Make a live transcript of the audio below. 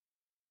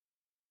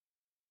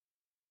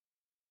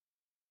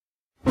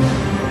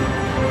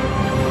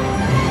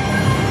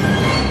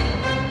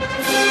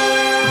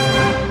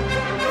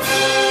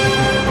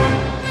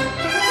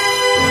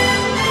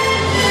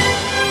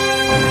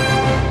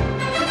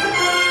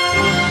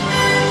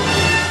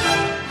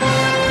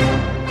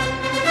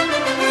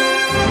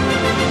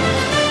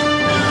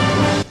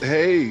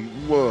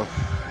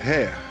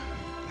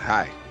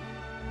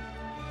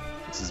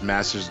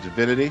Masters of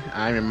Divinity.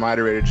 I'm your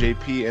moderator,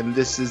 JP, and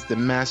this is the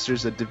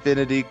Masters of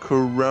Divinity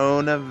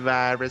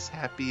Coronavirus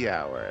Happy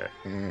Hour.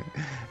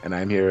 And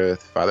I'm here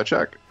with Father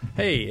Chuck.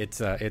 Hey,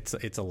 it's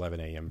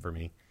 11 a.m. for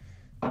me.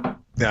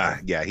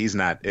 Yeah, he's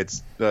not.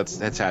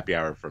 That's happy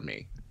hour for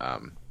me.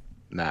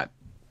 Not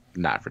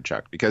for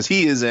Chuck because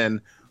he is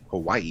in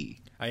Hawaii.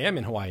 I am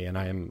in Hawaii, and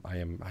I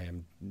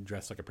am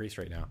dressed like a priest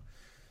right now.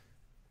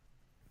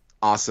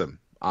 Awesome.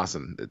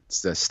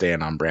 It's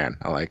staying on brand.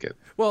 I like it.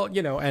 Well,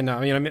 and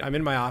I'm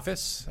in my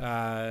office.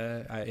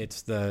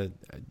 It's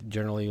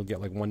generally you'll get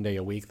like one day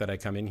a week that I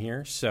come in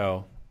here,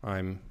 so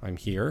I'm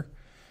here,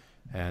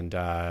 and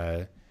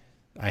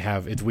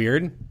it's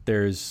weird.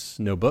 There's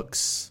no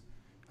books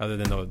other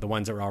than the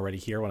ones that were already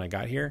here when I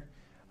got here,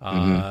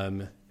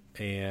 and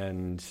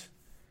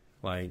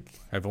like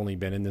I've only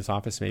been in this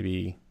office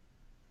maybe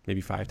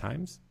 5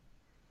 times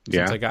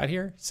since I got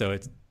here, so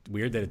it's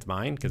weird that it's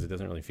mine because it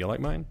doesn't really feel like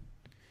mine.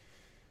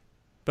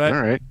 But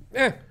all right,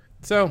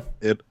 so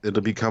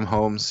it'll become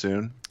home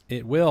soon.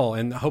 It will,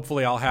 and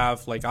hopefully I'll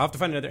have I'll have to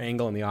find another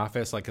angle in the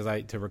office,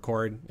 to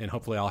record, and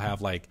hopefully I'll have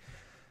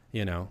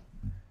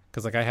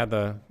because I had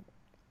the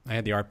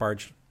art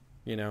barge,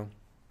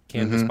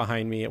 canvas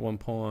behind me at one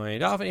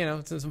point.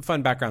 It's some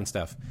fun background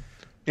stuff.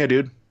 Yeah,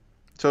 dude,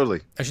 totally.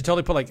 I should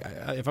totally put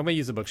if I'm gonna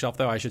use a bookshelf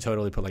though, I should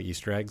totally put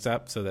Easter eggs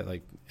up so that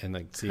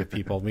see if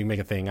people we can make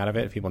a thing out of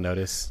it if people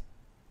notice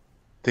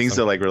things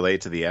that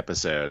relate to the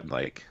episode,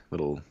 like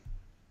little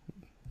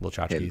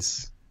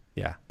tchotchkes.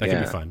 Yeah, that could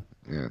be fun.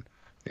 Yeah,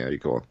 that'd be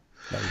cool.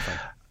 That'd be fun.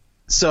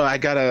 So I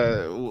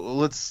gotta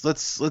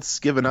let's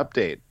give an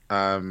update.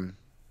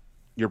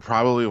 You're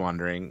probably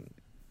wondering,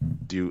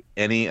 do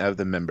any of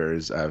the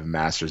members of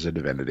Masters of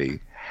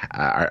Divinity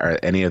are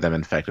any of them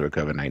infected with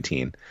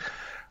COVID-19?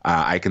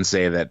 I can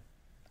say that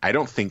I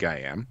don't think I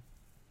am.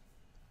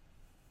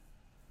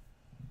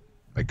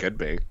 I could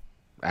be.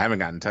 I haven't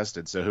gotten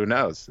tested, so who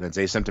knows? It's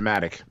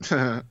asymptomatic,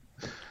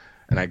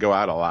 and I go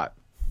out a lot.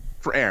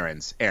 For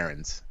errands.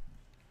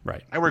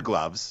 Right. I wear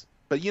gloves,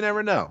 but you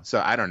never know.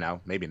 So I don't know.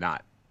 Maybe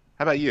not.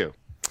 How about you?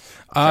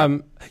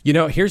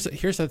 Here's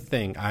the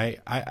thing. I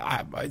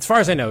as far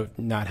as I know,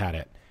 not had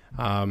it.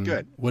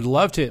 Good. Would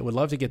love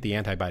to get the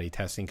antibody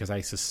testing because I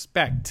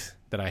suspect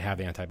that I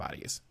have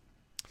antibodies.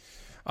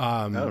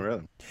 Oh,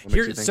 really? What makes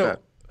you think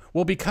that?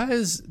 Well,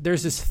 because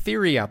there's this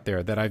theory out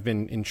there that I've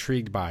been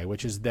intrigued by,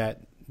 which is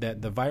that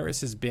the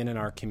virus has been in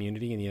our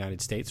community in the United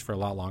States for a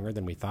lot longer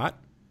than we thought.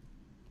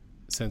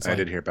 Since I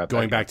did hear about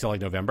going that. back to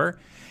November,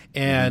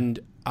 and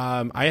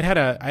I had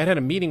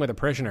a meeting with a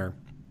parishioner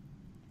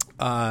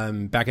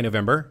back in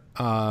November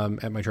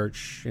at my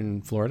church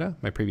in Florida,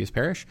 my previous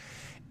parish,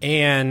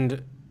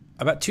 and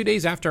about 2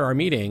 days after our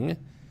meeting,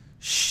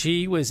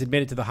 she was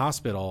admitted to the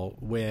hospital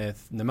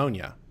with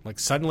pneumonia,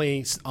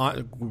 suddenly,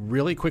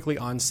 really quickly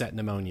onset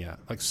pneumonia,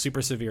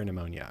 super severe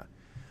pneumonia.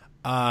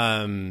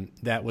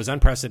 That was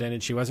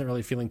unprecedented. She wasn't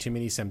really feeling too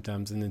many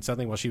symptoms. And then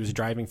suddenly while she was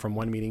driving from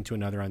one meeting to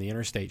another on the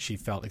interstate, she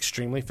felt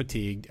extremely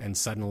fatigued and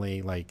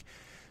suddenly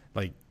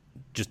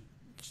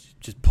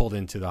just pulled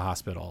into the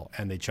hospital,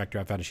 and they checked her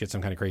out, found she had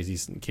some kind of crazy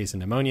case of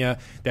pneumonia.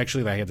 They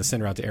actually had to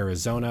send her out to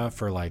Arizona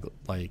for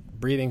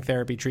breathing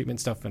therapy treatment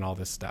stuff and all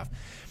this stuff.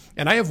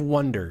 And I have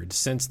wondered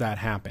since that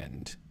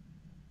happened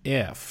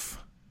if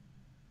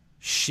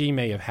she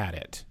may have had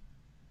it.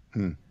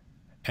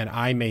 And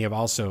I may have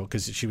also,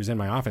 because she was in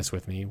my office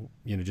with me,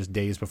 just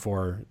days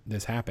before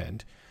this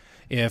happened,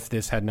 if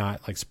this had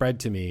not spread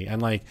to me.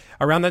 And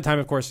around that time,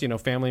 of course,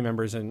 family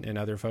members and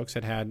other folks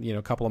had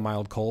a couple of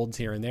mild colds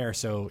here and there.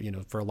 So,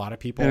 for a lot of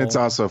people. And it's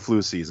also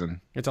flu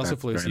season. It's also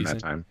flu season. That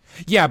time.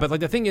 Yeah, but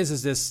the thing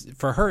is this,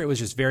 for her, it was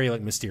just very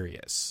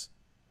mysterious.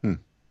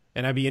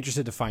 And I'd be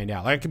interested to find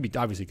out. It could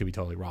be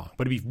totally wrong,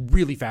 but it'd be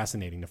really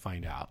fascinating to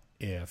find out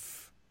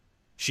if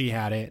she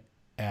had it.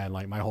 And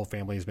my whole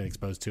family has been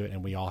exposed to it,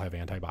 and we all have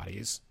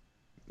antibodies.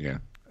 Yeah.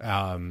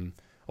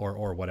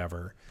 Or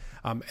whatever.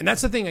 And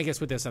that's the thing, I guess,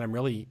 with this, and I'm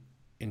really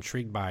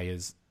intrigued by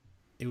is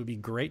it would be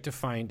great to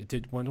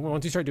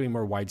once we start doing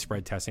more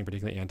widespread testing,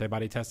 particularly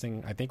antibody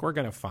testing. I think we're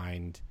going to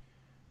find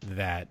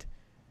that.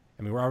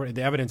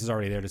 The evidence is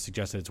already there to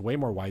suggest that it's way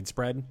more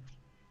widespread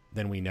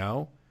than we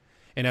know,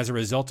 and as a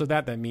result of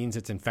that, that means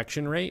its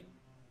infection rate,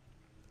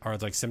 or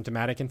it's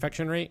symptomatic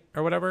infection rate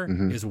or whatever,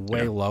 is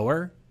way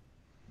lower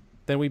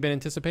than we've been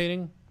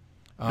anticipating.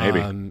 Maybe.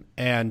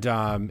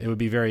 It would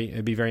be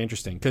very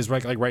interesting because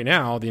right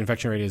now the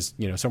infection rate is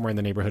somewhere in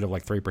the neighborhood of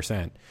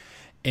 3%,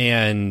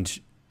 and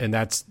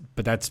that's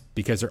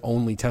because they're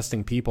only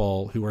testing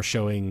people who are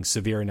showing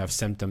severe enough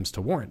symptoms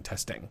to warrant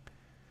testing.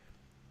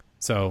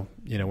 So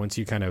once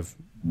you kind of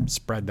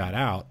spread that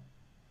out,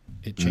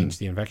 it changed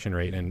the infection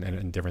rate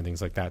and different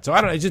things like that. So I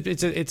don't know.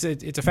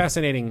 It's a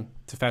fascinating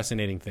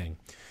thing.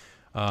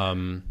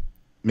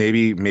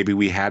 Maybe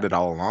we had it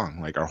all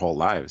along, our whole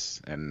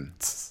lives, and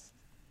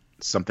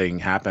something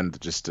happened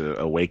just to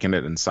awaken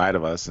it inside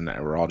of us, and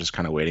we're all just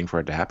kind of waiting for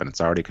it to happen.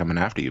 It's already coming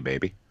after you,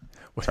 baby.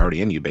 It's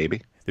already in you,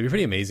 baby. It'd be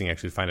pretty amazing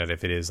actually to find out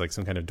if it is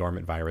some kind of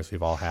dormant virus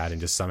we've all had,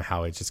 and just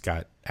somehow it just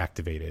got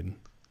activated.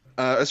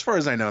 As far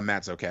as I know,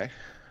 Matt's okay.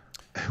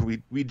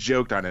 we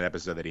joked on an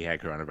episode that he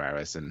had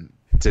coronavirus, and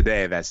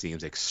today that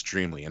seems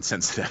extremely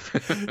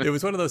insensitive. It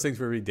was one of those things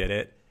where we did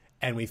it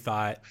and we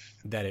thought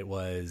that it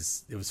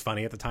was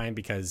funny at the time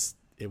because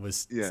it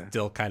was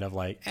still kind of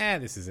like,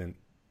 this isn't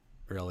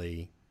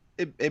really.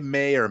 It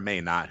may or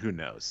may not. Who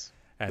knows?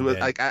 And It was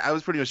then- like I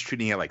was pretty much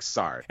treating it like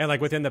SARS. And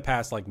like within the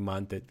past like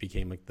month, it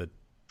became like the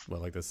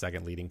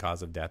second leading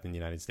cause of death in the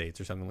United States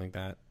or something like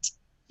that.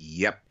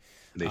 Yep,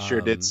 they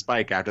sure did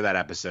spike after that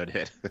episode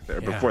hit,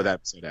 or before that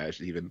episode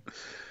actually even.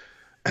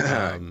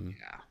 Yeah,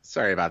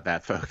 sorry about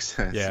that, folks.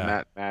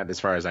 Yeah. Matt, as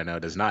far as I know,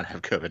 does not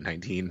have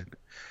COVID-19.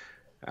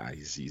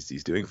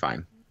 He's doing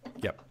fine.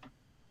 Yep.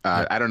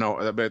 I don't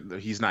know, but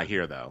he's not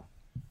here though.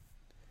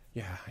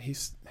 Yeah,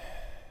 he's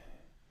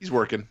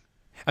working.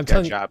 I'm Got a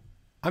telling you, job.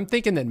 I'm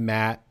thinking that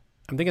Matt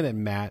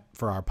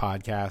for our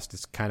podcast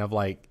is kind of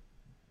like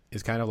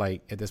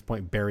at this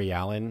point Barry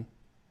Allen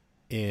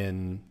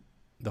in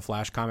the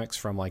Flash comics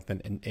from like the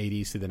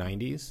 80s to the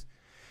 90s,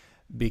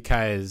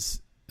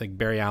 because like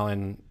Barry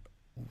Allen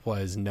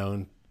was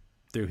known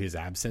through his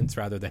absence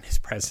rather than his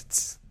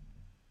presence.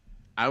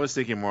 I was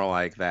thinking more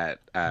like that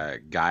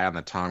guy on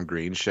the Tom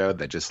Green show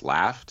that just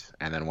laughed,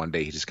 and then one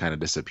day he just kind of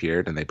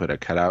disappeared, and they put a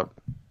cutout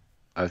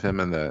of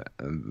him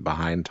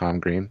behind Tom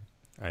Green.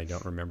 I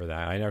don't remember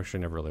that. I actually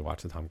never really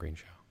watched the Tom Green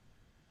show.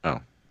 Oh,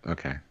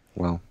 okay.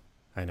 Well,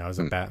 I know I was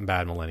a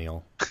bad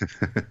millennial.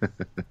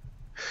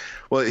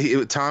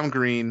 well, Tom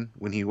Green,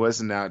 when he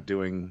wasn't out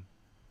doing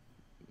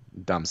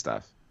dumb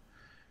stuff,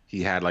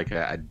 he had like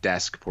a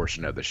desk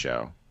portion of the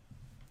show,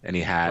 and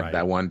he had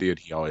that one dude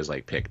he always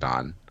like picked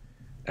on,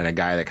 and a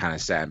guy that kind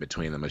of sat in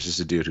between them was just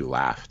a dude who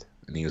laughed,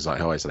 and he was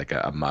like always like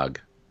a mug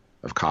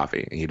of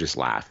coffee, and he just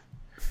laughed.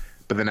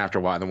 But then after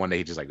a while, then one day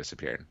he just like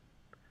disappeared.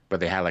 But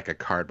they had like a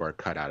cardboard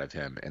cutout of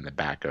him in the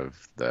back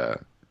of the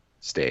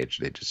stage.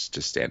 They just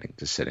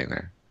sitting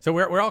there. So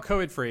we're all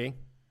COVID free,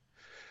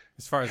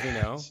 as far as we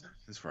know.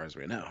 As far as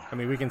we know. I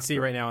mean, we can see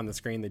right now on the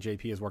screen that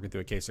JP is working through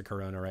a case of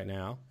Corona right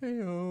now.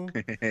 Hey-o.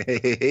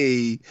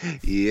 Hey,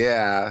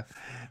 yeah,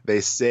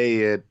 they say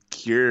it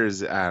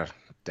cures.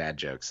 Dad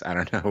jokes. I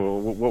don't know.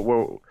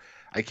 What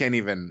I can't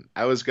even.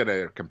 I was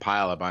gonna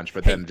compile a bunch,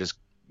 but then just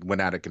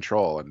went out of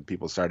control, and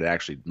people started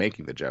actually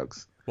making the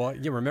jokes. Well,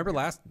 you remember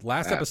last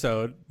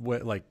episode,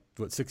 what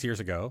 6 years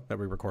ago that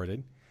we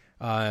recorded,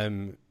 was I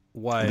think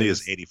it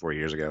was 84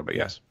 years ago, but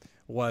yes,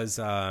 was it's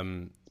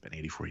been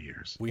 84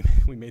 years.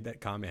 We made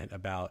that comment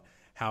about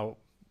how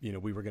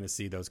we were going to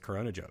see those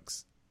Corona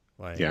jokes,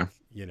 like like,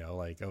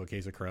 oh, a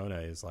case of Corona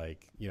is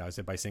like, I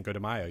said by Cinco de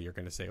Mayo you're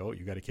going to say, oh,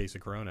 you got a case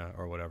of Corona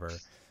or whatever,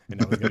 and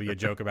that was going to be a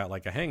joke about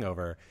like a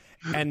hangover,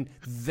 and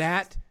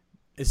that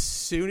as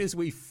soon as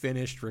we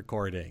finished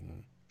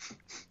recording,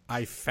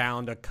 I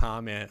found a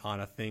comment on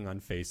a thing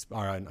on Facebook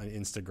or on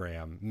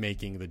Instagram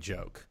making the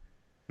joke.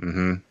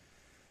 Mm-hmm.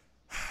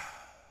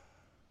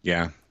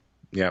 Yeah.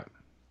 Yep.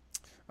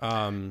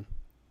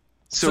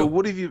 So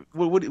what have you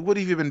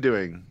been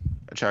doing,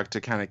 Chuck,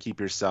 to kind of keep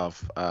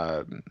yourself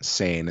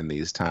sane in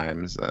these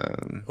times?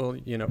 Well,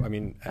 I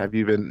mean,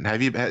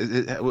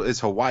 is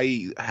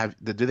Hawaii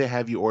do they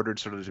have you ordered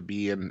sort of to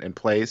be in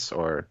place,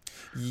 or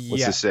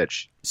what's the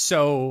sitch?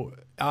 So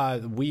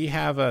we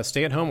have a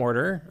stay-at-home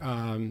order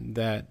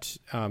that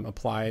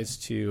applies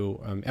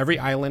to every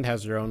island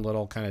has their own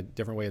little kind of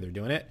different way they're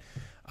doing it.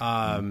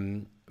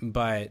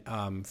 But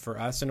for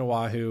us in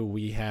Oahu,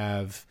 we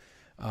have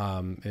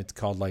it's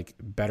called like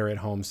Better at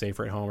Home,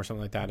 Safer at Home, or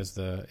something like that is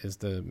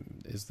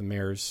the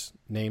mayor's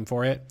name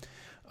for it.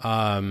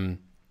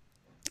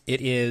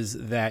 It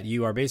is that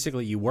you are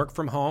basically, you work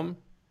from home.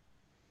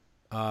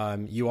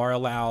 You are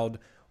allowed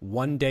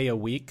 1 day a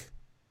week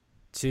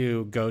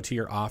to go to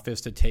your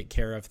office to take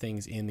care of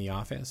things in the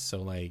office. So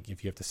like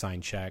if you have to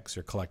sign checks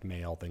or collect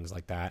mail, things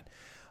like that.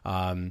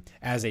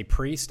 As a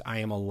priest, I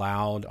am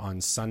allowed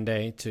on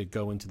Sunday to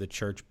go into the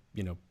church,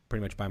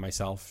 pretty much by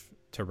myself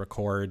to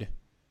record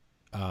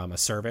a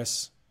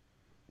service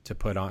to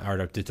put on,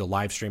 or to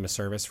live stream a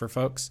service for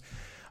folks.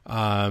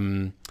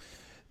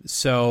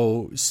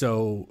 So,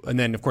 and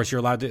then of course you're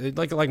allowed to,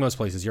 like most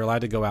places, you're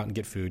allowed to go out and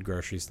get food,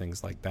 groceries,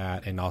 things like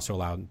that, and also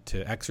allowed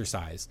to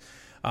exercise.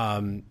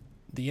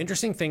 The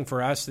interesting thing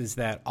for us is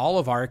that all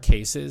of our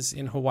cases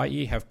in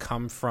Hawaii have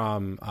come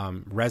from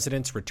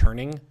residents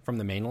returning from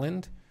the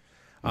mainland,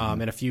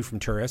 and a few from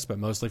tourists, but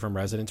mostly from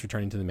residents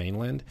returning to the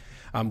mainland.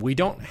 We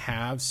don't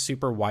have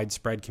super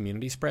widespread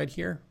community spread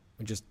here.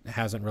 It just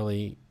hasn't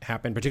really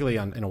happened, particularly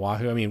in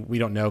Oahu. I mean, we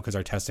don't know because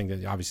our testing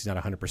obviously is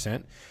not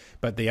 100%,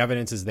 but the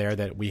evidence is there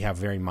that we have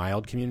very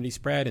mild community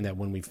spread, and that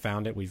when we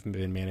found it, we've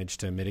been managed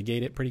to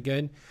mitigate it pretty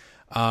good.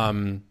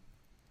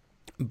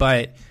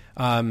 But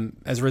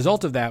as a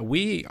result of that,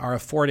 we are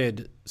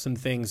afforded some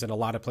things that a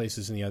lot of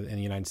places in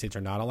the United States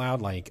are not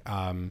allowed. Like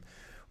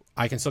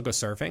I can still go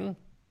surfing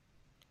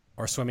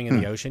or swimming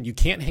in the ocean. You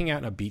can't hang out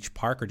in a beach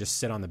park or just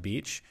sit on the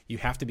beach. You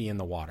have to be in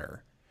the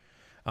water.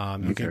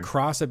 You can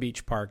cross a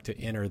beach park to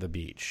enter the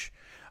beach.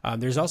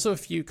 There's also a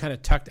few kind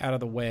of tucked out of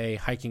the way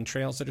hiking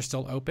trails that are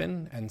still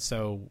open. And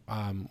so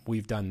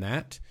we've done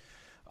that.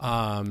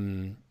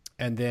 And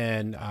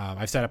then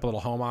I've set up a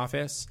little home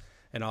office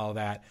and all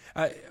that.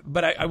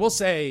 But I will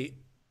say,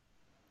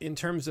 in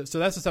terms of, so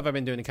that's the stuff I've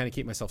been doing to kind of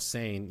keep myself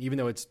sane, even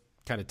though it's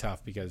kind of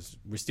tough because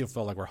we still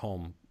feel like we're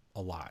home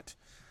a lot.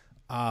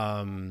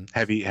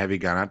 Have you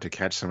gone out to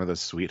catch some of the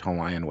sweet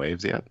Hawaiian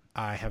waves yet?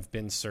 I have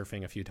been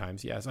surfing a few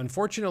times. Yes.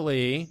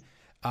 Unfortunately,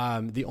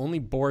 the only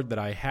board that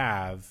I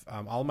have,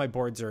 all my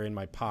boards are in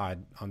my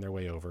pod on their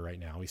way over right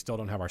now. We still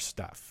don't have our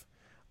stuff.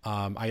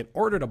 I had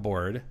ordered a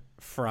board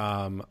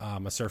from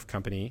a surf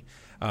company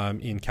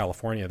in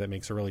California that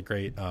makes a really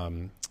great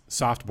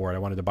soft board. I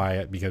wanted to buy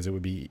it because it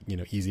would be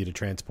easy to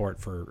transport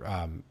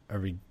for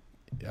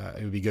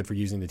it would be good for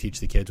using to teach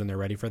the kids when they're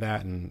ready for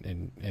that,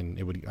 and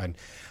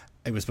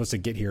it was supposed to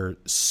get here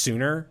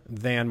sooner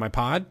than my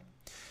pod,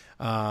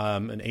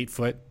 an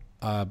 8-foot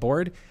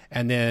board,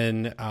 and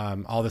then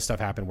all this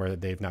stuff happened where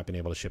they've not been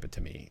able to ship it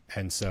to me,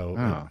 and so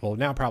it will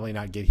now probably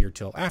not get here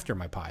till after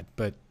my pod.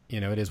 But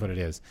it is what it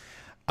is.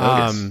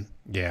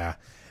 Yeah,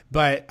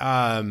 but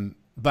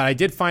I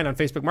did find on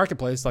Facebook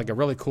Marketplace like a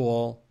really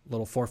cool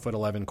little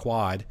 4'11"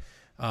 quad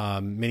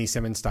mini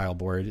Simmons style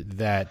board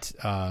that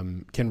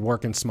can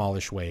work in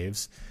smallish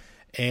waves.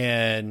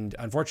 And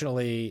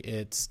unfortunately,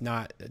 it's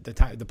not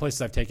the places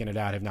I've taken it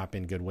out have not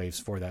been good waves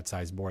for that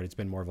size board. It's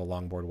been more of a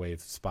longboard wave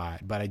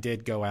spot. But I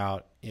did go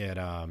out at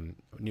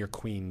near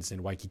Queens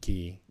in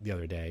Waikiki the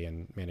other day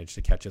and managed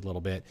to catch it a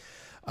little bit.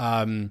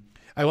 I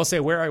will say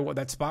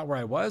that spot where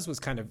I was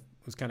kind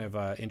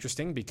of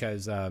interesting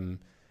because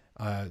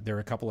there were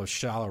a couple of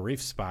shallow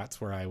reef spots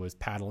where I was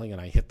paddling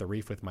and I hit the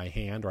reef with my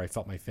hand, or I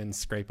felt my fins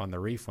scrape on the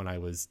reef when I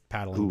was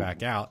paddling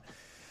back out.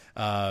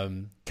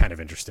 Kind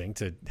of interesting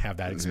to have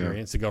that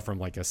experience, to go from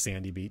like a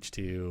sandy beach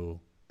to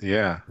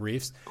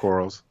reefs,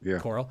 coral,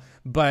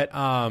 but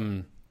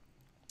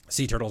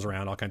sea turtles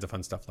around, all kinds of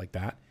fun stuff like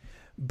that.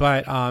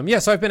 But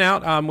so I've been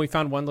out. We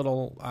found one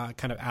little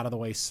kind of out of the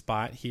way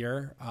spot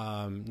here,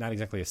 not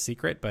exactly a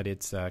secret, but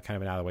it's kind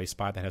of an out of the way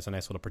spot that has a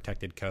nice little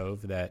protected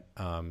cove that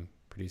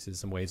produces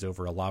some waves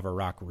over a lava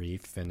rock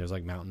reef, and there's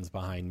like mountains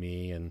behind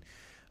me, and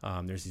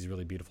there's these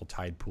really beautiful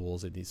tide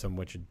pools, some of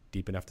which are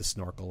deep enough to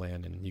snorkel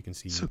in, and you can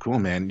see. So cool,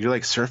 man! You're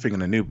like surfing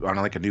on a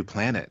new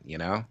planet,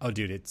 Oh,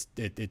 dude,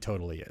 it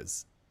totally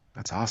is.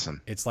 That's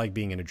awesome. It's like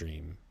being in a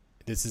dream.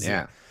 This is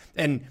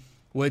and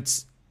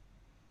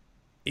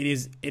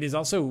it is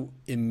also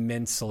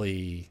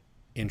immensely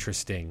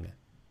interesting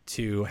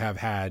to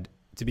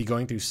be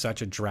going through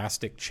such a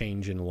drastic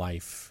change in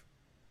life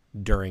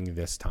during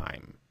this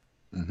time.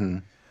 Mm-hmm.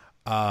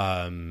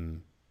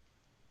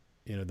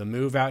 The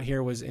move out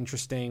here was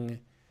interesting,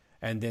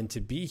 and then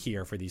to be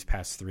here for these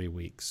past 3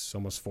 weeks,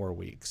 almost 4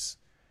 weeks,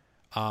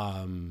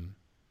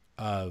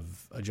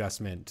 of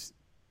adjustment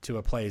to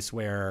a place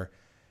where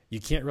you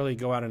can't really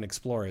go out and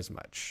explore as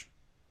much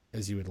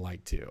as you would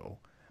like to.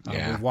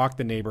 We've walked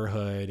the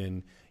neighborhood,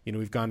 and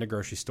we've gone to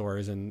grocery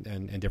stores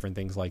and different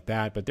things like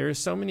that. But there's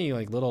so many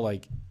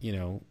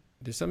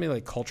there's so many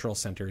like cultural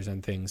centers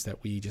and things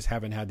that we just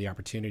haven't had the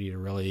opportunity to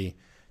really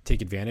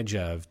take advantage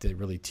of to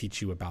really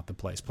teach you about the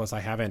place. Plus,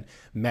 I haven't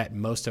met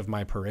most of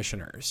my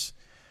parishioners.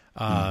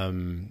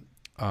 I've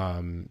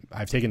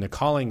taken to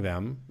calling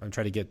them. I'm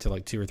trying to get to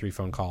like 2 or 3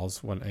 phone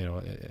calls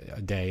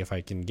a day if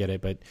I can get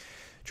it, but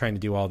trying to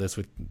do all this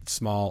with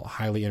small,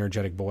 highly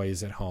energetic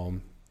boys at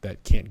home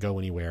that can't go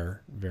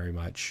anywhere very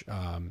much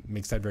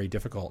makes that very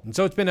difficult. And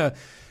so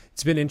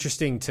it's been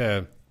interesting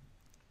to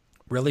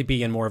really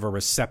be in more of a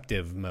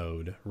receptive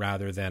mode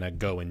rather than a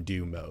go and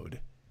do mode.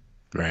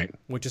 Right.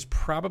 Which is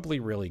probably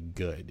really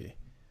good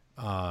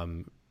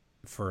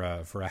for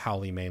a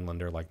Howley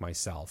mainlander like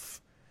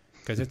myself,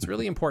 because it's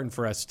really important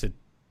for us to.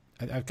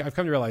 I've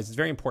come to realize it's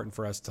very important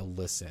for us to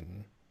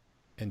listen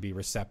and be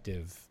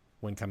receptive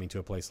when coming to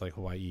a place like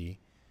Hawaii,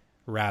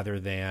 rather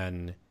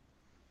than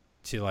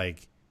to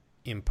like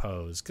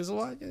impose. Because a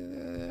lot,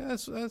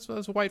 as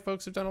white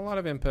folks have done a lot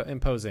of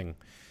imposing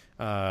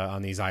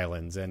on these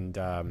islands, and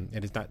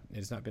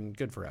it's not been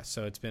good for us.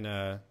 So it's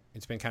been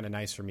kind of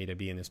nice for me to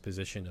be in this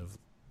position of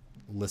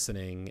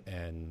listening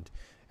and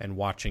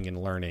watching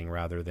and learning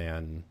rather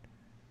than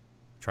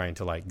trying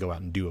to like go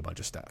out and do a bunch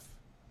of stuff.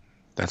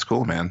 That's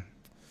cool, man.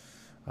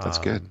 That's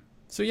good.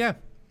 So yeah.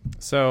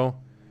 So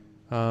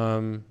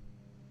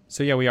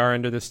we are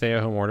under the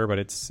stay-at-home order, but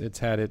it's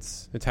had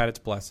its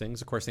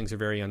blessings. Of course, things are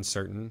very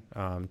uncertain.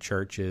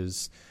 Church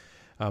is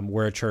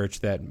we're a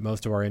church that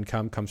most of our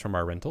income comes from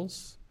our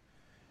rentals,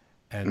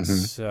 and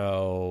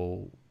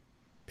so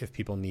if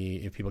people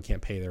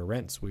can't pay their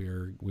rents,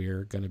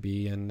 we're going to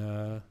be in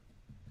a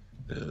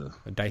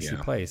dicey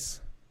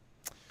place.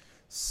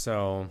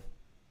 So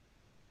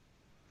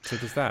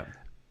there's that.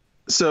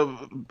 So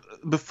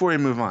before we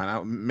move on,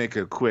 I'll make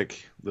a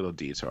quick little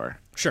detour.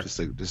 Sure.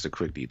 Just a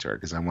quick detour,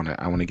 because I want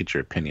to get your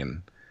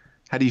opinion.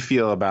 How do you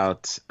feel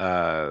about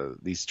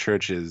these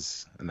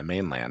churches in the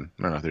mainland?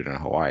 I don't know if they're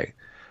in Hawaii,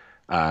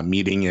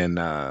 meeting and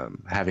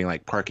having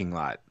like parking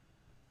lot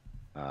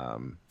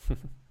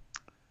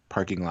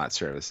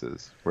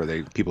services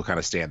where people kind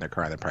of stay in their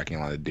car in the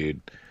parking lot. The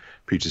dude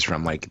preaches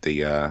from like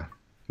the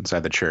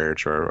inside the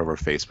church or over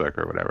Facebook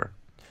or whatever.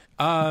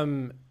 I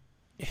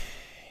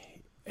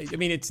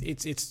mean,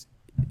 it's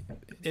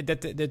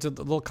it's a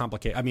little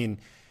complicated. I mean,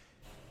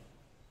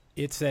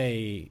 it's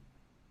a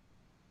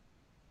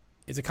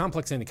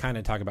complex thing to kind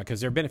of talk about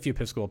because there have been a few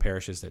Episcopal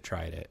parishes that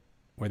tried it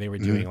where they were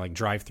doing like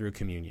drive-through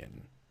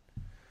communion,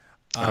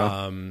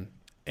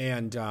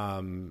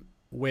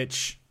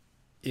 which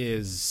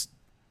is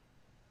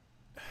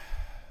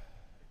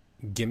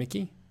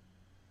gimmicky.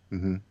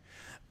 And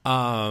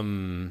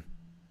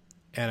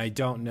I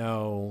don't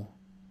know.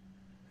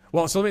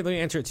 Well, so let me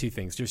answer it two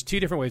things. There's two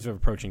different ways of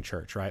approaching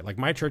church, right? Like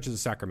my church is a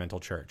sacramental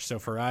church. So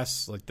for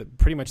us, like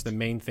pretty much the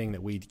main thing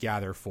that we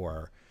gather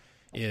for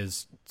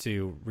is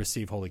to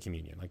receive Holy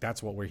Communion. Like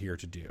that's what we're here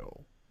to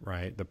do,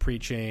 right? The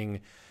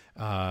preaching,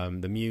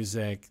 the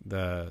music,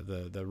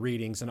 the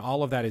readings, and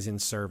all of that is in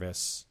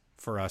service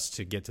for us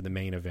to get to the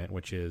main event,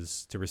 which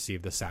is to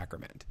receive the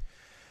sacrament.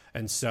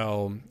 And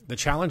so the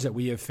challenge that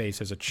we have faced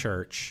as a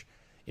church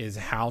is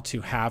how to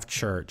have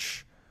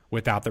church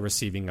without the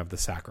receiving of the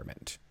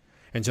sacrament.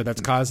 And so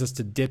that's caused us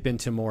to dip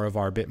into more of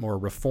our bit more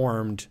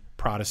reformed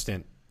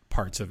Protestant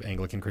parts of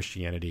Anglican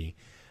Christianity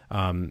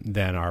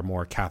than our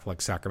more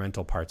Catholic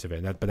sacramental parts of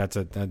it. But that's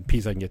a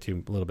piece I can get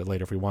to a little bit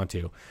later if we want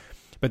to.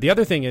 But the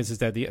other thing is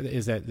that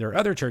there are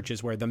other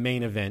churches where the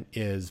main event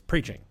is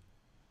preaching,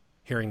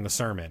 hearing the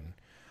sermon.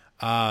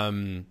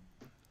 And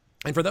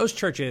for those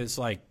churches,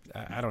 like,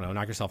 I don't know,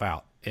 knock yourself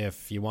out.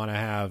 If you want to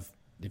have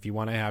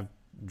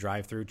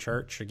drive-through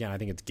church, again, I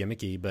think it's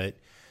gimmicky, but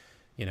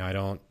you know, I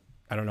don't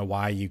know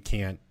why you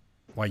couldn't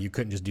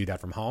just do that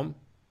from home.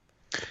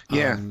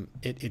 Yeah.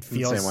 It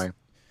feels the same way.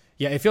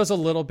 Yeah, it feels a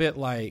little bit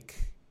like,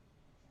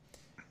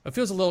 it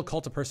feels a little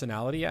cult of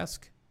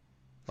personality-esque.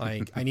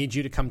 Like, I need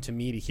you to come to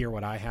me to hear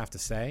what I have to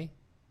say,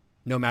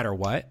 no matter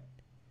what.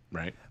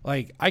 Right.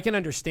 Like, I can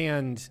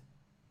understand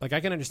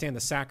the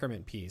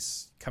sacrament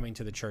piece, coming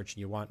to the church,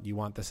 and you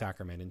want the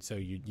sacrament, and so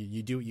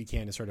you do what you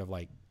can to sort of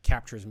like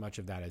capture as much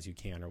of that as you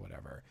can or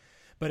whatever.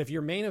 But if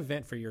your main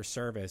event for your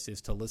service is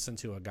to listen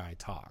to a guy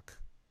talk,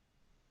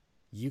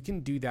 you can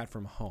do that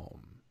from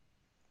home.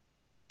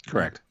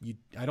 Correct.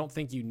 I don't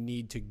think you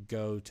need to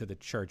go to the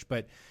church,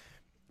 but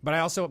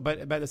at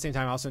the same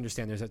time, I also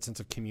understand there's that sense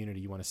of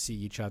community. You want to see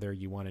each other.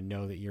 You want to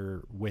know that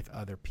you're with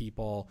other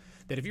people.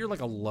 That if you're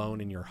like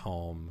alone in your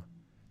home,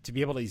 to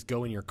be able to just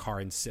go in your car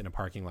and sit in a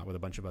parking lot with a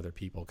bunch of other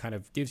people kind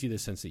of gives you the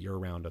sense that you're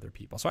around other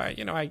people. So I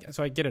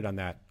get it on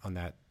that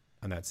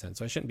sense.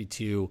 So I shouldn't be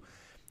too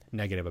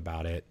negative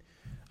about it.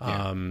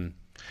 Yeah.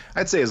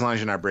 I'd say as long as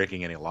you're not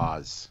breaking any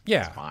laws,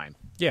 yeah, it's fine.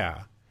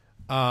 Yeah.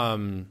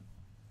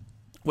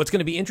 What's going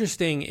to be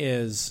interesting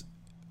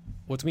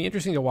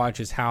to watch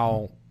is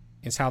how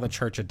the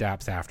church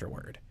adapts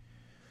afterward.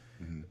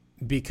 Mm-hmm.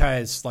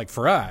 Because like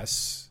for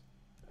us,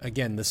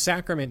 again, the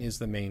sacrament is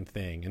the main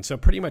thing. And so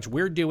pretty much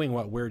we're doing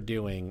what we're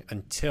doing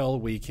until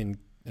we can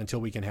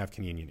have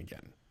communion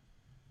again.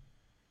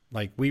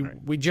 Like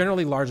we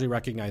generally largely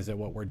recognize that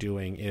what we're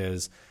doing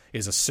is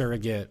a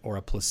surrogate or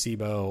a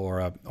placebo or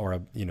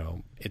a you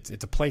know, it's a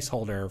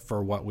placeholder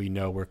for what we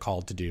know we're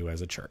called to do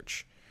as a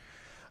church.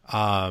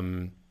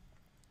 And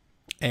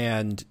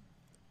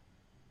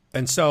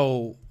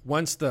so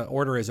once the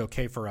order is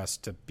okay for us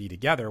to be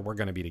together, we're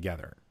going to be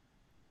together.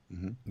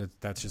 Mm-hmm.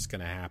 That's just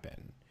going to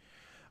happen.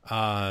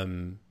 I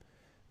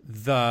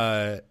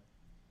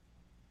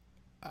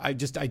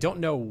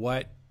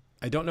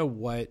don't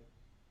know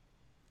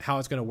how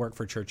it's going to work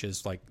for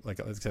churches like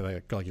let's say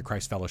like your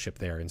Christ Fellowship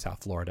there in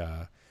South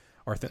Florida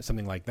or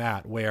something like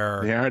that,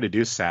 where they already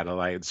do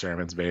satellite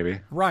sermons, baby.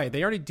 Right.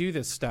 They already do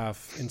this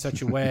stuff in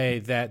such a way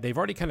that they've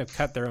already kind of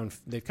cut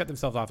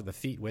themselves off at the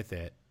feet with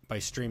it by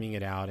streaming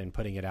it out and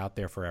putting it out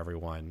there for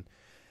everyone.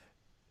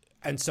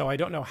 And so I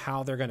don't know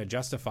how they're going to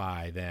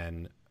justify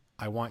then,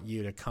 I want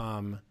you to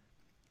come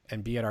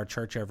and be at our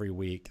church every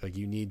week. Like,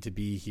 you need to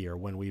be here,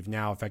 when we've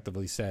now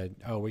effectively said,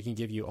 oh, we can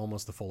give you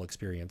almost the full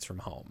experience from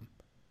home.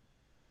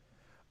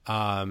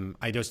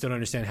 I just don't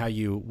understand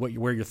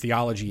where your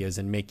theology is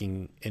in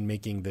making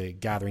the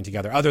gathering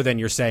together, other than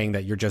you're saying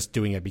that you're just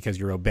doing it because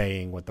you're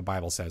obeying what the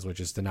Bible says,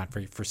 which is to not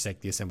forsake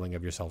the assembling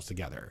of yourselves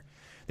together,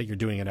 that you're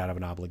doing it out of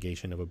an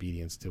obligation of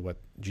obedience to what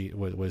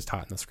was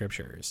taught in the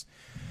scriptures.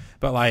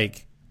 But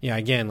like, yeah,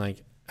 again,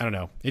 like, I don't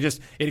know. It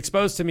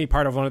exposed to me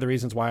part of one of the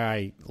reasons why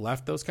I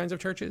left those kinds of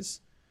churches,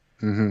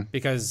 mm-hmm.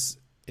 because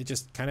it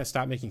just kind of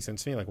stopped making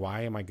sense to me. Like,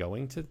 why am I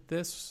going to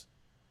this?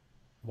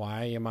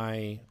 Why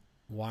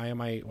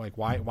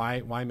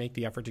make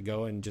the effort to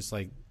go and just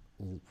like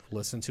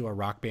listen to a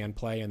rock band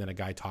play and then a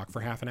guy talk for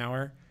half an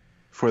hour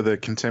for the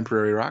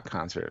contemporary rock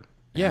concert?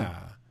 Yeah.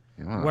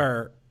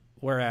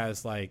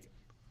 Whereas like,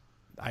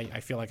 I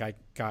feel like I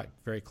got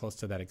very close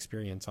to that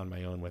experience on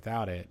my own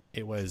without it.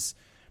 It was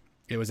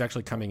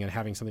actually coming and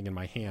having something in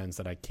my hands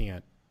that I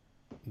can't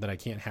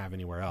have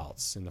anywhere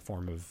else, in the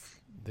form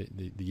of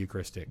the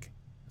Eucharistic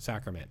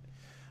sacrament,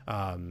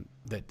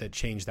 that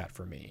changed that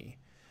for me.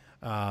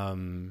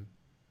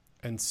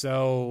 And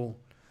so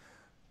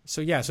it's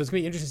going to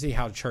be interesting to see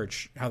how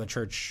the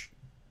church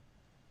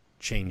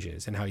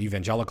changes, and how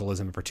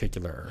evangelicalism in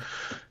particular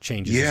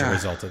changes as a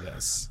result of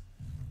this.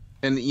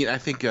 And I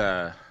think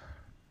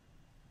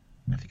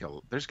I think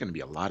there's going to be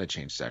a lot of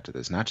changes after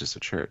this, not just the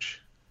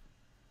church.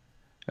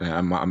 And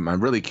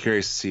I'm really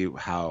curious to see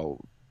how,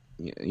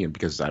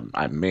 because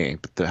I'm me,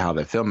 but how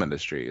the film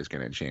industry is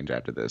going to change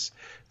after this.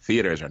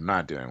 Theaters are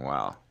not doing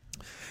well.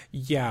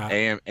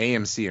 Yeah.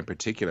 AMC in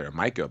particular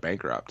might go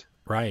bankrupt.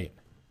 Right.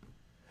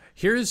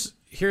 Here's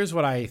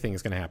what I think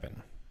is going to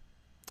happen.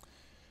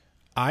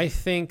 I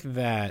think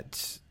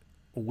that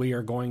we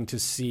are going to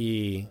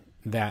see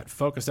that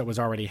focus that was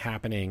already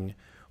happening,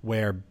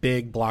 where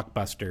big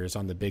blockbusters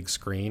on the big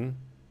screen,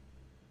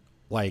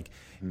 like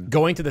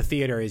going to the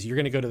theater, is you're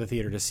going to go to the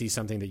theater to see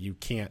something that you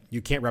can't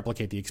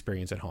replicate the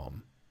experience at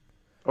home.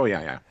 Oh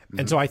yeah, yeah. Mm-hmm.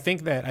 And so I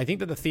think that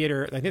the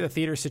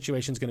theater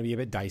situation is going to be a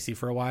bit dicey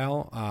for a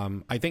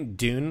while. I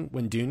think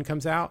when Dune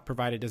comes out,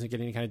 provided it doesn't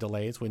get any kind of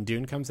delays, when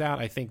Dune comes out,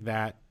 I think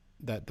that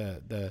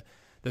the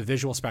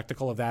visual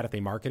spectacle of that, if they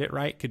market it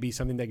right, could be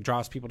something that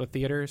draws people to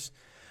theaters.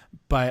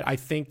 But I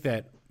think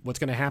that what's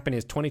going to happen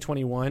is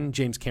 2021,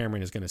 James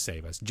Cameron is going to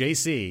save us.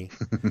 JC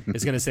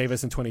is going to save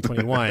us in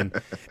 2021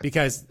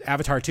 because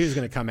Avatar 2 is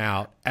going to come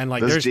out, and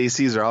like those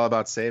JCs are all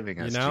about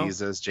saving us. You know?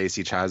 Jesus,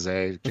 JC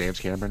Chazé, James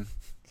Cameron.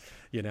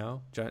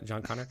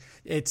 John Connor.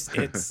 It's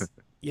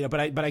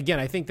but again,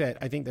 I think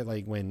that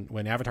like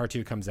when Avatar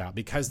 2 comes out,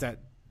 because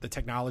that the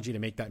technology to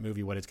make that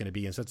movie what it's going to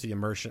be, and so it's the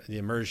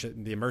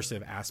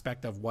immersive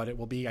aspect of what it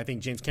will be. I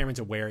think James Cameron's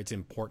aware it's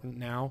important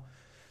now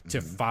to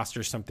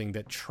foster something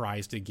that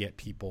tries to get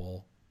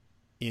people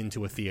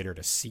into a theater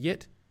to see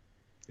it.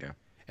 Yeah.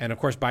 And of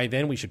course, by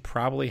then we should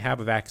probably have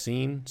a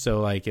vaccine,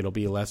 so like it'll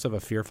be less of a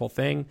fearful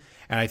thing.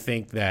 And I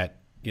think that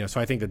so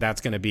I think that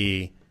that's going to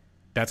be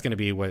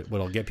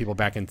what'll get people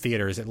back in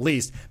theaters, at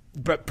least,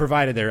 but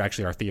provided there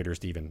actually are theaters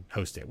to even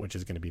host it, which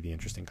is going to be the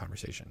interesting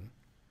conversation.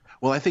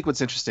 Well, I think what's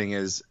interesting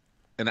is,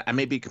 and I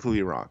may be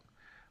completely wrong,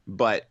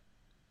 but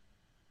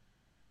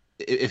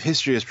if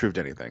history has proved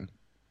anything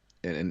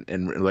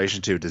in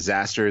relation to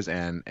disasters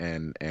and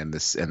the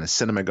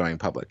cinema going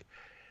public,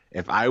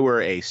 if I were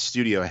a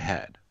studio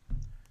head,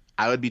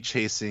 I would be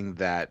chasing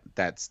that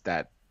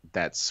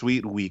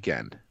sweet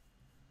weekend,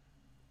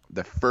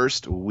 the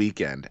first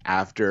weekend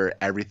after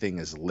everything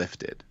is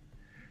lifted,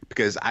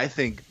 because I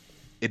think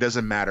it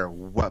doesn't matter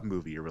what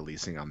movie you're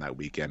releasing on that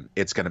weekend,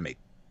 it's going to make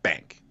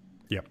bank.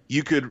 Yep.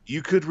 You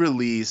could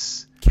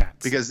release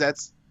Cats, because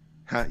that's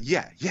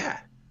yeah.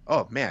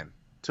 Oh man,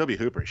 Toby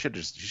Hooper, you should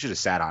have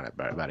sat on it,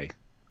 buddy.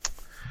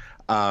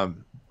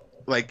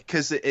 Like,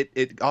 because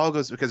it all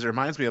goes, because it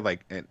reminds me of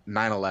like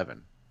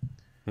 9/11.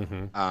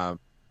 Mm-hmm.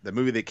 The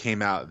movie that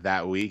came out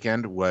that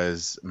weekend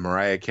was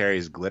Mariah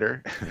Carey's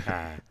Glitter.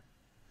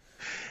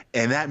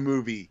 And that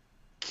movie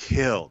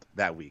killed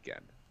that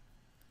weekend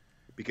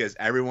because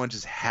everyone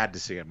just had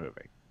to see a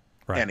movie.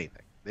 Right.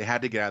 Anything. They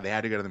had to get out. They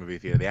had to go to the movie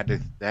theater. They had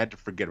to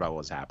forget about what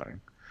was happening.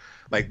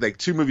 Like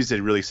two movies that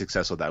were really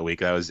successful that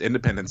week. That was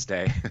Independence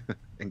Day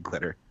and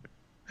Glitter.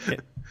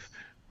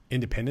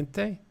 Independence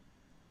Day?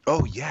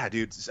 Oh yeah,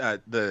 dude.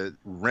 The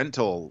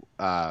rental.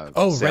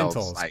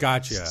 Rentals.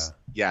 Gotcha.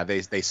 Yeah,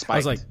 they spiked. I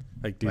was like,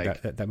 dude,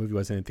 that movie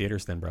wasn't in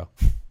theaters then, bro.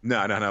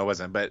 No, it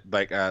wasn't. But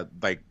like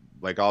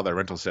all the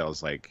rental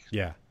sales,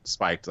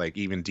 spiked. Like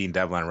even Dean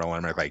Devlin and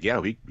Roland Emmerich, like, yeah,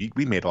 we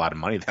made a lot of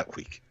money that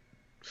week.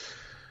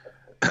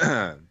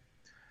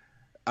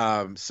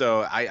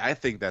 So I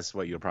think that's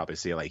what you'll probably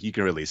see. Like, you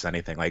can release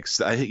anything. Like,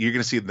 you're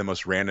gonna see the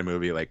most random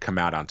movie like come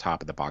out on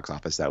top of the box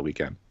office that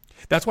weekend.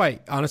 That's why,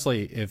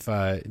 honestly, if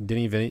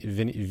Denis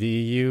Villeneuve,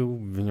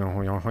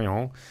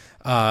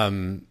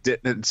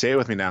 say it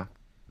with me now,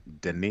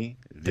 Denis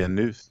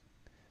Villeneuve.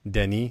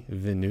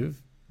 Denis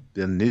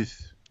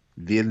Villeneuve.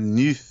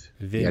 Villeneuve.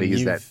 You gotta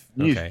use that.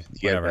 Okay,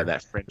 whatever.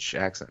 That French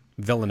accent.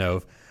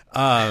 Villeneuve.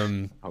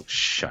 Oh,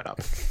 shut up,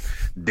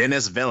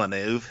 Denis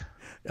Villeneuve.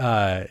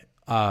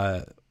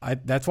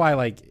 That's why,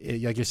 like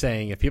you're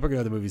saying, if people go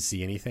to the movies to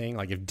see anything,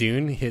 like if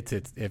Dune hits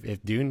it,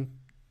 if Dune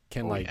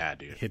can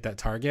hit that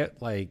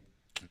target, like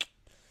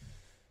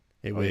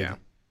it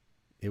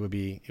would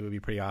be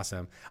pretty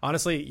awesome.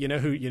 Honestly,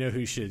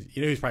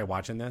 who's probably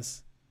watching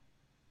this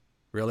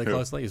really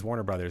closely is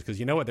Warner Brothers, because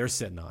you know what they're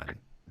sitting on.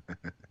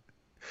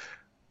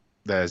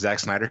 The Zack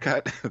Snyder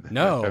cut?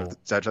 No.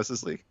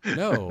 Justice League?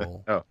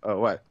 No. Oh,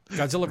 what?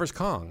 Godzilla vs.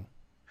 Kong.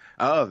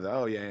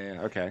 Oh,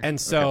 yeah, okay. And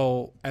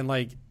so, and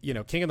like,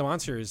 King of the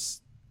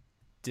Monsters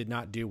did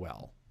not do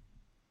well.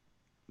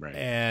 Right.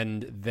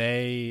 And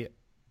they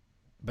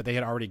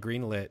had already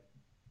greenlit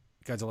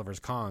Godzilla vs.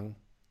 Kong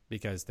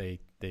because they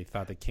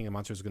thought that King of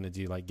Monsters was going to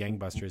do like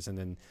gangbusters, and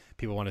then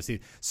people want to see.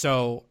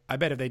 So I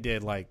bet if they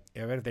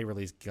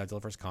released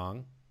Godzilla vs.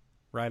 Kong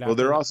right after. Well,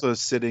 they're also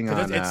sitting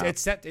on.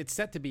 It's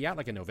set to be out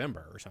like in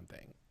November or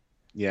something.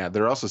 Yeah,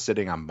 they're also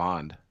sitting on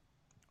Bond.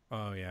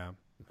 Oh yeah.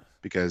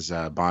 Because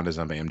Bond is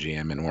owned by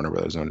MGM and Warner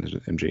Brothers owns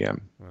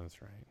MGM. Oh,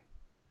 that's right.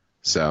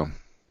 So,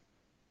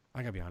 I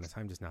gotta be honest,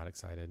 I'm just not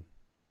excited.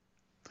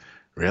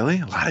 Really?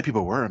 A lot of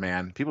people were,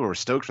 man. People were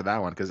stoked for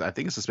that one because I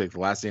think it's supposed to be the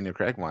last Daniel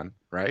Craig one,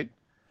 right?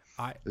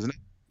 Isn't it?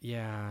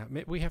 Yeah,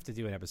 we have to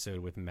do an episode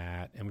with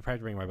Matt, and we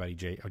probably bring my buddy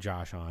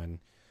Josh on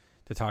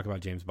to talk about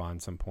James Bond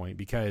at some point,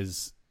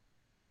 because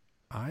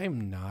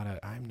I'm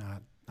not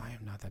I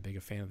am not that big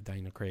a fan of the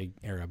Daniel Craig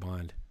era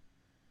Bond.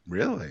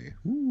 Really?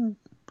 Ooh.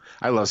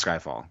 I love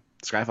Skyfall.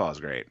 Skyfall is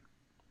great.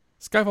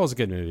 Skyfall is a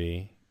good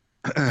movie.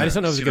 I just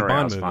don't know if it's a good Casino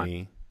Bond Royale's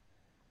movie.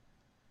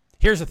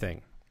 Here's the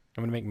thing.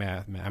 I'm gonna make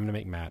Matt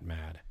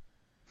mad.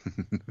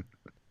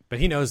 But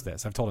he knows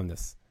this. I've told him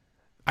this.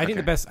 I think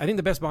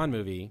the best Bond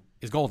movie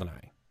is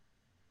GoldenEye.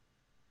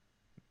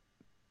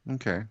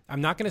 Okay.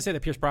 I'm not gonna say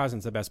that Pierce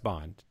Brosnan's the best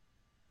Bond.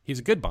 He's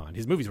a good Bond.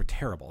 His movies were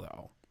terrible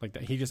though. Like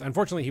that,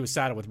 unfortunately he was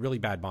saddled with really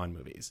bad Bond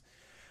movies.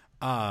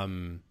 I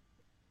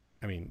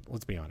mean,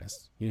 let's be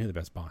honest. You know who the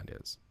best Bond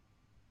is?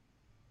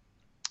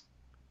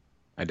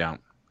 I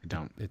don't.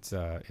 It's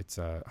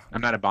I'm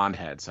not a Bond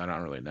head, so I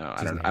don't really know.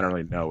 I don't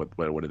really know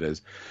what it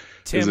is.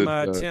 Tim. Is it,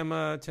 I was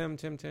gonna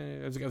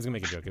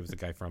make a joke. It was the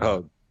guy from.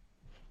 Oh,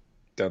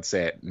 don't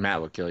say it.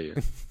 Matt will kill you.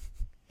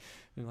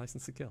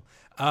 License to Kill.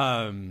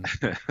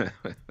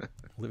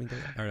 Living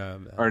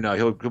or no,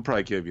 he'll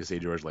probably kill if you say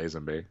George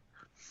Lazenby.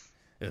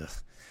 Ugh.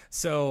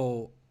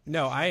 So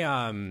no,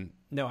 I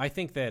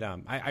think that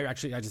I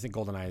just think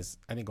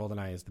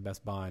GoldenEye is the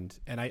best Bond,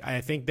 and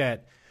I think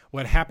that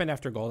what happened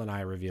after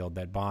GoldenEye revealed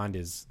that Bond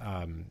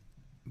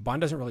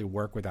doesn't really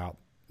work without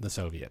the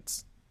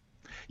Soviets.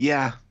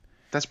 Yeah,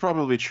 that's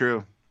probably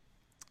true.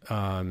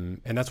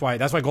 And that's why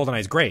GoldenEye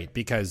is great,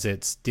 because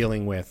it's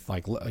dealing with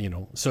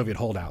Soviet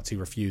holdouts who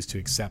refuse to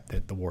accept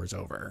that the war is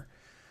over.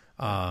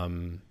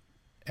 And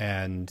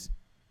I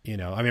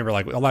remember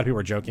like a lot of people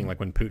were joking, like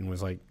when Putin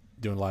was like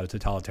doing a lot of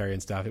totalitarian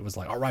stuff, it was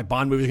like, all right,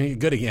 Bond movies are gonna get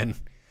good again.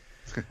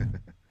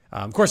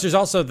 Of course, there's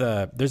also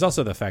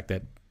the fact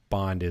that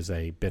Bond is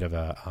a bit of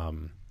a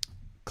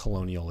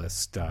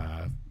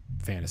colonialist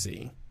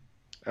fantasy.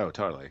 Oh,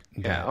 totally.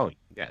 Yeah. Oh,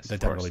 yes.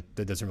 That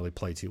doesn't really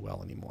play too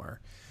well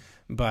anymore.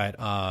 But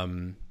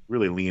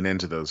really lean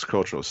into those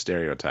cultural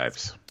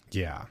stereotypes.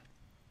 Yeah.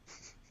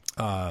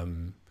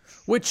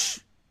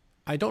 Which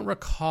I don't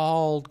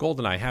recall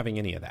GoldenEye having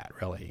any of that,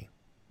 really.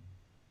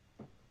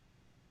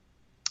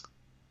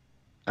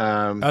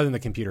 Other than the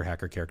computer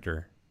hacker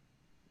character.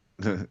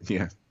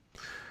 Yeah.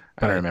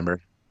 I don't remember.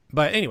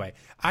 But anyway,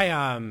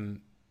 you're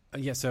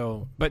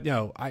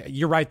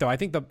right though. I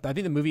think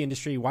the movie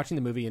industry, watching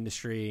the movie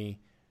industry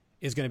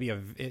is going to be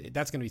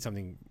that's going to be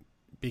something,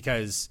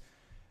 because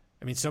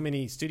I mean, so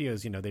many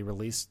studios, they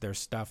release their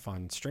stuff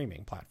on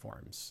streaming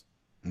platforms.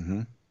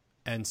 Mm-hmm.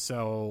 And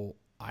so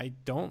I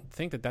don't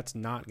think that that's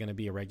not going to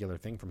be a regular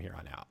thing from here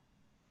on out.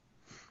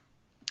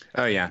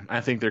 Oh yeah.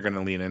 I think they're going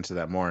to lean into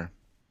that more.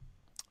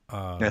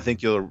 I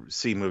think you'll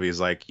see movies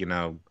like,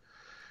 The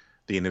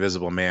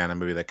Invisible Man, a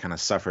movie that kind of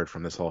suffered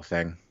from this whole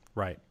thing.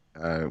 Right.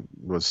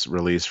 Was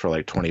released for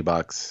like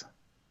 $20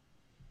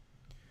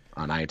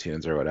 on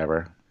iTunes or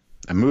whatever.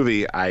 A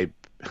movie I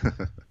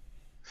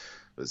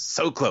was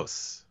so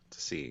close to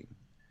seeing.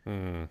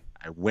 Mm.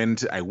 I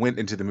went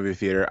into the movie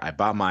theater. I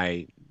bought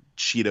my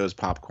Cheetos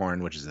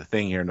popcorn, which is a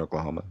thing here in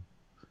Oklahoma.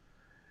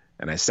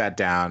 And I sat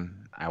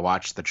down. I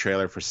watched the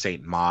trailer for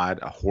Saint Maud,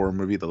 a horror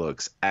movie that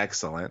looks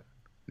excellent,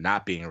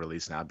 not being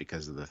released now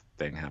because of the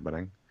thing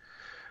happening.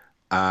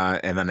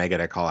 And then I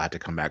get a call. I had to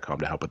come back home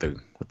to help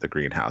with the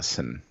greenhouse,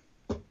 and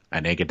I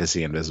didn't get to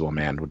see Invisible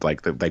Man, with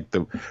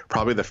the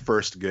probably the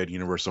first good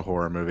Universal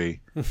horror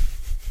movie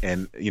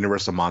and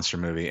Universal monster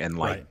movie in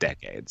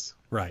decades.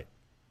 Right.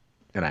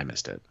 And I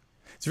missed it.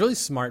 It's really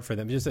smart for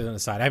them. Just as an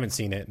aside, I haven't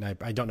seen it, and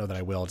I don't know that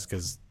I will, just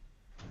because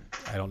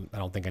I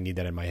don't think I need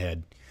that in my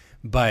head.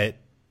 But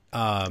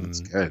it's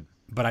good.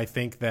 But I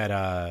think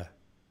that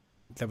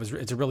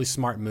it's a really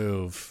smart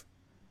move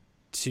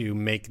to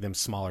make them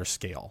smaller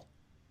scale.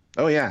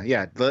 Oh yeah.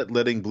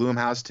 Letting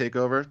Blumhouse take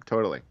over,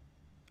 totally.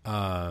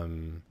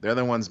 They're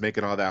the ones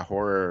making all that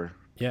horror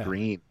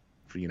green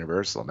for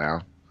Universal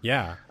now.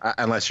 Yeah.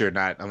 Unless you're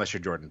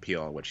Jordan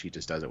Peele, which he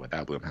just does it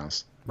without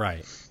Blumhouse.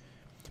 Right.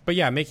 But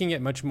yeah, making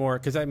it much more,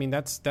 because I mean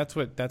that's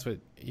what the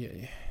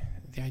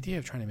idea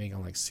of trying to make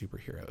them like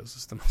superheroes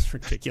is the most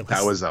ridiculous.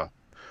 That was a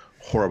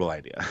horrible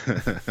idea.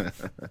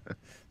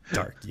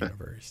 Dark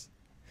Universe.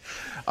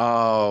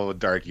 Oh,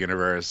 Dark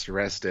Universe,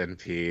 rest in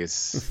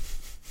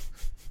peace.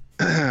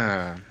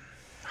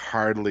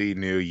 Hardly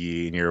knew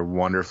ye in your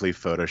wonderfully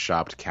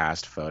photoshopped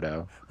cast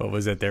photo. What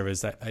was it? There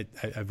was I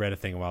read a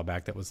thing a while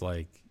back that was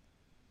like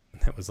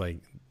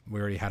we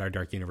already had our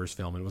Dark Universe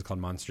film, and it was called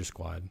Monster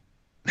Squad.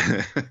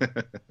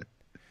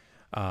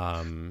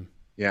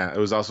 Yeah, it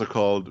was also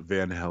called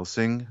Van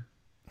Helsing.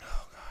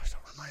 Oh gosh,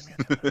 don't remind me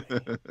of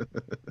that movie.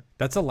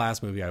 That's the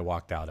last movie I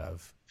walked out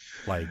of.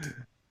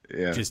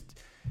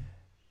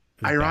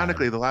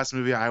 Ironically, the last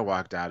movie I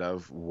walked out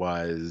of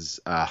was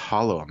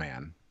Hollow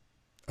Man.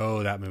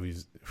 Oh, that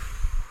movie's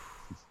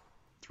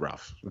it's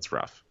rough. It's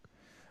rough.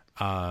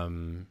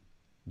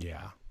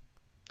 Yeah.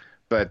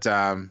 But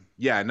no,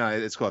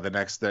 it's cool.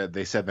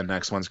 They said the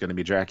next one's going to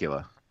be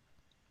Dracula.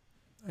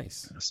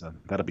 Nice. So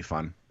that'll be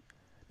fun.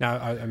 Now,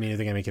 I mean, are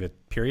they going to make it a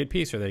period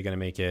piece, or are they going to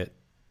make it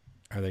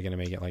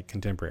like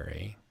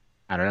contemporary?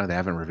 I don't know. They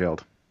haven't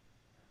revealed.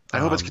 I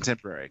hope it's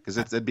contemporary, because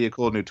it'd be a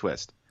cool new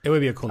twist. It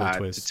would be a cool new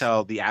twist to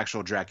tell the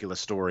actual Dracula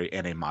story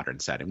in a modern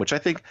setting, which I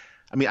think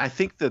I mean, I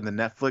think the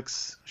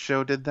Netflix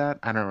show did that.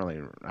 I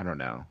don't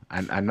know.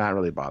 I'm not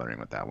really bothering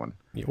with that one.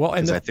 Yeah, well,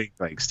 and because I think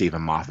like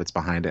Stephen Moffat's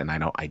behind it, and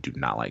I do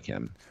not like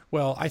him.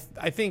 well, I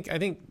think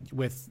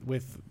with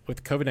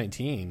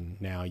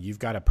COVID-19 now, you've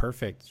got a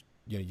perfect.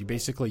 You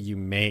know, you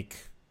make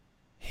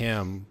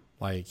him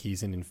like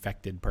he's an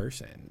infected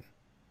person,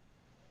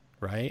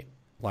 right?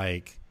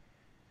 Like,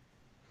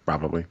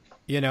 Probably.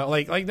 you know,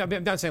 like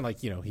I'm not saying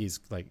like, you know, he's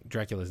like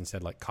Dracula's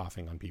instead like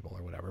coughing on people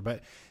or whatever,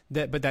 but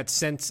that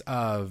sense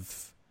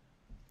of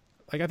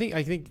like I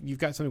think you've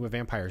got something with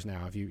vampires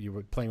now. If you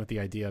were playing with the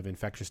idea of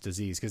infectious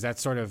disease, because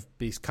that's sort of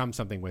become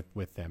something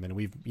with them, and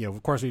we've, you know,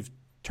 of course we've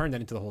turned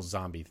that into the whole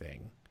zombie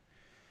thing,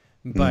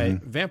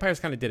 but vampires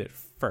kind of did it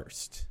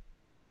first.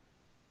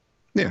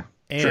 Yeah.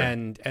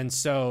 And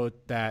so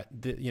that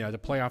you know, to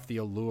play off the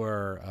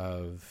allure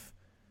of,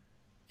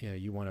 you know,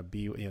 you want to be,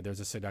 you know, there's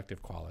a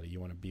seductive quality. You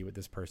want to be with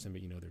this person,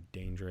 but you know they're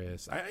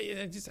dangerous.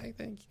 I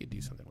think you could do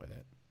something with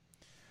it.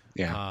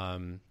 Yeah.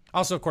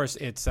 Also, of course,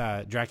 it's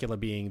Dracula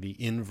being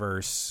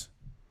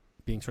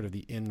sort of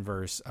the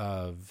inverse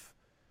of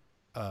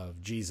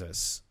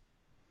Jesus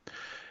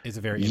is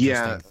a very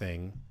interesting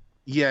thing.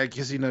 Yeah,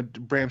 because, you know,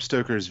 Bram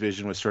Stoker's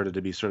vision was sort of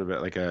to be sort of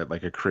like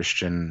a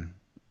Christian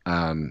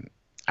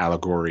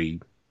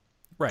allegory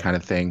Right. kind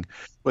of thing,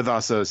 with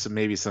also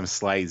maybe some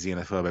slight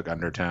xenophobic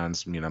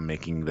undertones, you know,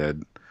 making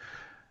the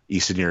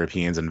Eastern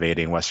Europeans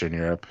invading Western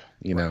Europe,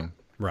 you know.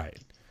 Right.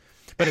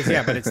 But it's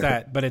that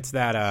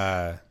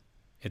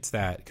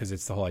because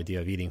it's the whole idea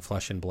of eating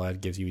flesh and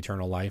blood gives you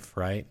eternal life,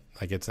 right?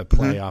 Like it's a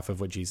play off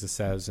of what Jesus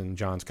says in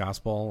John's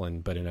gospel,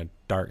 but in a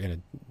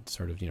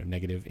sort of, you know,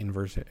 negative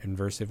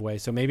inversive way.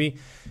 So maybe,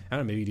 I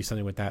don't know, maybe you do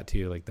something with that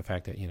too, like the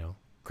fact that, you know,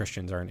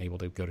 Christians aren't able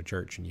to go to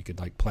church, and you could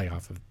like play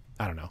off of,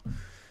 I don't know.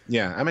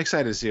 Yeah, I'm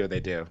excited to see what they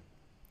do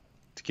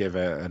to give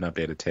an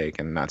updated take,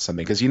 and not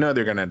something, because, you know,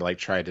 they're gonna like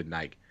try to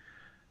like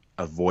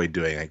avoid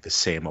doing like the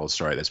same old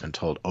story that's been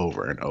told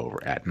over and over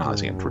ad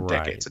nauseum for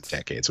decades and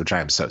decades, which I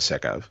am so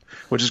sick of.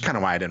 Which is kind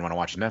of why I didn't want to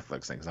watch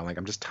Netflix thing, because I'm like,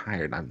 I'm just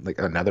tired. I'm like,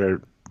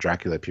 another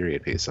Dracula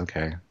period piece.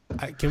 Okay,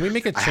 can we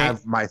make a change? I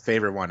have my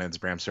favorite one, and it's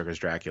Bram Stoker's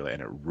Dracula,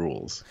 and it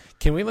rules.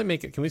 Can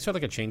we start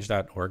like a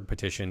change.org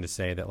petition to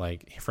say that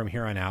like from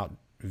here on out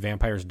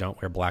vampires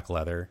don't wear black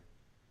leather?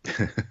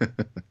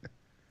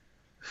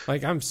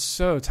 Like, I'm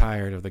so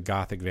tired of the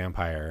gothic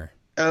vampire.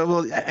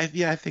 Well,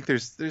 I think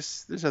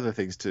there's other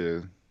things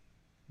to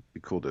be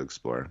cool to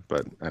explore,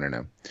 but I don't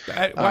know.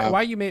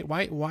 Why you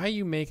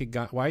make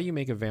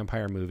a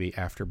vampire movie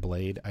after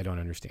Blade? I don't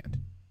understand.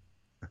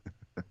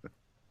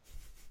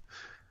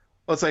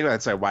 Well, it's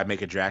like why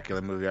make a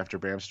Dracula movie after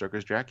Bram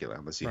Stoker's Dracula,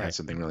 unless you had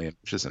something really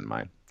interesting in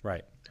mind.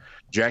 Right.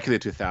 Dracula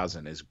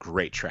 2000 is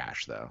great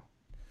trash, though.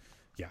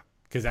 Yeah,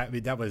 because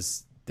that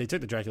was, they took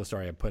the Dracula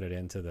story and put it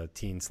into the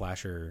teen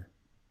slasher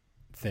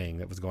thing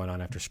that was going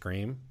on after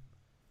Scream.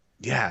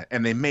 Yeah,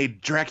 and they made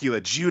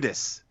Dracula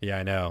Judas. Yeah,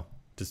 I know.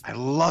 I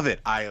love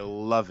it.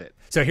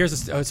 So here's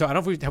so I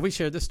don't know if have we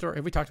shared this story?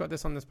 Have we talked about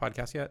this on this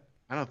podcast yet?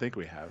 I don't think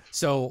we have.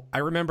 So I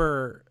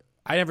remember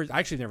I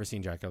actually never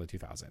seen Dracula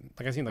 2000.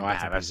 Like I've seen like I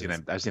have. I've seen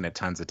it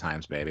tons of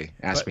times, baby.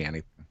 Ask me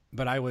anything.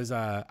 But I was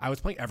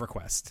playing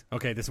EverQuest.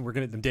 Okay,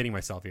 I'm dating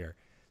myself here.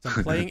 So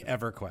I'm playing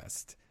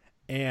EverQuest,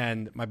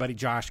 and my buddy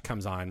Josh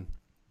comes on.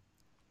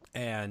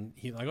 And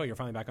he's like, "Oh, you're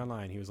finally back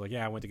online." He was like,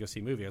 "Yeah, I went to go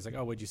see a movie." I was like,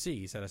 "Oh, what'd you see?"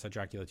 He said, "I saw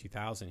Dracula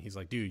 2000." He's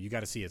like, "Dude, you got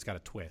to see it. It's got a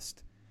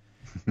twist."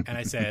 And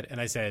I said,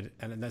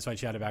 and that's why I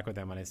chatted back with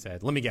him. And I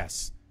said, "Let me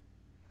guess."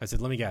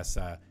 "Let me guess.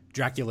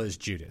 Dracula is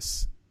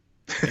Judas."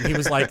 And he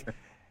was like,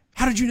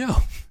 "How did you know?"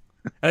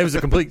 And it was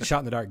a complete shot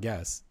in the dark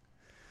guess.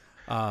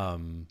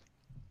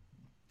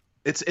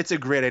 It's a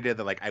great idea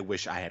that like I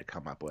wish I had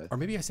come up with. Or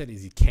maybe I said,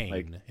 "Is he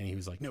Cain?" And he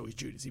was like, "No, he's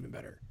Judas. Even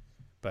better."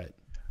 But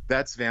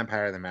that's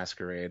Vampire the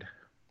Masquerade.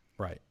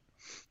 Right.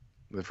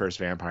 The first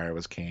vampire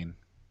was Cain.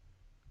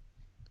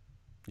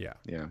 Yeah.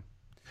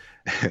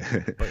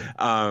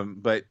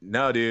 But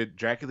no, dude,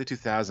 Dracula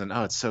 2000.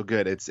 Oh, it's so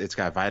good. It's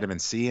got vitamin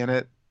C in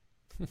it.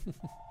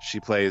 She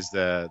plays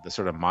the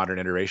sort of modern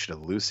iteration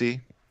of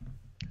Lucy.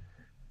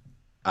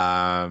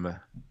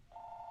 Johnny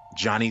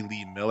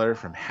Lee Miller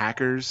from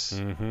Hackers.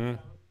 Mm-hmm.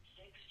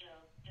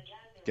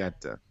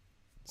 Got the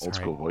old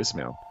school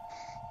voicemail.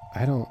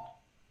 I don't.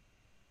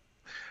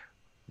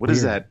 What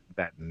is that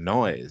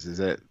noise? Is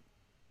it?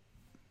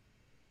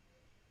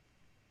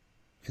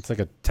 It's like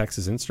a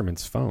Texas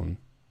Instruments phone.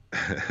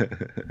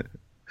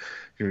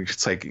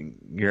 It's like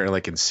you're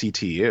like in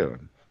CTU,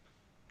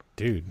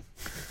 dude.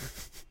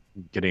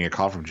 Getting a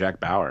call from Jack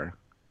Bauer.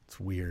 It's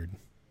weird.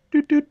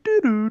 But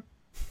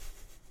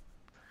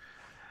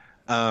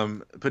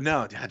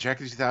no,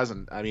 Dracula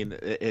 2000. I mean,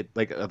 it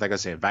like I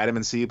was saying,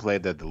 Vitamin C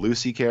played the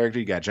Lucy character.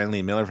 You got Johnny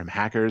Lee Miller from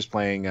Hackers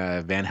playing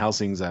Van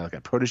Helsing's like a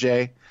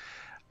protege.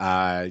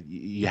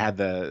 You had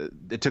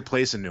it took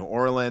place in New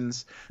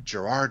Orleans.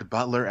 Gerard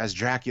Butler as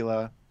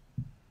Dracula.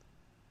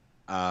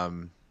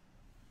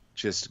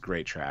 Just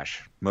great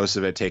trash. Most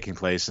of it taking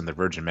place in the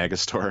Virgin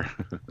Megastore.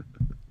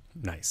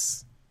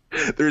 Nice.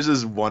 There's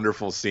this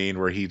wonderful scene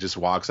where he just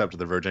walks up to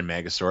the Virgin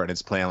Megastore and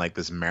it's playing like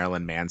this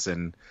Marilyn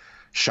Manson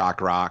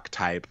shock rock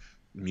type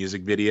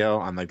music video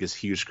on like this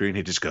huge screen.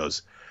 He just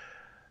goes,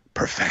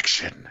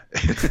 perfection.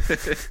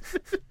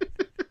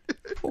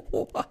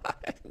 What?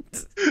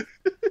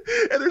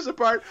 And there's a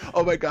part,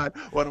 oh my god,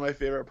 one of my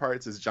favorite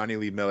parts is Johnny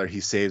Lee Miller. He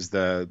saves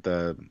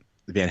the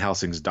Van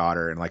Helsing's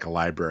daughter in like a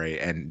library,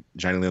 and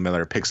Johnny Lee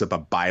Miller picks up a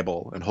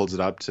Bible and holds it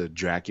up to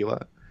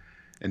Dracula,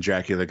 and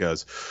Dracula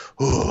goes,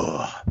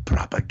 "Oh,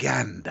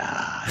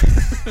 propaganda."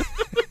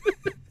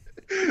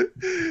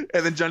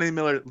 And then Johnny Lee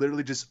Miller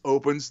literally just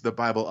opens the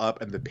Bible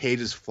up, and the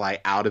pages fly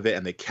out of it,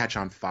 and they catch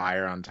on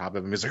fire on top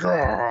of him. He's like,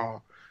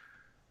 "Oh."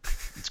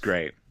 It's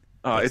great.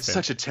 Oh, That's it's fair.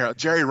 such a terrible.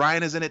 Jerry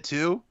Ryan is in it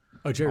too.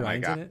 Oh, Jerry Oh my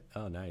Ryan's God. in it?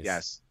 Oh, nice.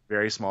 Yes,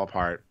 very small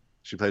part.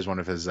 She plays one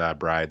of his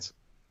brides.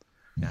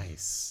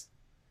 Nice.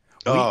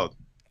 Oh,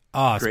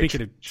 great.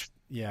 Speaking of,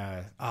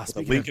 yeah. the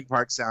Speaking Linkin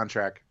Park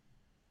soundtrack.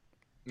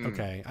 of,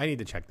 okay, I need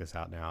to check this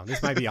out now.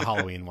 This might be a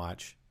Halloween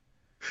watch.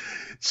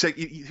 So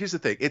here's the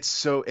thing: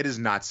 it is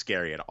not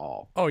scary at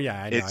all. Oh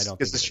yeah, I know. I don't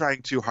think It's it is.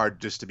 trying too hard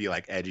just to be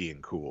like edgy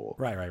and cool.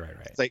 Right.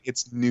 It's like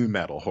it's new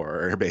metal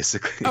horror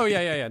basically. Oh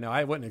yeah. No,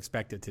 I wouldn't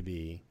expect it to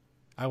be.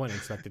 I wouldn't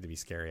expect it to be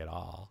scary at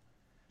all.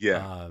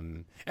 Yeah.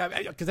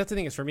 Because that's the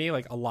thing is for me,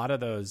 like a lot of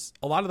those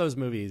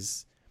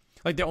movies,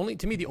 like the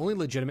only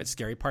legitimate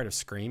scary part of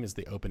Scream is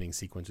the opening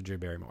sequence with Drew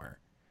Barrymore.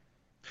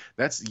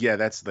 That's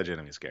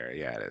legitimately scary.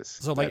 Yeah, it is.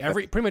 So like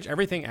pretty much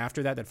everything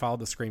after that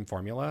followed the Scream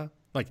formula,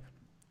 like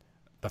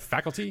The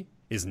Faculty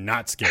is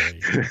not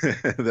scary.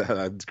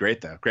 That's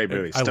great though. Great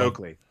movie. I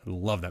Stokely.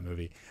 love that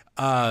movie.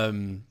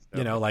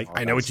 You know, like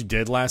I Know What You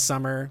Did Last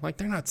Summer. Like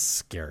they're not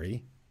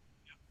scary.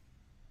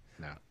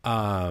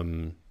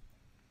 No.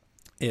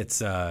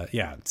 It's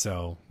yeah.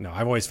 So no,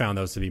 I've always found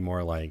those to be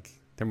more like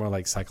they're more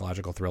like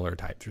psychological thriller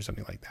types or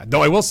something like that.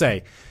 Though I will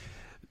say,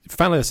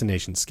 Final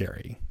Destination's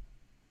scary.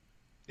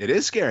 It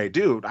is scary,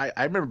 dude. I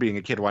remember being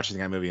a kid watching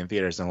that movie in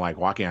theaters and like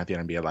walking out there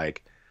and being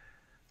like,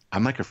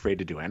 I'm like afraid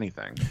to do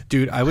anything.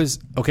 Dude, I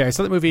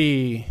saw that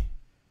movie.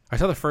 I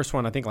saw the first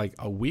one, I think like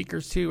a week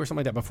or two or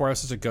something like that before I was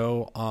supposed to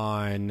go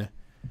on,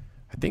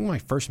 I think my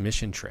first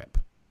mission trip.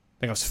 I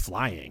think I was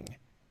flying.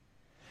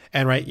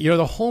 And right, you know,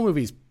 the whole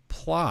movie's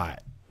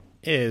plot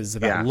is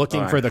about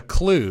looking for the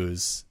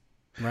clues,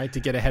 right, to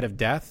get ahead of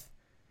death.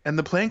 And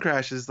the plane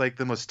crash is like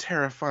the most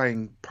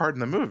terrifying part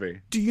in the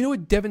movie. Do you know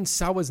what Devon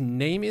Sawa's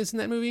name is in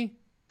that movie?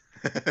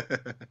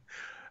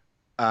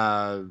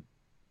 I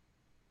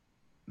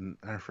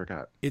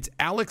forgot. It's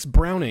Alex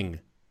Browning.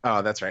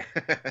 Oh, that's right.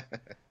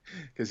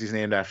 Because he's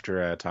named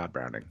after Todd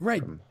Browning.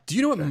 Right. Do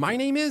you know what my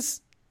name is?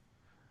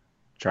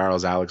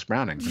 Charles Alex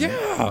Browning. Right?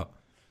 Yeah.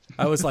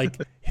 I was like,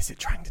 is it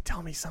trying to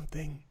tell me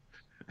something?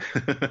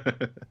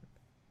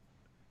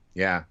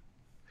 Yeah.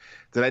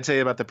 Did I tell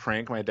you about the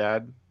prank my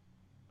dad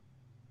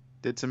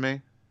did to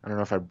me? I don't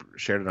know if I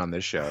shared it on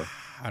this show.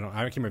 I can't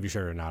remember if you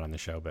shared it or not on the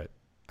show, but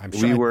I'm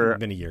sure it's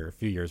been a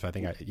few years. But I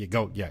think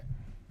yeah.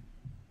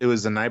 It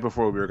was the night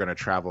before we were going to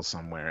travel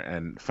somewhere,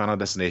 and Final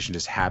Destination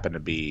just happened to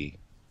be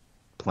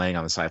playing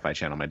on the Sci-Fi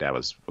Channel. My dad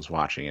was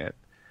watching it,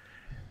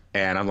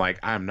 and I'm like,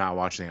 I'm not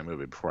watching that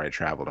movie before I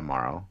travel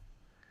tomorrow.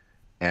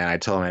 And I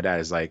told my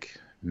dad, is like,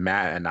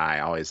 Matt and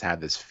I always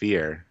had this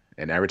fear,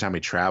 and every time we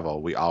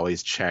travel, we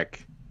always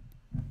check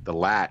the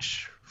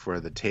latch for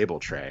the table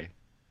tray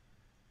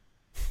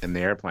in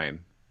the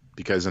airplane,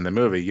 because in the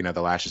movie, you know,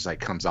 the latch just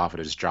like comes off and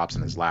it just drops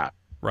in his lap.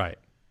 Right.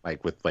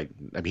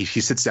 He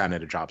sits down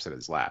and it drops in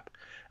his lap.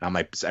 And I'm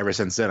like, ever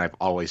since then, I've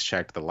always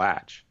checked the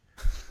latch.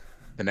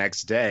 The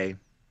next day,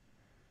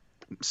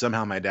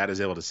 somehow my dad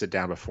is able to sit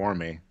down before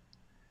me,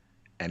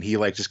 and he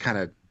like just kind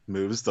of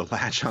moves the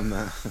latch on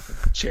the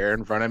chair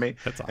in front of me.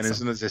 That's awesome. And as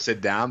soon as I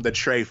sit down, the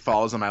tray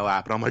falls on my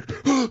lap, and I'm like,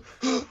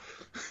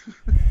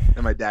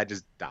 and my dad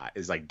just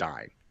is like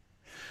dying.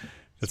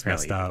 That's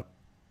messed up.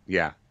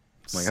 Yeah.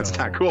 I'm like, that's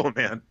not cool,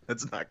 man.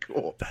 That's not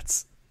cool.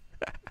 That's.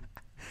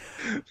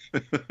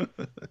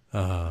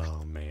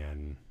 Oh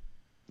man.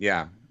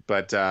 Yeah,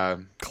 but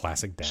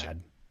classic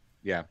dad.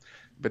 Yeah,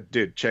 but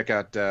dude, check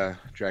out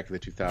Dracula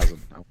 2000.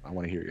 I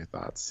want to hear your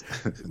thoughts.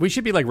 We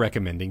should be like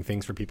recommending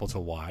things for people to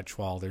watch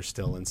while they're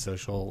still in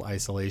social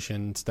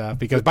isolation stuff,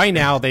 because by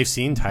now they've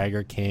seen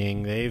Tiger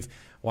King, they've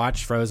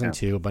watched Frozen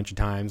 2 a bunch of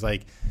times.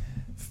 Like,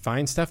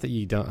 find stuff that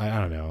you don't.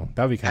 I don't know.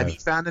 That would be kind of. Have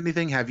you found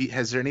anything?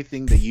 Has there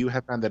anything that you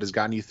have found that has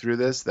gotten you through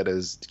this, that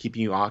is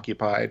keeping you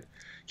occupied,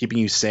 keeping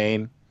you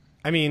sane?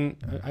 I mean,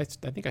 I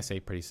think I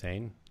say pretty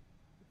sane.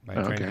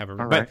 Trying to have All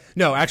but right.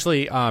 no,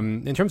 actually,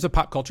 in terms of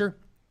pop culture,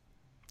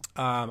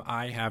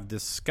 I have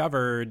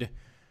discovered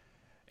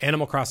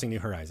Animal Crossing: New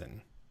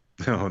Horizon.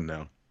 Oh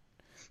no!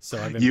 So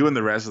I've been, you and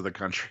the rest of the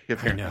country.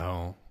 I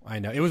know.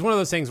 It was one of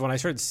those things when I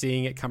started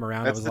seeing it come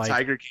around. That's I was the like,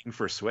 Tiger King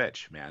for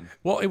Switch, man.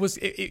 Well, it was.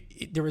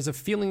 There was a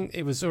feeling.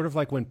 It was sort of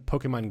like when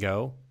Pokemon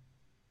Go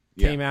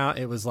came out.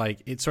 It was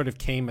like it sort of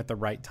came at the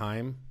right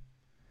time.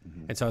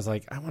 Mm-hmm. And so I was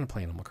like, I want to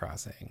play Animal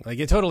Crossing. Like,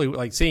 it totally,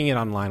 like, seeing it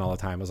online all the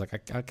time, I was like,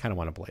 I kind of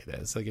want to play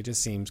this. Like, it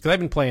just seems, because I've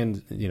been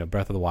playing,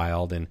 Breath of the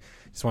Wild, and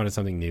just wanted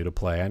something new to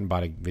play. I hadn't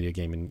bought a video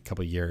game in a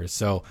couple of years.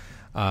 So,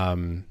 I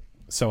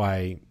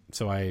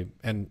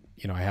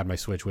had my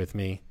Switch with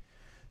me,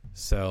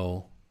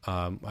 So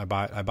I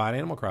bought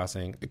Animal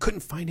Crossing. I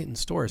couldn't find it in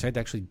stores. I had to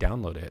actually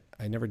download it.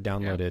 I never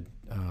downloaded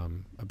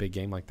a big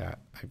game like that.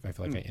 I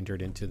feel like I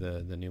entered into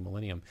the new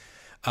millennium.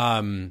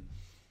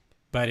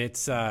 But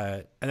it's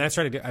and I've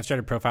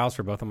started profiles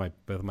for both of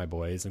my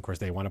boys. And of course,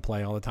 they want to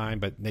play all the time,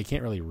 but they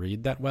can't really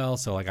read that well.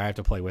 So like I have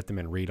to play with them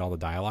and read all the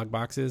dialogue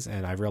boxes.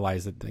 And I've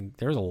realized that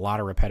there's a lot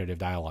of repetitive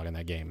dialogue in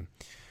that game.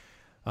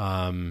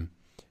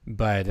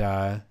 But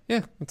yeah,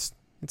 it's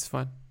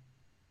fun.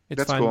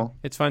 It's fun. Cool.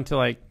 It's fun to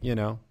like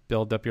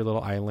build up your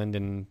little island,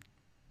 and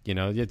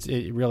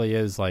it really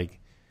is like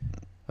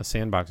a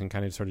sandbox and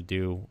kind of sort of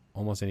do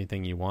almost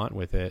anything you want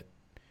with it.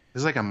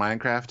 It's like a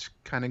Minecraft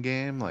kind of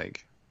game,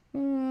 like.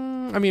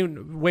 I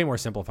mean, way more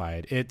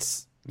simplified.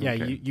 It's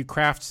okay. You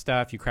craft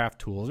stuff, you craft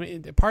tools.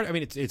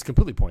 It's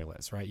completely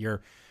pointless, right?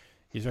 You're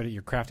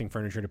crafting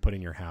furniture to put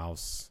in your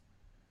house.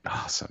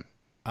 Awesome.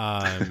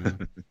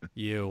 And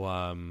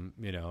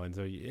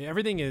so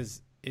everything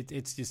is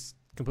it's just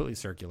completely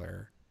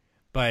circular.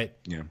 But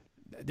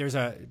there's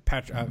a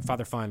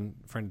Father Fun,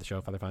 friend of the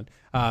show, Father Fun,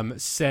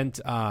 sent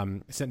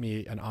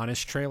me an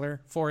Honest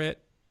trailer for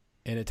it,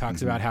 and it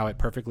talks about how it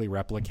perfectly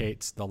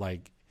replicates the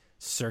like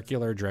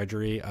circular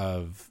drudgery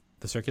of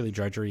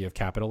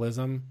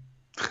capitalism.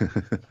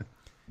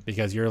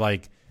 Because you're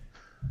like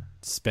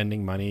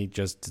spending money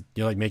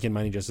you're like making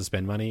money just to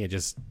spend money. It's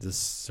just this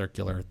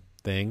circular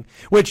thing,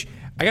 which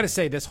I got to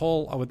say, this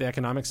whole with the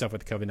economic stuff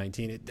with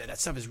COVID-19, that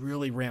stuff is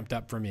really ramped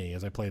up for me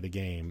as I play the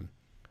game.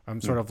 I'm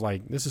sort of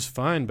like, this is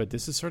fun, but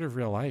this is sort of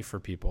real life for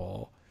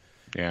people.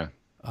 Yeah.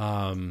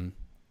 And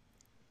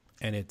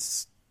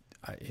it's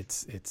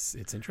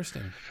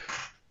interesting.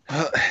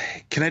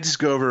 Can I just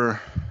go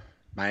over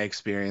my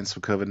experience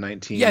with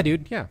COVID-19? Yeah,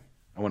 dude. Yeah.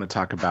 I want to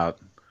talk about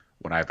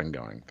what I've been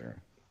going through.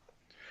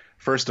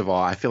 First of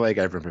all, I feel like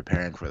I've been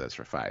preparing for this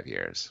for 5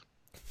 years.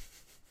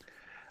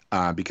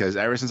 Because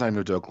ever since I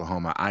moved to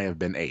Oklahoma, I have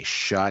been a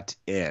shut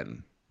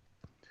in.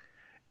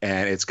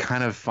 And it's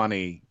kind of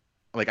funny.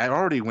 Like, I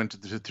already went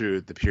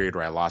through the period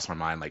where I lost my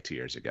mind like 2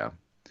 years ago.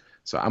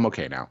 So I'm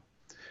okay now.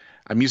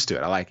 I'm used to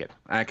it. I like it.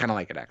 I kind of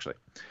like it, actually.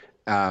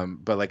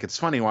 But like, it's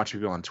funny watching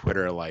people on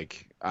Twitter,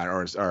 like,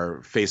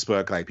 or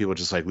Facebook, like people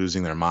just like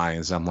losing their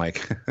minds. I'm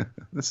like,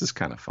 this is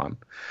kind of fun.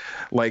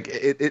 Like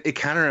it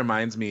kind of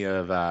reminds me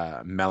of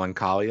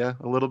Melancholia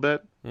a little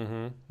bit,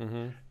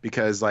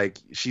 because like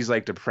she's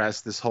like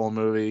depressed this whole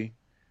movie,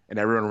 and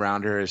everyone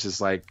around her is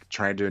just like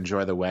trying to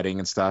enjoy the wedding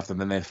and stuff.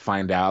 And then they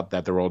find out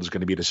that the world is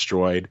going to be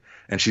destroyed,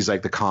 and she's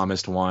like the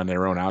calmest one. And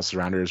everyone else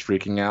around her is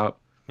freaking out.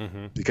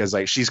 Because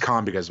like she's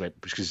calm because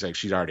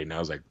she already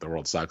knows like the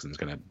world sucks and it's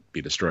gonna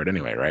be destroyed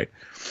anyway, right?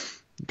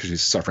 Because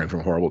she's suffering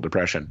from horrible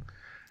depression.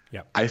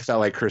 Yeah, I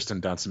felt like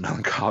Kirsten Dunst in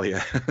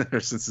Melancholia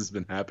ever since it's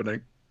been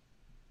happening,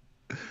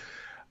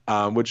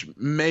 which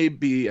may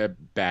be a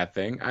bad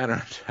thing. I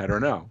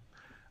don't know.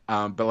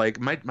 But like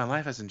my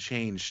life hasn't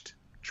changed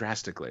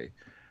drastically.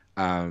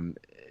 I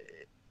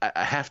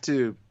have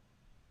to,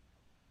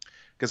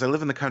 because I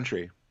live in the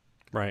country.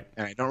 Right.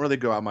 And I don't really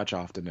go out much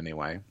often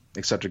anyway,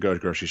 except to go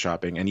grocery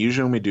shopping. And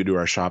usually when we do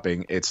our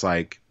shopping, it's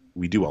like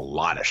we do a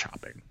lot of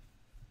shopping.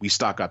 We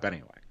stock up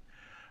anyway.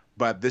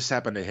 But this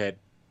happened to hit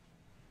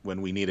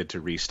when we needed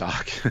to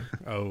restock.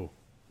 Oh.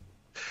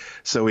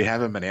 So we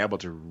haven't been able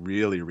to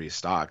really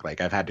restock. Like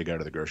I've had to go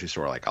to the grocery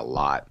store like a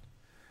lot.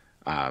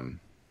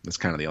 That's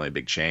kind of the only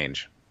big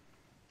change.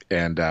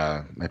 And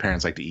my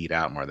parents like to eat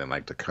out more than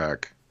like to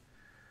cook.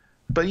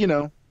 But,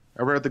 I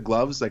wear the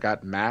gloves. I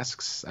got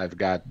masks. I've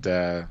got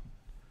the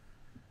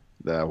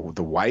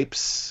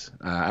wipes.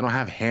 I don't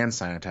have hand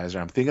sanitizer.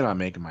 I'm thinking about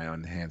making my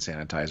own hand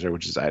sanitizer,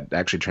 which is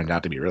actually turned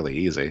out to be really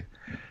easy.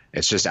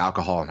 It's just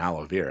alcohol and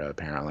aloe vera,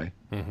 apparently.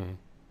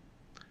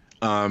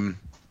 And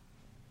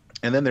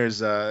then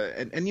there's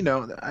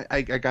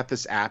I got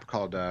this app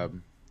called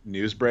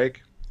Newsbreak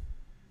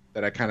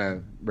that I kind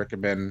of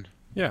recommend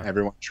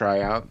everyone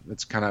try out.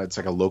 It's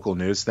like a local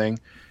news thing.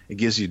 It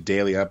gives you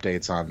daily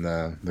updates on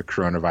the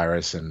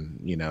coronavirus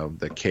and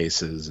the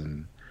cases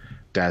and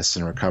deaths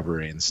and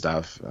recovery and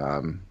stuff.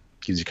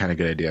 Gives you kind of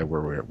a good idea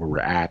where we're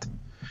at.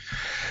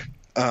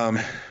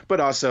 But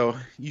also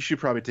you should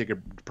probably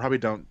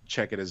don't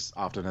check it as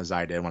often as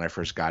I did when I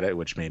first got it,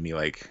 which made me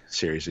like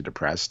seriously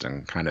depressed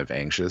and kind of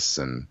anxious.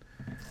 And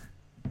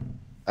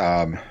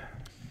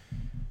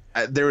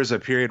there was a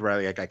period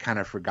where like I kind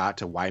of forgot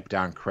to wipe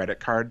down credit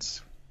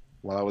cards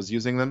while I was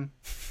using them.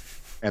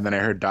 And then I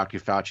heard Dr.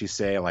 Fauci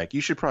say, like,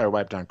 you should probably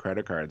wipe down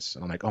credit cards.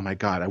 And I'm like, oh, my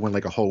God, I went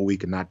like a whole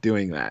week of not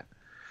doing that.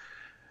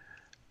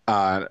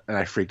 And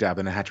I freaked out.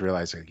 And I had to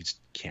realize like, you just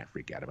can't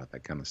freak out about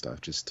that kind of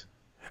stuff. Just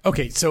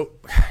okay. So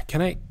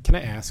can I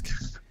ask?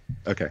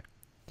 Okay.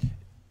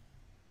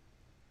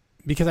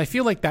 Because I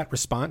feel like that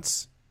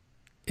response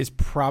is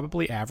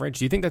probably average.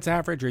 Do you think that's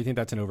average, or do you think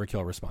that's an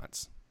overkill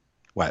response?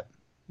 What?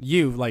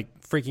 You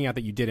like freaking out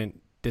that you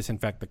didn't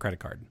disinfect the credit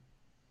card.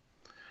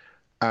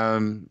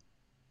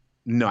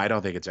 No, I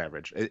don't think it's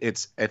average.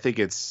 I think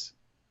it's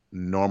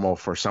normal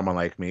for someone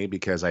like me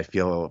because I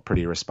feel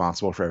pretty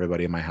responsible for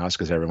everybody in my house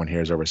because everyone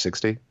here is over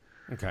 60.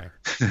 Okay.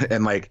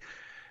 And like,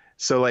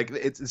 So like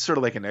it's sort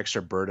of like an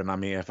extra burden on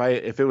me. If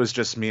it was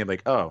just me, I'm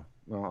like, oh,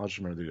 well, I'll just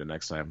remember to do it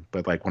next time.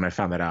 But like when I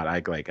found that out,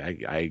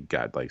 I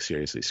got like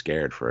seriously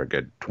scared for a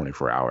good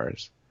 24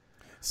 hours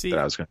See, that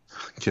I was gonna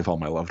give all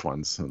my loved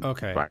ones.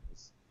 okay,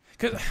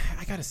 because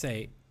I gotta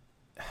say,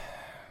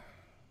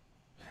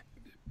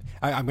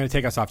 I'm going to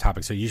take us off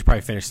topic, so you should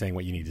probably finish saying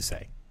what you need to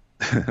say.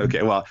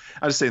 Okay, well,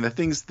 I was saying that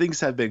things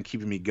have been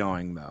keeping me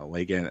going though.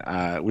 Like,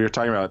 we were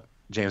talking about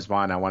James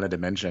Bond. I wanted to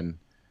mention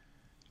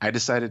I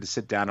decided to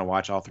sit down and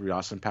watch all 3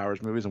 Austin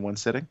Powers movies in one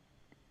sitting.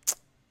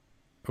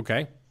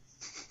 Okay.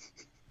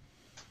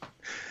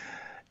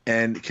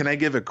 And can I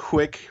give a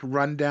quick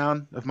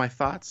rundown of my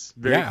thoughts?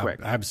 Very quick.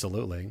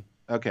 Absolutely.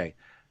 Okay.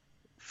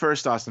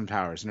 First, Austin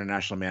Powers,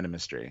 International Man of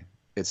Mystery.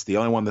 It's the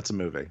only one that's a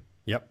movie.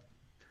 Yep.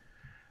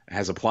 It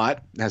has a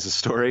plot, it has a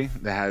story,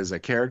 it has a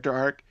character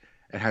arc,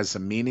 it has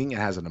some meaning, it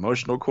has an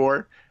emotional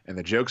core, and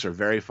the jokes are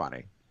very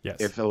funny. Yes.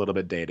 If a little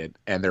bit dated,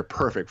 and they're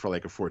perfect for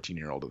like a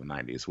 14-year-old in the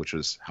 90s, which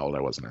was how old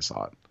I was when I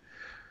saw it.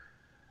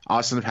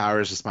 Austin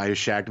Powers, The Spy Who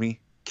Shagged Me,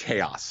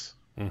 chaos.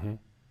 Mm-hmm.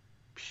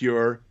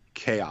 Pure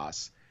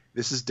chaos.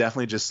 This is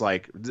definitely just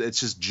like, it's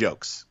just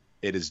jokes.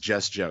 It is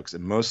just jokes,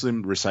 and mostly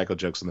recycled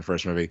jokes in the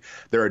first movie.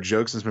 There are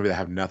jokes in this movie that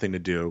have nothing to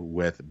do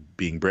with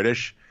being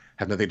British,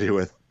 have nothing to do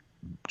with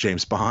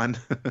James Bond.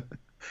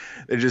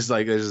 They're just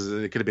like,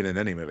 it could have been in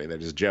any movie. They're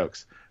just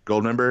jokes.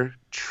 Goldmember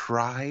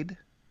tried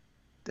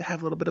to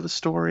have a little bit of a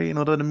story and a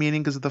little bit of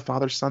meaning because of the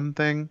father-son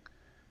thing.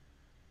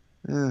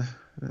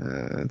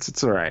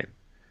 It's all right.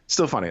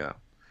 Still funny though.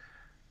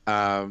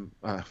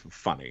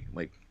 Funny,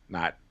 like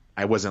not.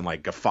 I wasn't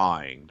like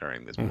guffawing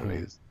during these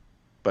movies,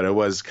 but it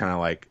was kind of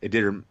like it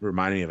did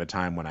remind me of a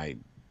time when I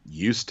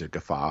used to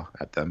guffaw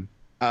at them.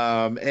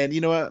 And you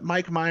know what,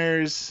 Mike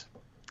Myers,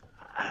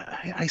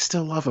 I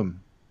still love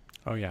him.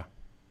 Oh yeah.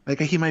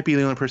 Like he might be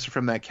the only person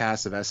from that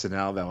cast of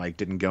SNL that like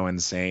didn't go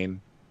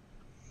insane.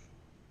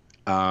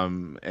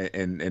 And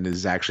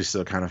is actually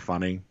still kind of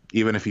funny,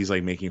 even if he's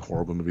like making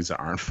horrible movies that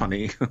aren't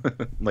funny,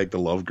 like The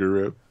Love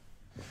Guru.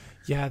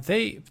 Yeah,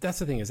 that's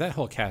the thing is that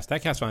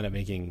cast wound up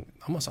making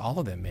almost all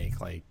of them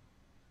make like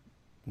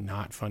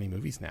not funny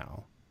movies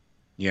now.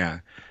 Yeah.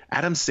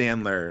 Adam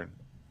Sandler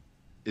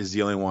is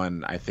the only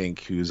one I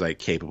think who's like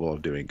capable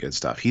of doing good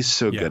stuff. He's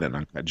so good at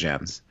Uncut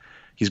Gems.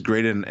 He's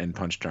great in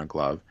Punch Drunk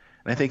Love.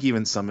 And I think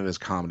even some of his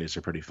comedies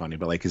are pretty funny,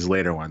 but like his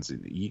later ones,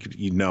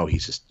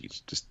 he's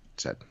just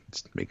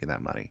making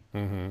that money.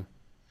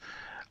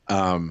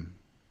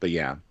 But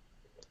yeah.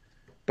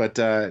 But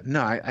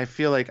no, I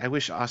feel like I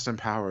wish Austin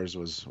Powers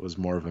was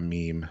more of a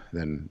meme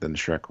than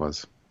Shrek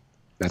was.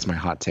 That's my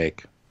hot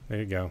take. There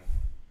you go.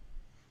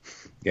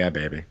 Yeah,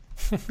 baby.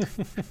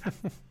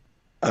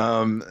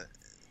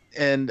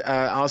 And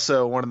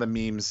also one of the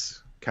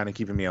memes kind of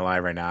keeping me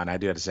alive right now, and I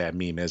do have to say a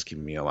meme is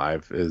keeping me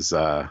alive, is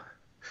the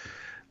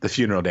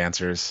funeral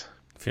dancers.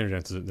 Funeral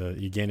dancers, the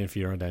Ugandan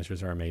funeral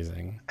dancers are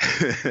amazing.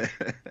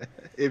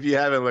 If you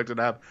haven't looked it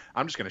up,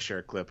 I'm just going to share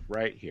a clip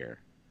right here.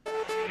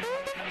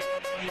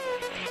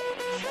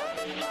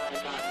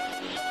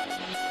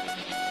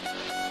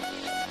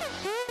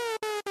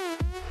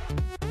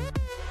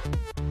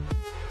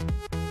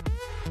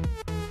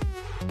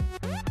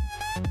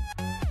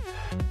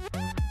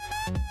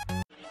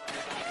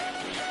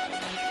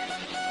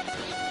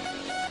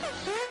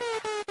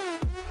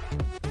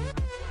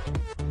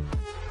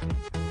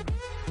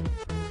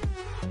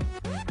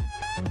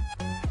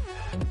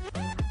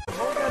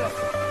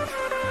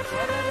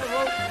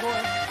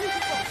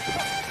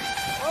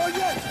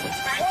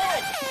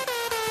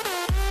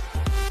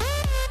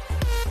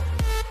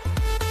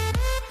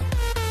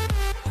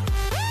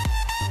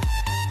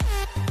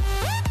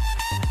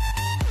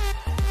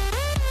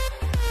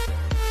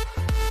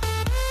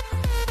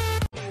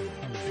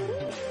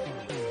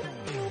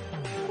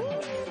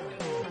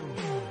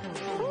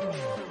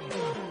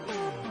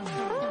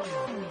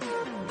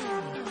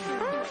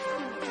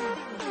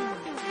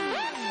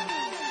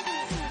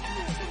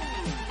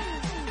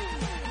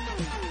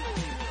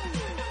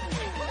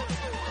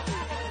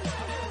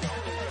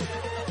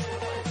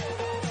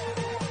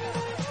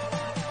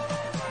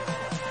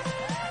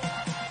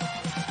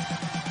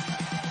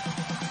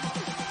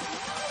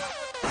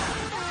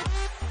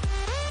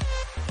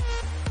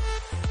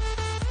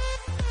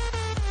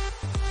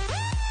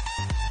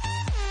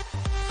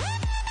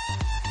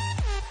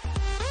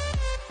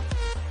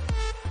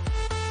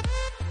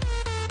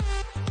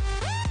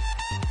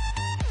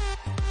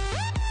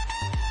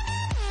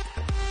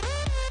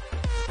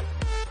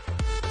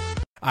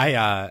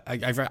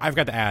 I've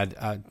got to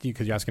add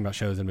because you're asking about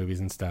shows and movies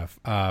and stuff.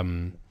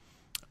 I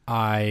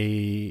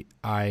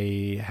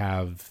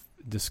have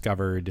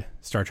discovered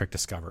Star Trek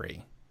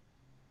Discovery.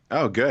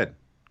 Oh, good.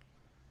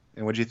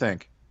 And what'd you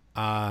think?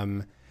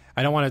 I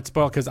don't want to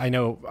spoil because I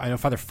know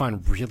Father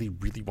Fun really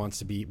wants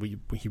to be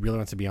he really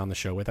wants to be on the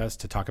show with us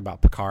to talk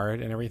about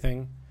Picard and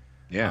everything.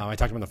 Yeah, I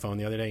talked to him on the phone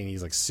the other day, and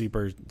he's like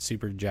super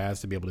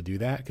jazzed to be able to do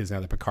that because now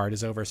that Picard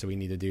is over, so we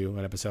need to do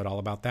an episode all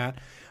about that.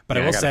 But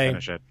yeah,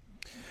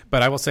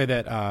 I will say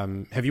that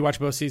have you watched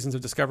both seasons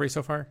of Discovery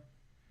so far?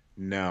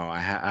 No,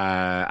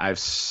 I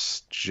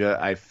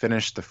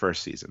finished the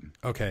first season.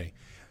 Okay.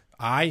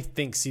 I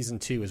think season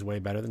 2 is way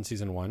better than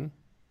season 1.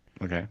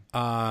 Okay.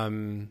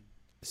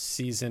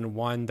 Season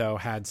 1 though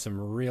had some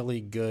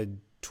really good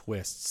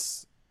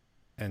twists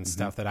and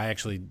stuff that I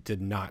actually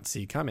did not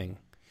see coming.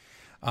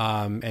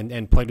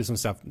 And played with some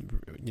stuff,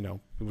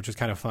 which was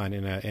kind of fun.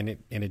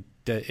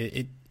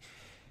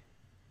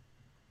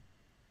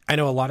 I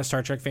know a lot of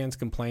Star Trek fans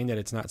complain that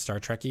it's not Star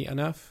Trek-y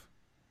enough,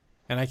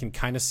 and I can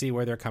kind of see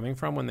where they're coming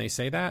from when they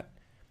say that.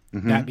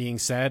 Mm-hmm. That being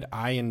said,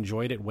 I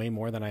enjoyed it way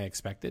more than I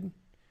expected,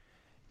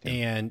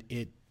 and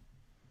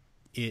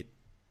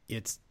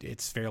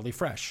it's fairly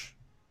fresh.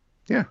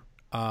 Yeah.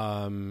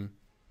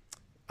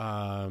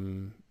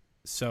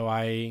 So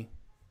I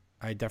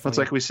definitely. It's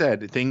like we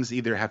said, things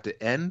either have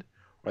to end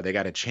or they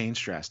got to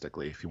change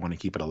drastically if you want to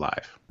keep it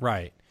alive.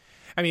 Right.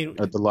 I mean,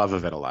 or the love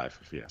of it alive,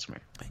 if you ask me.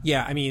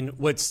 Yeah, I mean,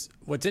 what's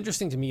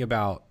interesting to me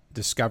about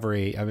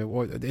Discovery,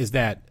 is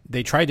that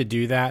they tried to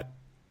do that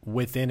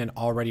within an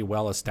already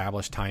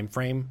well-established time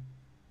frame,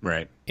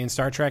 right? In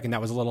Star Trek, and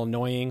that was a little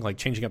annoying. Like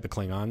changing up the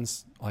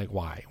Klingons, like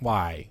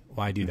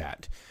why do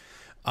that?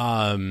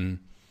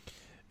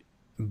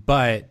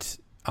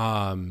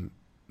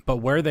 But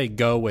where they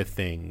go with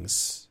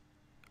things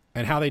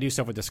and how they do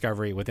stuff with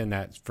Discovery within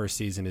that first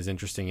season is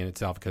interesting in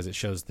itself because it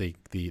shows the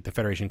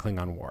Federation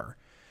Klingon War.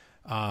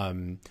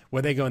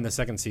 Where they go in the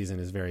second season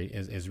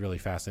is really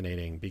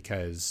fascinating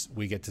because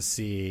we get to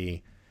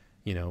see,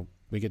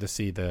 we get to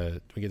see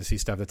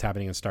stuff that's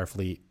happening in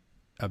Starfleet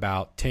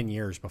about 10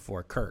 years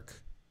before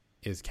Kirk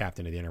is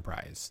captain of the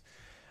Enterprise.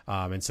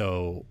 And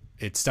so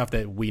it's stuff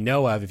that we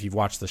know of if you've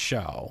watched the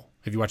show,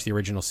 if you watch the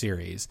original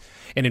series.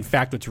 And in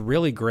fact, what's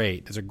really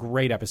great, there's a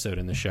great episode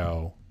in the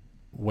show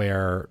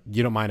where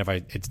you don't mind if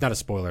it's not a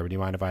spoiler, but do you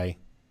mind if I?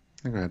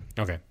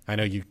 Okay. I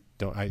know you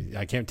don't,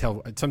 I can't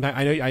tell. Sometimes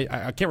I know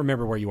I can't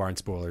remember where you are in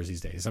spoilers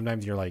these days.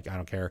 Sometimes you're like, I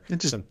don't care. It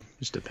just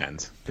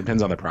depends.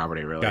 Depends on the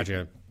property, really.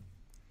 Gotcha.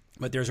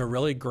 But there's a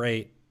really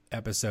great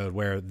episode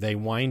where they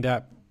wind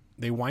up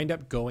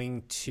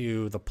going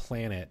to the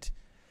planet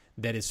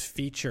that is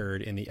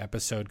featured in the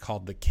episode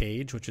called The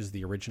Cage, which is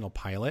the original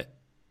pilot.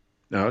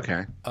 Oh,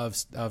 okay.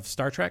 Of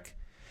Star Trek.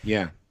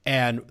 Yeah.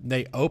 And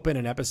they open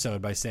an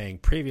episode by saying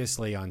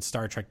previously on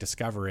Star Trek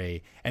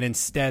Discovery, and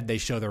instead they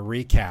show the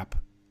recap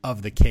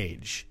of The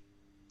Cage.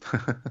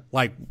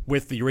 Like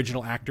with the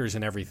original actors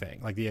and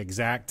everything, like the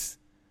exact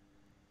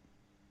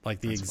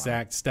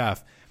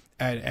stuff.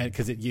 And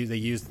because they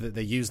use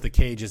the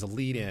Cage as a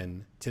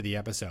lead-in to the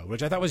episode,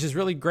 which I thought was just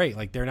really great.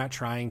 Like they're not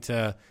trying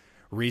to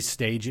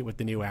restage it with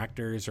the new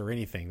actors or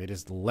anything. They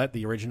just let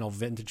the original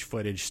vintage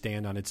footage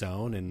stand on its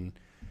own and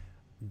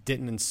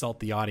didn't insult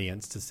the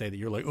audience to say that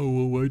you're like, oh,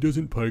 well, why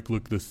doesn't Pike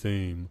look the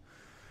same?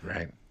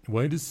 Right.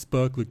 Why does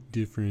Spock look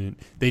different?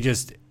 They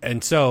just,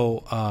 and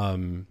so,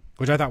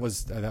 which I thought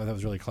was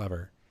really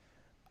clever.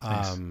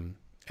 Nice. And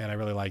I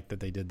really liked that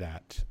they did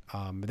that.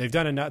 But they've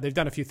done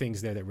a few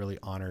things there that really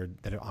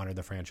honored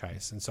the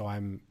franchise. And so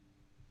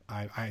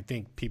I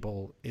think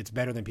it's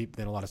better than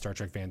a lot of Star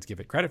Trek fans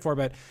give it credit for,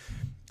 but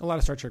a lot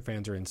of Star Trek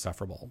fans are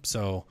insufferable.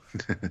 So,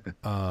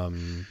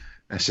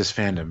 that's just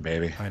fandom,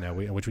 baby. I know,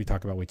 which we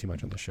talk about way too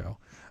much on the show.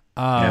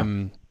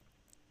 Yeah.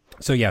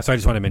 So I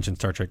just want to mention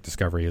Star Trek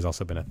Discovery has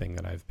also been a thing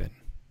that I've been.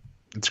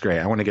 It's great.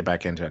 I want to get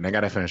back into it, and I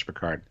got to finish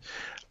Picard.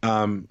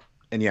 And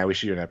yeah, we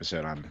should do an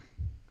episode on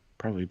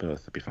probably both.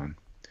 That'd be fun.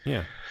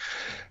 Yeah.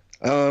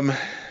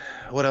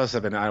 What else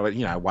have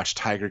I watched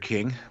Tiger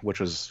King,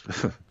 which was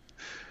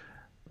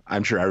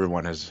I'm sure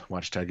everyone has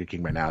watched Tiger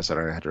King by now, so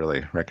I don't have to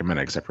really recommend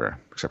it except for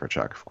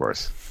Chuck, of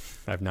course.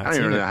 I've not. I don't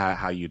seen even it. know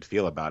how you'd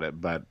feel about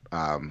it, but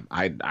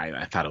I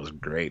thought it was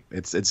great.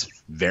 It's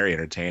very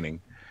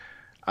entertaining.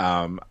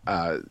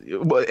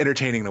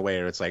 Entertaining in a way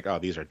where it's like, oh,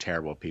 these are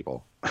terrible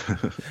people.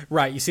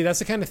 Right. You see, that's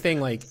the kind of thing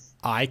like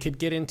I could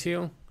get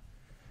into.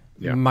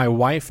 Yeah. My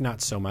wife,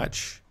 not so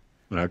much.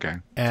 Okay.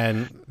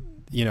 And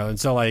and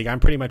so like I'm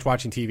pretty much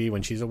watching TV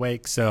when she's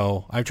awake.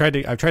 So I've tried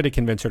to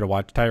convince her to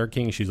watch Tiger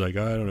King. She's like,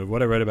 oh, I don't know,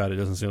 what I read about it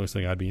doesn't seem like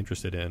something I'd be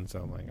interested in. So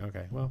I'm like,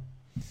 okay, well.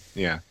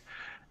 Yeah.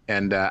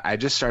 And I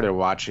just started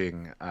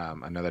watching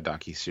another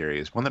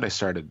docuseries, one that I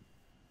started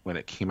when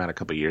it came out a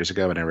couple years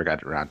ago. I never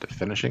got around to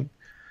finishing,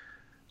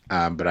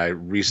 but I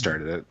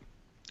restarted it,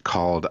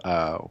 called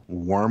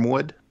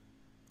Wormwood.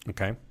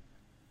 Okay.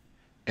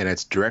 And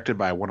it's directed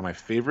by one of my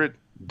favorite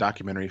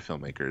documentary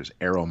filmmakers,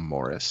 Errol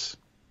Morris.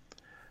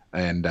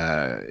 And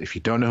if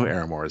you don't know who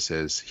Errol Morris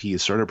is, he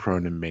is sort of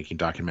prone to making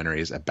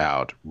documentaries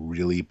about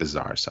really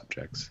bizarre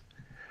subjects.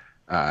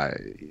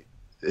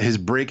 His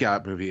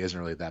breakout movie isn't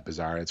really that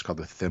bizarre. It's called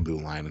The Thin Blue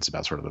Line. It's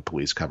about sort of a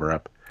police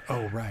cover-up.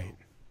 Oh, right.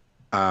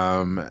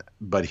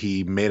 But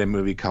he made a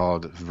movie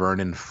called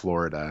Vernon,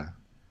 Florida,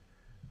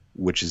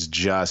 which is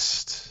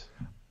just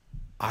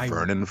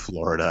Vernon,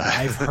 Florida.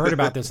 I've heard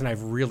about this, and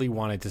I've really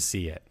wanted to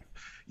see it.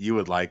 You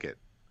would like it.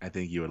 I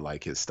think you would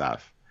like his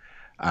stuff.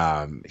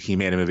 He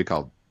made a movie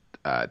called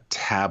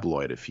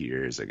Tabloid a few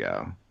years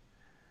ago.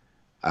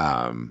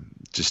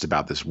 Just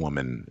about this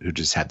woman who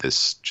just had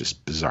this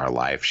just bizarre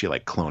life. She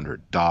like cloned her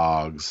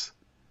dogs.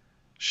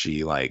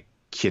 She like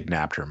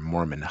kidnapped her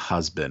Mormon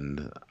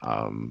husband,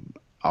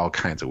 all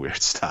kinds of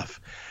weird stuff.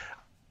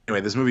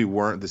 Anyway, this movie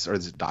this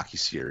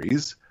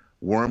docuseries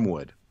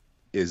Wormwood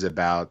is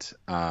about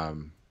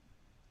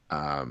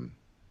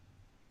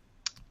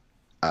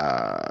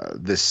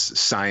this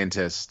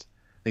scientist.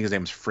 I think his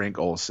name is Frank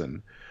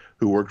Olson,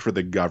 who worked for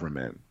the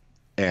government,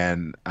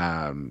 and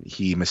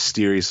he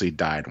mysteriously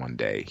died one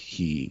day.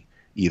 He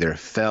either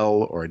fell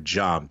or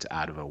jumped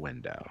out of a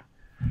window,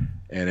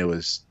 and it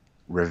was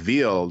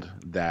revealed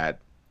that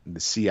the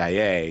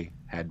CIA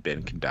had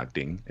been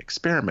conducting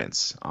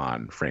experiments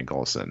on Frank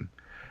Olson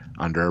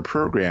under a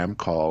program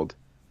called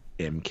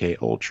MK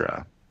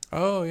Ultra.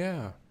 Oh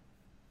yeah.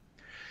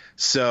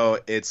 So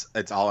it's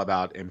all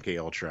about MK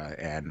Ultra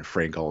and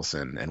Frank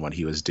Olson and what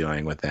he was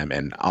doing with them,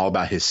 and all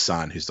about his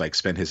son, who's like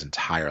spent his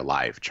entire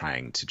life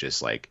trying to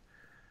just like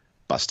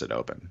bust it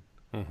open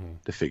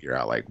to figure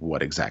out like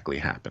what exactly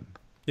happened.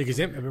 Because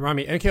remind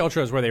me, MK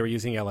Ultra is where they were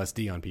using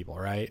LSD on people,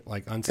 right?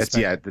 Like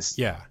unsuspected.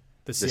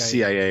 The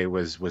CIA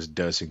was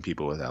dosing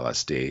people with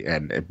LSD,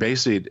 and it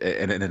basically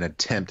in an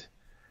attempt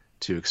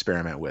to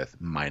experiment with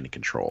mind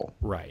control.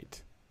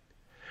 Right.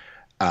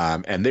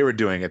 And they were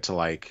doing it to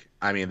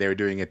they were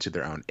doing it to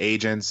their own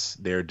agents.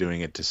 They were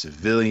doing it to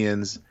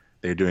civilians.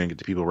 They were doing it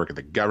to people who work at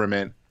the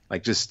government,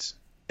 like just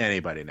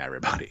anybody and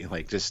everybody,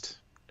 like just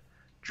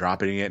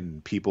dropping it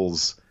in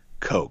people's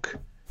coke,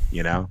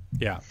 you know?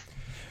 Yeah.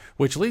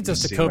 Which leads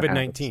us to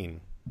COVID-19.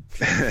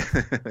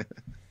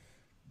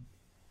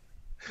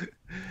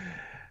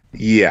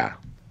 Yeah.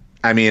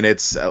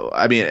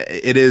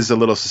 It is a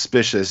little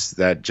suspicious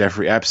that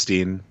Jeffrey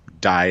Epstein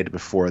died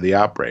before the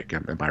outbreak.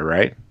 Am I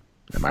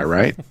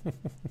right?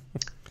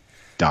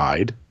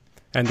 Died.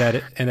 And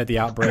that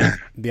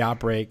the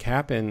outbreak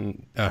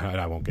happened.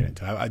 I won't get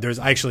into it. There's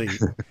actually,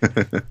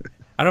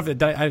 I don't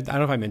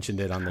know if I mentioned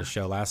it on the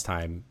show last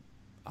time.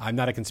 I'm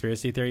not a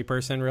conspiracy theory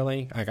person,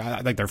 really.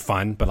 Like they're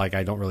fun, but like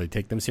I don't really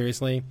take them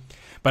seriously.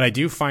 But I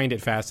do find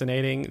it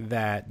fascinating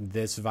that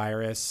this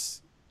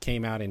virus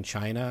came out in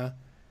China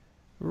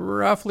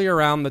roughly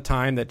around the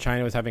time that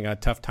China was having a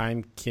tough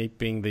time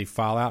keeping the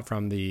fallout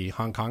from the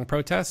Hong Kong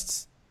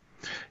protests.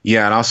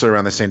 Yeah, and also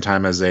around the same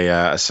time as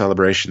a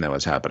celebration that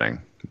was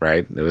happening,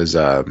 right? It was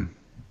what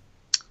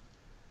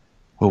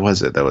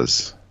was it?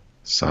 It's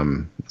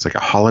like a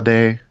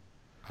holiday.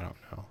 I don't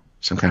know.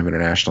 Some kind of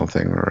international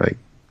thing, or like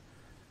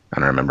I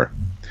don't remember.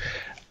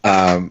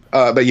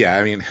 But yeah,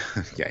 I mean,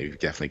 yeah, you've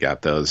definitely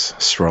got those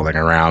swirling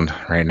around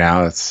right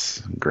now.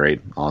 That's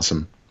great,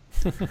 awesome.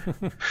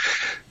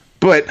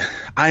 But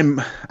I'm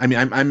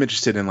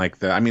interested in like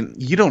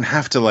you don't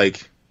have to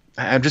like.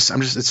 I'm just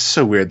it's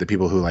so weird that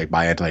people who like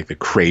buy into like the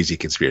crazy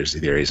conspiracy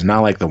theories and not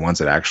like the ones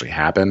that actually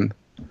happen.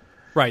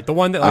 Right, the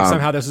one that like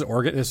somehow this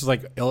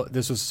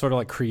was sort of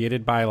like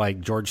created by like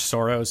George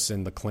Soros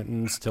and the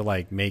Clintons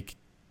to make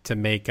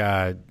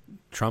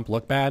Trump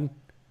look bad.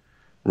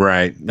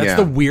 Right. That's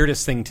the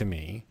weirdest thing to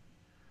me.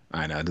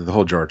 I know. The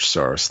whole George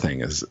Soros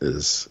thing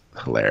is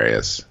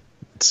hilarious.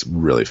 It's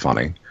really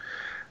funny.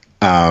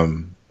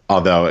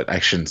 Although I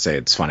shouldn't say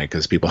it's funny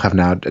because people have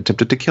now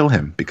attempted to kill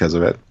him because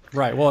of it.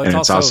 Right. Well,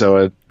 it's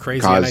also a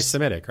crazy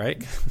anti-Semitic,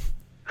 right?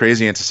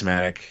 Crazy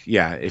anti-Semitic.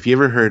 Yeah. If you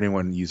ever heard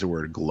anyone use the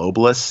word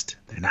globalist,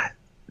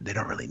 they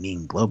don't really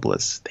mean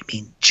globalists. They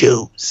mean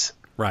Jews.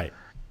 Right.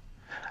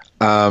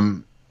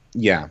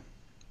 Yeah.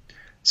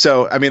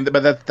 So, I mean,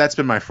 but that's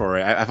been my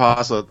foray. I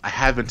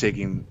have been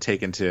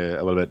taken to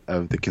a little bit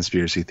of the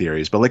conspiracy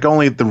theories, but like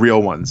only the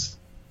real ones,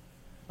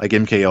 like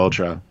MK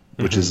Ultra,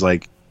 which is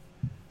like,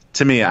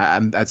 to me,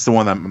 that's the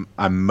one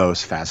I'm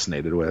most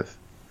fascinated with,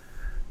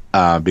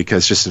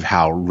 because just of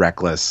how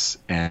reckless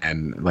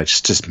and like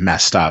just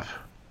messed up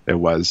it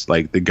was.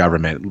 Like the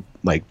government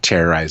like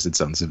terrorized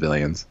its own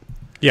civilians.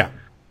 Yeah.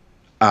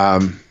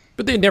 But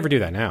they'd never do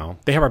that now.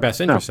 They have our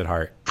best interest at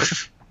heart.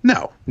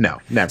 No,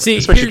 never. See,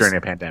 especially during a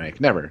pandemic,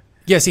 never.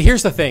 Yeah. See,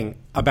 here's the thing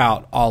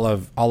about all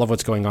of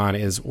what's going on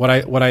is what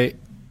I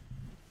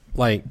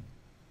like.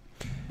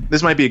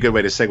 This might be a good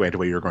way to segue into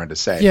what you were going to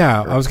say.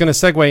 Yeah, I was going to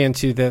segue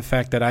into the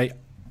fact that I,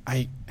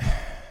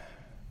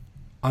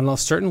 on a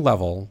certain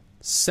level,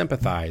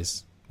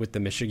 sympathize with the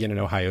Michigan and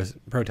Ohio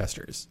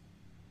protesters.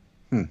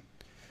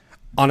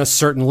 On a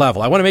certain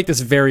level. I want to make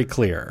this very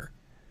clear.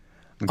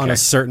 Okay. On a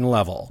certain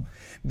level.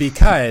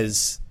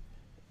 Because,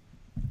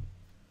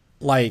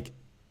 like,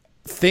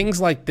 things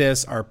like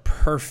this are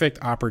perfect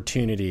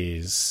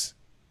opportunities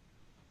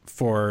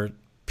for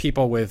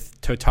people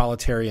with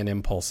totalitarian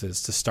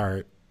impulses to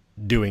start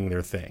doing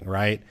their thing,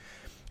 right?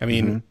 I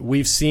mean,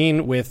 we've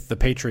seen with the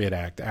Patriot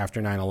Act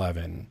after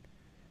 9/11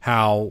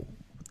 how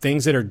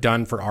things that are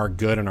done for our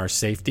good and our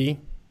safety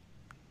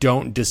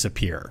don't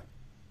disappear.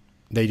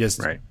 They just,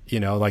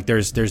 like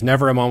there's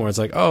never a moment where it's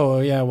like, oh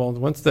yeah, well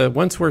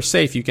once we're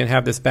safe, you can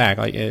have this back.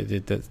 Like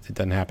it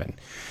doesn't happen.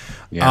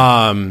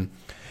 Yeah.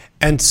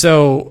 And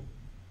so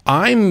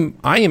I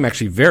am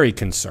actually very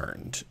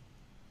concerned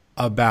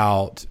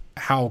about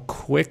how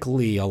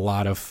quickly a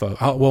lot of folks,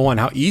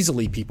 how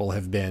easily people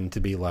have been to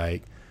be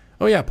like,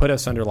 oh yeah, put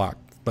us under lock,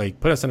 like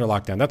put us under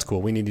lockdown. That's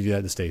cool. We need to do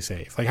that to stay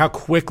safe. Like how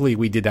quickly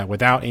we did that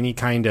without any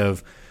kind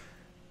of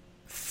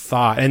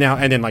thought, and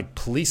then like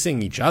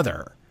policing each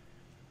other.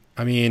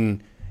 I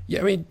mean,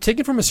 yeah, I mean,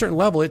 taken from a certain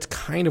level, it's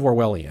kind of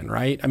Orwellian,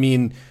 right? I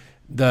mean,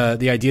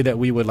 the idea that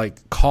we would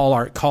like call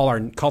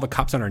the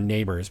cops on our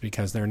neighbors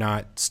because they're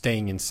not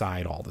staying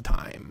inside all the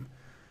time,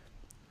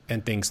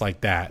 and things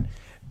like that.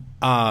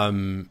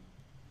 And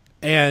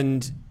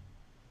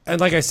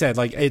like I said,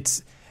 like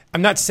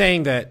I'm not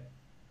saying that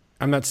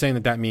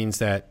means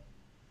that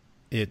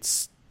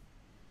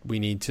we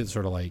need to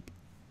sort of like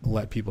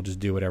let people just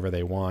do whatever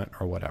they want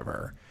or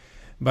whatever.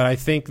 But I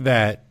think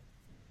that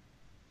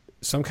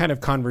some kind of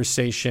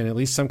conversation, at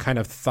least some kind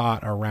of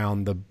thought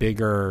around the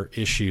bigger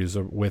issues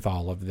with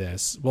all of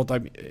this, we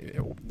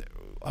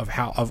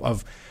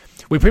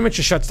pretty much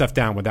just shut stuff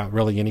down without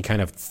really any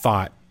kind of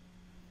thought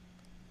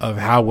of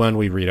how, one,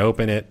 we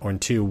reopen it, or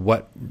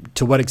two,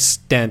 to what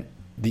extent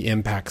the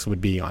impacts would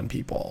be on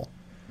people.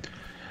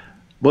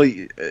 Well,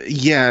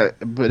 yeah,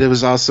 but it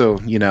was also,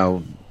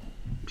 people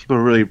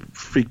were really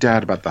freaked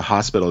out about the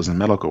hospitals and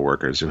medical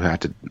workers who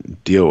had to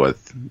deal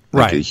with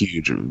a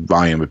huge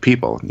volume of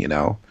people,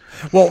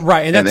 Well,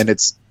 right, and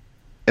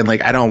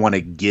I don't want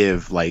to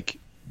give like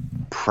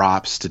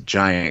props to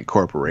giant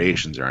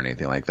corporations or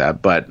anything like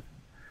that, but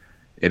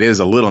it is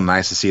a little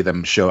nice to see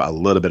them show a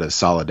little bit of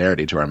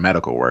solidarity to our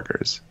medical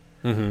workers,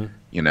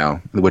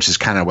 which is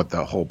kind of what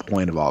the whole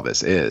point of all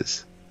this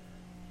is.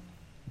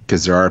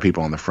 Because there are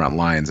people on the front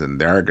lines,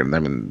 and there are.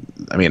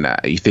 I mean,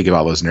 you think of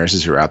all those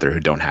nurses who are out there who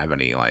don't have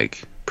any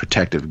like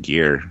protective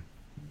gear,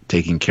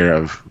 taking care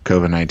of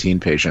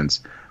COVID-19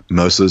 patients.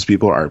 Most of those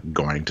people are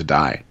going to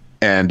die.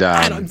 And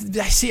I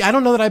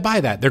don't know that I buy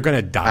that they're going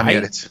to die. I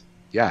mean,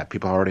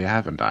 people already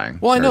have been dying.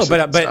 Well, I know,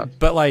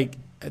 but like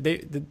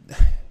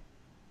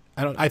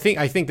I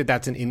think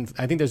that's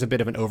I think there's a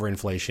bit of an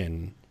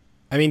overinflation.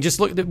 I mean, just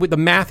look. The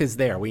math is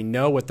there. We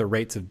know what the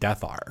rates of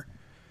death are.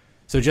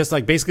 So just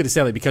like basically to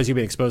say like because you've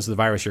been exposed to the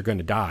virus, you're going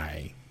to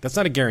die. That's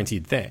not a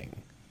guaranteed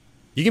thing.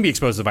 You can be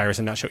exposed to the virus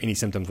and not show any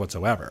symptoms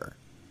whatsoever.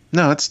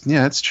 No,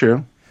 it's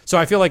true. So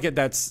I feel like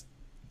that's.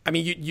 I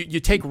mean, you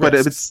take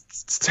risks, but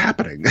it's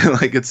happening.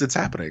 Like it's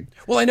happening.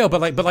 Well, I know,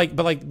 but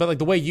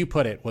the way you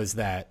put it was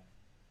that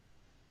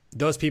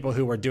those people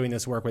who are doing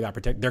this work without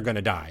protection, they're going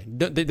to die.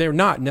 They're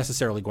not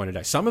necessarily going to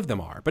die. Some of them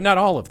are, but not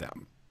all of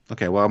them.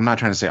 Okay, well, I'm not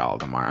trying to say all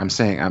of them are. I'm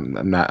saying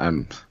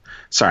I'm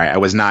sorry, I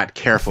was not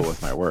careful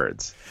with my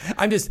words.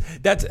 I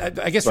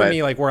guess for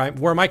me, like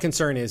where my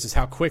concern is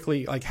how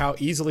quickly, like how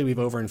easily we've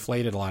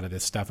overinflated a lot of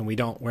this stuff, and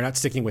we're not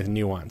sticking with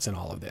nuance in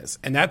all of this.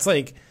 And that's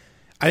like,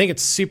 I think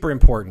it's super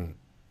important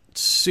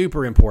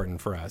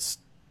for us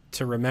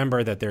to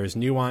remember that there's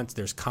nuance,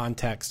 there's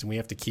context, and we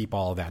have to keep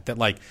all of that. That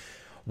like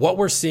what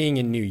we're seeing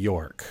in New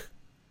York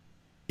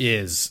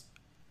is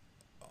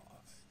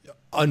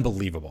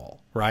unbelievable,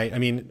 right? I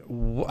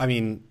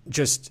mean,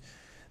 just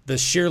the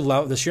sheer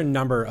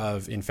number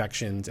of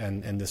infections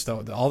and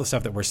all the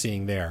stuff that we're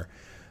seeing there.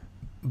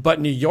 But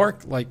New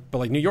York,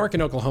 New York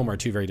and Oklahoma are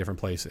two very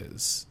different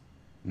places.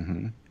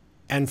 Mm-hmm.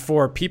 And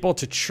for people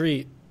to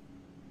treat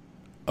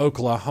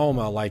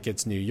Oklahoma like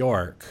it's New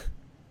York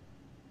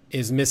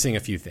is missing a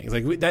few things.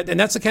 Like that, and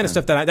that's the kind of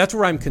stuff that's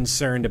where I'm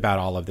concerned about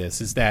all of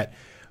this, is that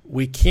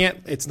we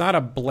can't. It's not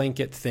a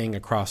blanket thing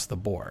across the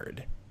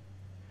board,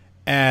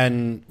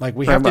 and like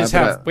we have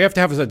to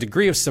have a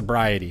degree of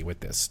sobriety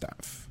with this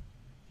stuff.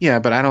 Yeah,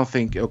 but I don't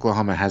think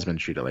Oklahoma has been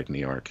treated like New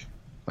York.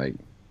 Like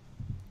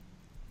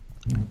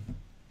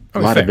a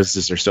lot of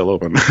businesses are still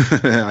open.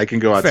 I can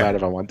go outside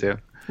if I want to.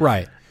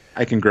 Right.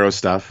 I can grow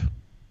stuff.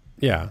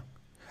 Yeah.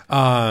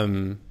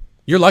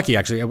 You're lucky,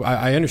 actually.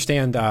 I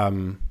understand.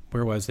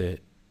 Where was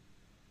it?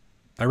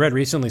 I read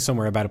recently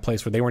somewhere about a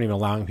place where they weren't even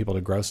allowing people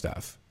to grow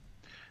stuff.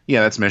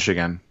 Yeah, that's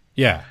Michigan.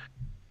 Yeah.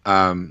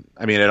 I mean,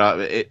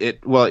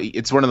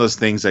 it's one of those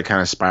things that kind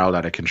of spiraled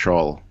out of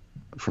control.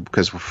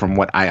 Because from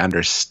what I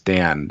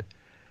understand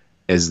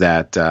is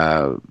that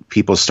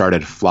people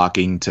started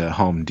flocking to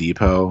Home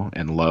Depot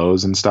and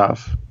Lowe's and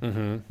stuff,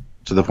 to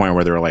the point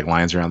where there were like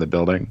lines around the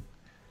building,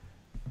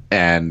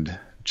 and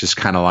just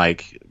kind of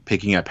like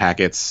picking up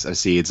packets of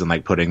seeds and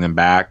like putting them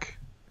back,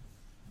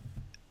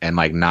 and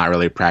like not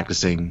really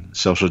practicing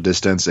social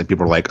distance. And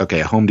people were like, okay,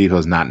 Home Depot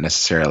is not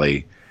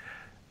necessarily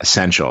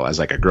essential as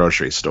like a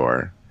grocery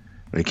store.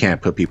 We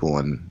can't put people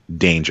in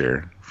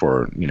danger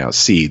for,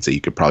 seeds that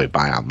you could probably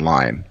buy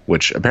online,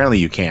 which apparently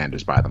you can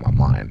just buy them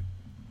online.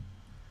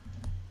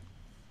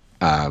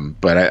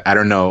 But I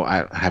don't know.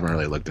 I haven't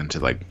really looked into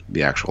like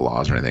the actual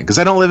laws or anything because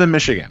I don't live in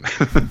Michigan.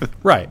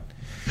 Right.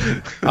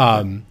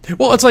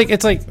 Well, it's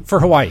like for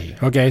Hawaii.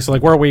 Okay. So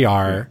like where we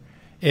are,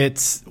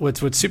 it's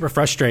what's super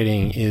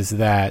frustrating is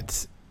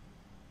that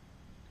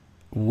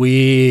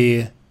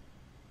we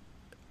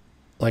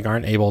like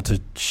aren't able to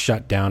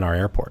shut down our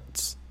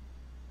airports.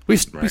 We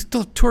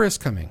still have tourists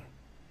coming.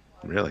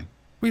 Really?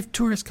 We have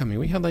tourists coming.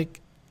 We had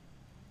like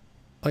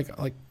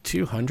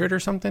 200 or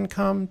something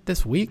come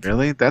this week.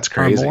 Really? That's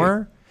crazy. Or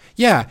more.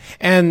 Yeah.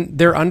 And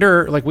they're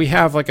under, like, we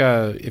have like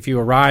if you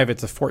arrive,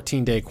 it's a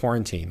 14-day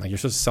quarantine. Like you're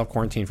supposed to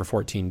self-quarantine for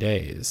 14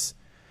 days.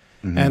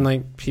 and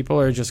like people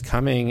are just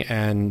coming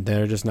and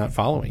they're just not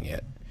following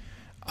it.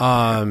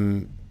 I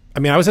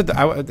mean, I was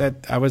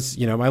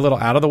my little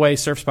out of the way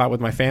surf spot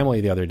with my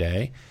family the other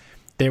day.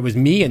 There was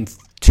me and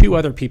 2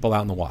 other people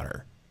out in the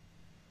water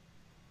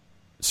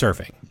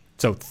surfing.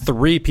 So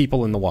 3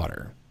 people in the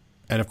water.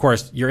 And of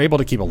course, you're able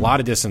to keep a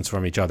lot of distance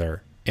from each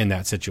other in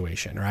that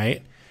situation,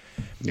 right?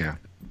 Yeah.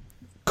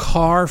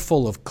 Car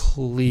full of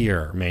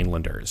clear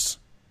mainlanders.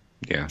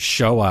 Yeah.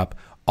 Show up,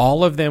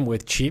 all of them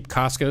with cheap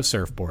Costco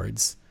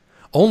surfboards.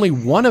 Only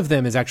one of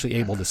them is actually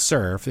able to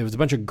surf. There was a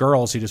bunch of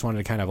girls who just wanted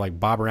to kind of like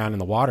bob around in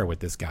the water with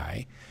this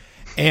guy.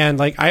 And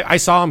like I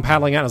saw him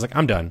paddling out. I was like,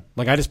 I'm done.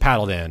 Like I just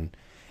paddled in.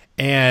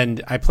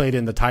 And I played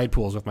in the tide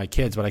pools with my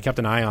kids, but I kept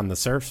an eye on the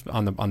surf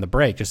on the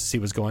break just to see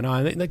what's going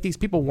on. Like these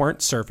people weren't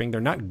surfing; they're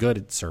not good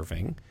at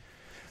surfing.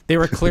 They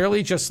were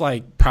clearly just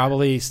like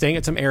probably staying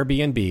at some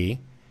Airbnb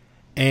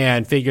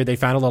and figured they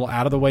found a little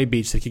out of the way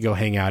beach they could go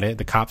hang out at.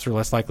 The cops were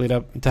less likely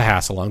to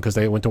hassle them because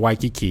they went to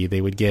Waikiki.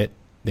 They would get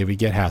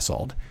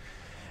hassled,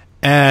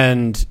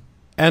 and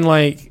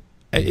like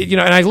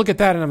and I look at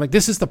that and I'm like,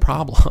 this is the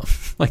problem.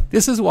 Like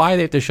this is why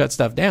they have to shut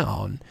stuff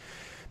down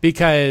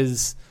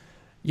because.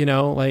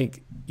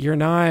 Like you're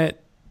not,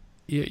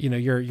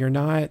 you're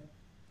not.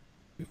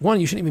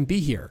 One, you shouldn't even be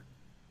here.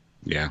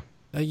 Yeah.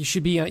 You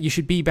should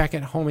be back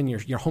at home in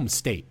your home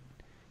state.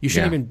 You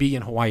shouldn't even be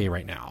in Hawaii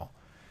right now.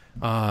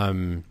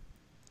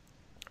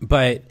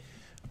 But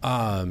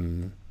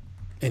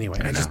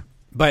anyway,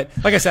 but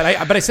like I said,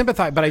 I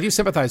sympathize, but I do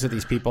sympathize with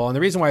these people, and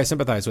the reason why I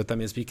sympathize with them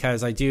is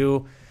because I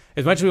do.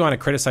 As much as we want to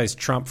criticize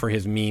Trump for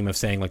his meme of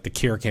saying like the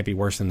cure can't be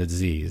worse than the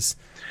disease,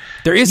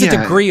 there is a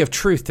degree of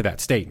truth to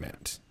that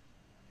statement.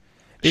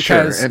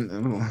 Because, sure.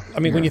 And, I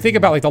mean, when you think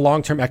about like the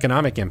long-term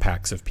economic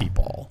impacts of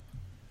people,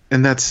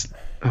 and that's,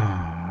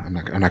 I'm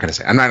not going to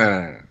say, I'm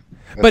not.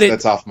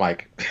 That's off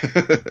mic.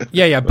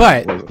 yeah.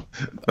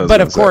 But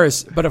of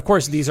course,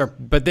 these are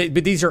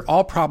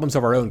all problems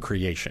of our own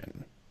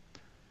creation.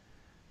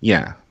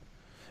 Yeah.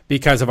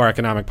 Because of our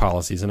economic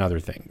policies and other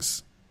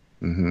things.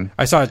 Mm-hmm.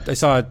 I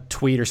saw a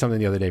tweet or something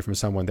the other day from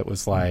someone that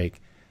was like,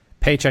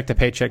 paycheck to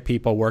paycheck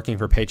people working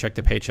for paycheck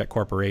to paycheck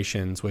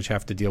corporations, which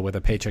have to deal with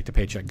a paycheck to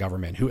paycheck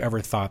government.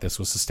 Whoever thought this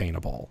was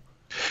sustainable?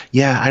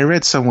 Yeah, I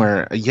read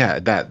somewhere. Yeah,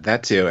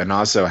 that too, and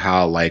also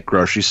how like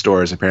grocery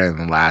stores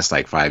apparently in the last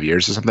like 5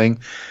 years or something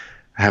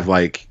have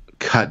like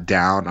cut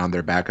down on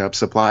their backup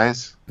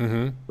supplies,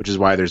 which is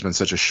why there's been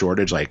such a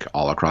shortage like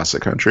all across the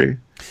country.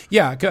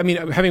 Yeah, I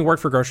mean, having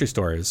worked for grocery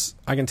stores,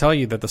 I can tell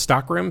you that the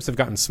stock rooms have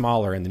gotten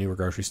smaller in the newer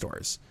grocery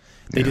stores.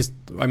 They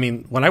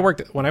when I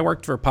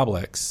worked for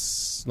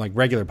Publix, like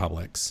regular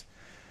Publix,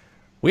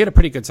 we had a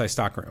pretty good sized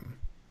stock room.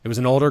 It was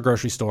an older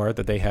grocery store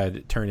that they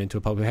had turned into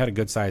a Publix. They had a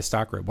good sized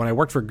stock room. When I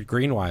worked for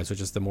Greenwise,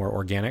 which is the more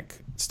organic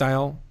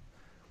style,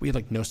 we had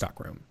like no stock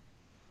room.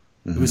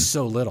 It was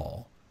so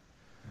little.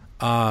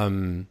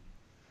 So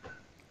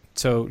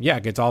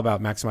yeah, it's all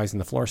about maximizing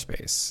the floor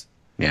space.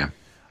 Yeah.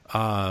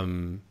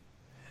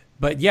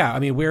 But yeah, I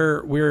mean,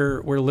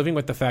 we're living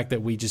with the fact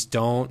that we just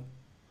don't.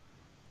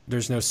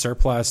 There's no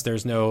surplus.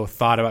 There's no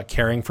thought about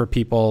caring for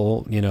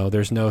people.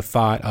 There's no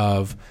thought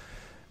of,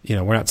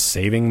 we're not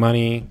saving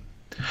money.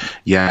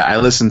 Yeah, I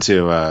listened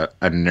to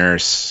a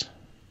nurse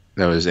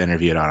that was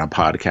interviewed on a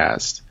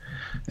podcast,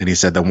 and he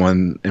said the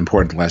one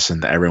important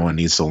lesson that everyone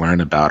needs to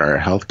learn about our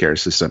healthcare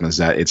system is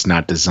that it's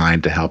not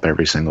designed to help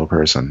every single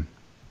person.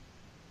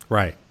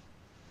 Right.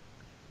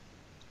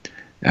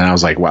 And I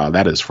was like, wow,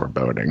 that is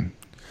foreboding.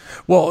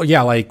 Well,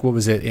 yeah, like what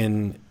was it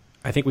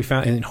I think we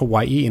found in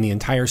Hawaii, in the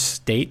entire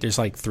state, there's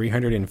like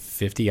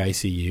 350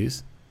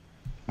 ICUs.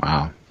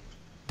 Wow.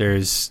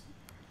 There's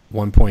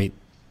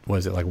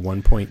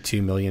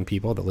 1.2 million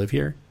people that live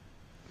here?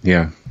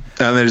 Yeah.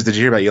 Did you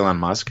hear about Elon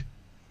Musk?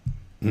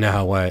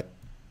 No, what?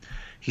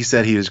 He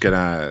said he was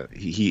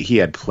he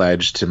had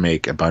pledged to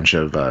make a bunch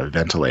of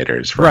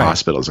ventilators for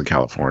hospitals in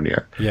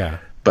California. Yeah.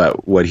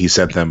 But what he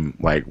sent them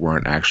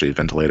weren't actually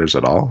ventilators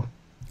at all.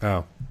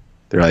 Oh.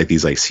 They're like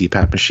these like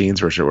CPAP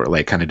machines, which were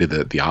like kind of do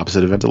the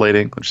opposite of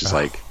ventilating, which is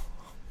like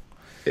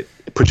it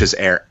pushes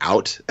air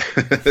out.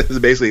 It's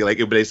basically like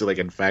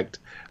infect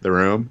the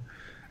room.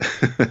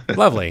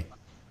 Lovely.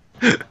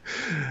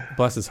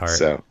 Bless his heart.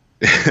 So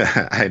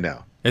I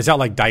know. It's not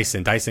like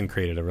Dyson. Dyson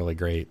created a really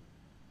great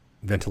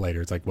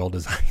ventilator. It's like well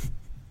designed.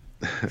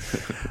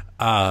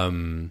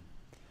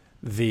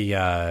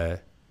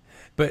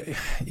 But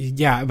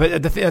yeah,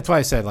 but that's why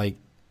I said like.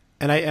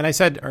 And I've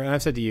said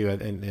to you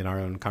in our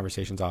own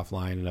conversations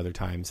offline and other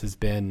times has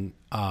been,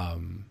 or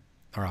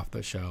off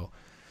the show,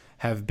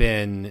 have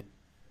been,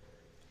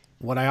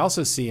 what I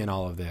also see in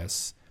all of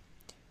this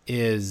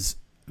is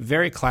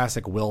very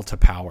classic will to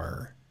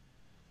power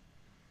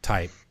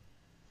type.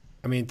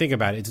 I mean, think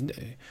about it.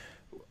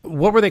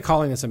 What were they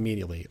calling this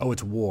immediately? Oh,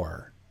 it's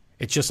war.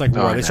 It's just like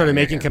war. They started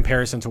making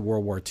comparison to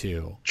World War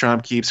II.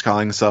 Trump keeps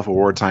calling himself a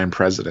wartime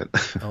president.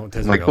 Oh,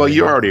 like, really? Well,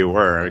 you already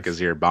were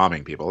because you're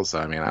bombing people. So,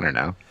 I mean, I don't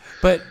know.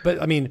 But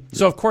I mean,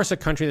 so of course, a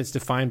country that's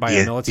defined by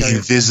a military. The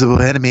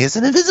invisible enemy is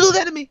an invisible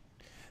enemy.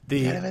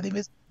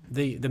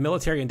 the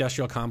military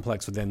industrial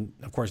complex would then,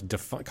 of course,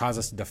 cause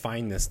us to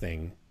define this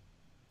thing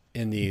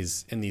in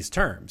these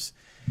terms.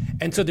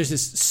 And so there's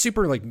this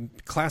super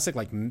like classic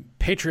like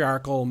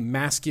patriarchal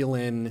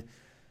masculine,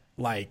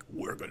 like,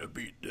 we're going to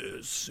beat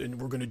this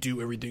and we're going to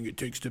do everything it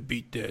takes to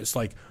beat this.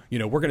 Like, you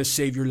know, we're going to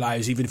save your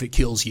lives even if it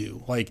kills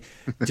you. Like,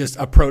 just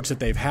approach that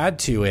they've had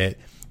to it.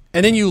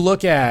 And then you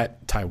look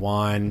at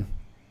Taiwan,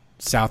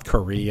 South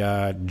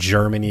Korea,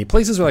 Germany,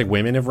 places where like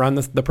women have run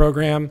the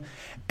program.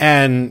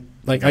 And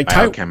like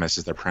biochemist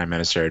is the prime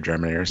minister of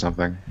Germany or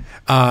something.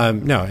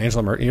 No,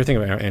 Angela Merkel. You're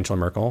thinking about Angela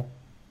Merkel.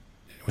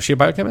 Was she a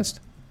biochemist?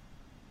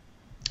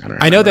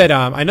 I know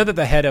that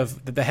the head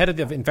of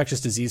the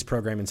infectious disease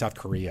program in South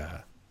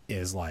Korea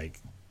is like,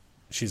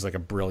 she's like a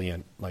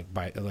brilliant like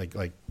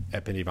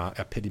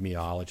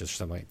epidemiologist or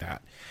something like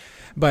that.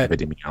 But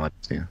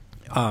epidemiologist, yeah.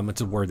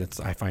 It's a word that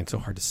I find so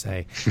hard to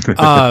say.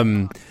 But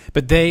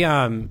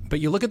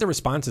you look at the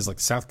responses like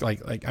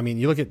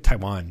you look at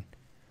Taiwan.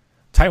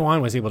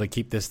 Taiwan was able to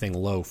keep this thing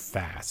low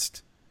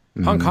fast.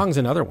 Mm-hmm. Hong Kong's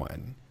another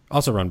one,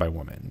 also run by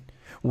women,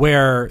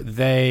 where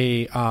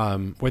they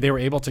were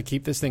able to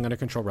keep this thing under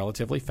control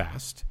relatively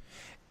fast.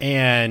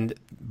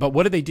 But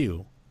what did they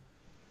do?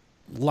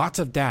 Lots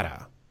of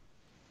data.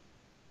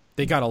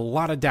 They got a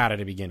lot of data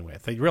to begin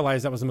with. They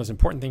realized that was the most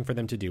important thing for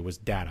them to do was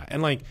data.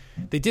 And like,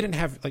 they didn't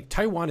have, like,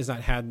 Taiwan has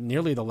not had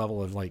nearly the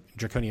level of like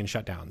draconian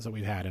shutdowns that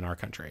we've had in our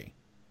country.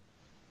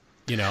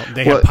 You know,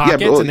 they had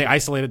pockets and they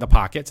isolated the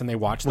pockets and they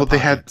watched the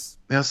pockets.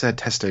 They also had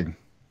testing.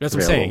 That's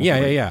what I'm saying.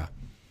 Yeah.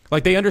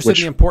 Like, they understood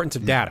the importance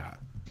of data.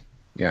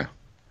 Yeah.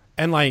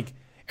 And like,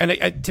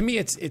 to me,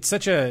 it's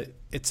such a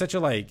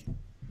like,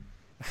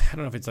 I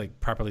don't know if it's like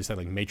properly said,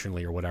 like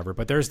matronly or whatever,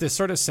 but there's this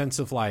sort of sense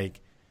of like,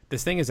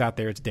 this thing is out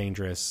there, it's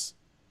dangerous.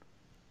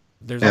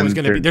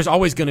 There's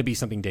always going to be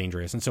something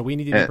dangerous, and so we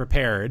need to be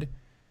prepared.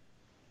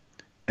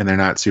 And they're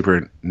not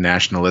super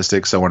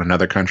nationalistic, so when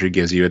another country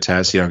gives you a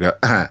test, you don't go,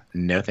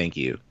 no, thank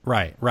you.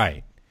 Right.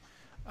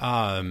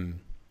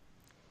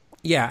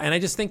 Yeah, and I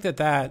just think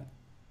that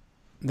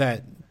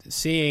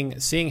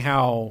seeing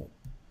how,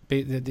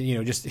 you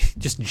know,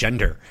 just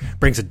gender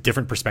brings a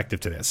different perspective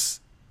to this,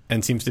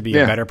 and seems to be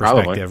a better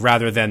perspective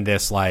rather than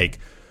this like,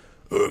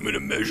 I'm going to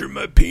measure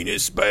my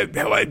penis by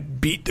how I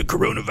beat the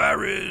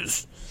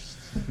coronavirus.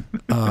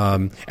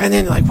 And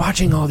then like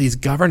watching all these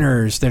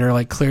governors that are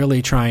like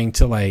clearly trying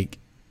to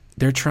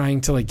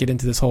get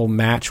into this whole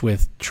match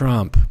with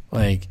Trump.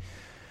 Like,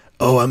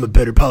 oh, I'm a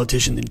better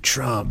politician than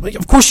Trump. Like,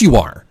 of course you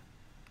are.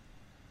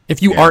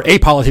 If you are a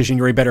politician,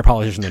 you're a better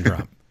politician than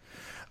Trump.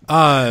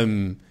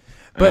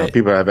 But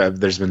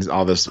there's been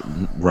all this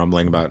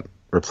rumbling about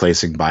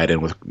replacing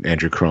Biden with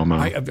Andrew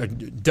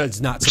Cuomo. Does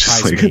not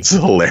surprise me. It's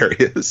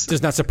hilarious.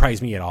 Does not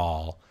surprise me at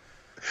all.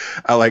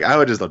 I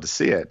would just love to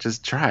see it.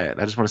 Just try it.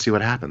 I just want to see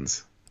what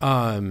happens.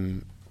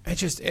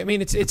 It's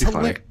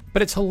hilarious,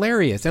 but it's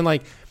hilarious. And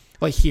like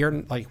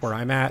here, like where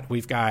I'm at,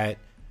 we've got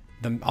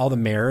all the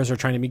mayors are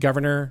trying to be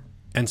governor.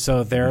 And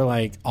so they're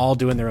like all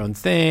doing their own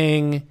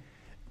thing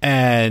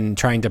and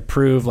trying to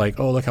prove like,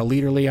 oh, look how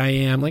leaderly I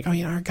am. Like, oh,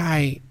 you know, our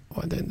guy,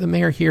 the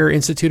mayor here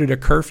instituted a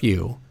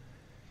curfew.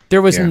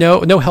 There was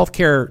no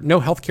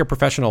healthcare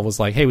professional was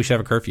like, hey, we should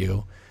have a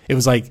curfew. It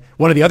was like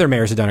one of the other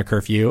mayors had done a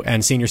curfew,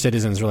 and senior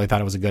citizens really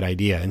thought it was a good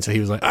idea, and so he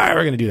was like, all right,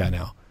 we're going to do that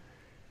now.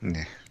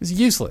 Yeah. It's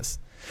useless.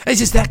 It's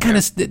just that kind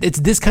of it's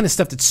this kind of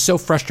stuff that's so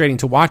frustrating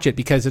to watch it,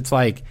 because it's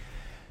like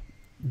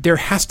there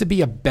has to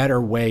be a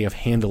better way of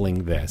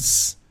handling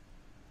this.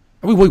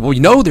 We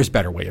know there's a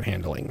better way of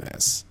handling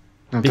this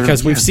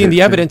because we've seen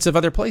the evidence of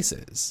other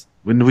places.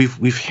 When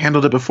we've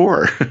handled it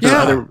before.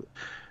 Yeah.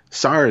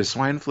 SARS,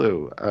 swine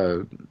flu,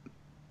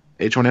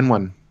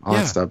 H1N1, all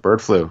that stuff,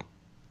 bird flu.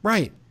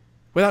 Right.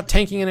 Without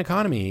tanking an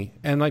economy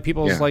and like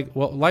people's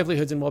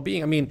livelihoods and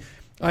well-being. I mean,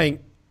 in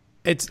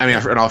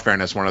all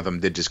fairness, one of them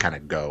did just kind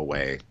of go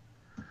away.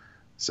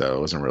 So it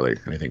wasn't really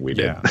anything we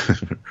did. Yeah.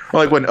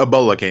 Well, like when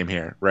Ebola came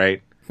here,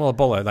 right? Well,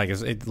 Ebola,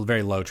 is a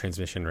very low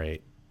transmission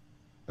rate.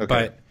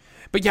 Okay.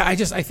 But yeah, I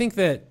just think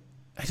that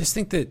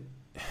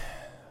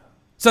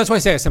so that's why I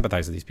say I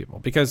sympathize with these people,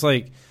 because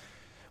like,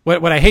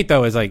 What I hate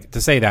though is like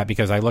to say that,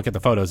 because I look at the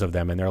photos of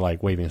them and they're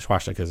like waving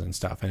swastikas and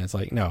stuff, and it's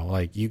like, no,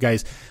 like you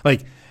guys,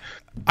 like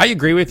I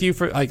agree with you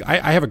for like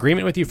I have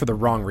agreement with you for the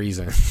wrong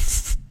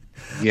reasons.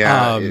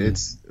 Yeah,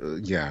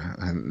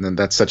 and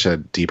that's such a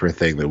deeper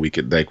thing that we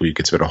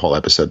could spend a whole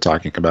episode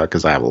talking about,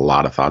 because I have a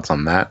lot of thoughts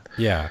on that.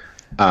 Yeah.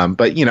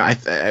 But you know,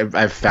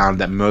 I've found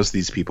that most of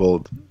these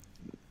people,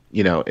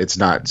 you know, it's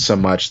not so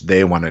much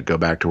they want to go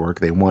back to work;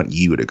 they want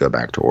you to go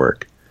back to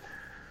work.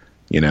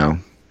 You know.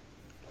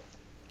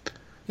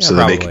 Yeah, so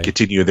that they can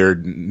continue their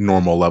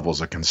normal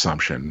levels of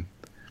consumption.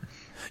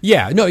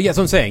 Yeah, no, yeah, that's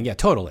what I'm saying. Yeah,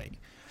 totally.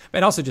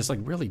 And also just like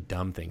really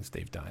dumb things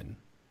they've done.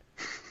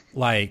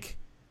 Like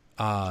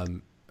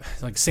San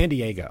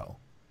Diego,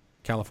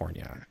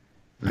 California.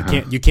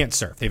 You can't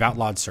surf. They've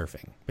outlawed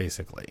surfing,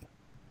 basically.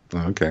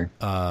 Oh, okay.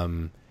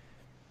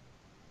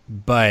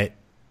 But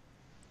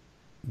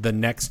the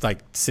next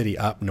like city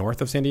up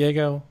north of San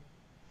Diego,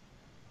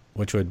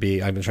 which would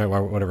be, I'm trying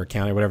whatever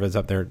county, whatever is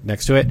up there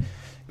next to it,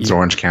 It's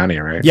Orange County,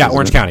 right? Yeah, Isn't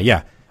Orange it? County.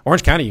 Yeah,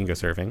 Orange County. You can go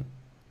surfing.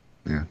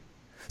 Yeah.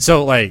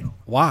 So like,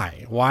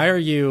 why? Why are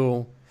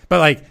you? But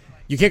like,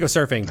 you can't go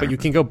surfing, but you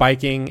can go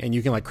biking, and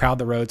you can like crowd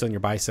the roads on your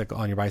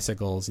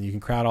bicycles, and you can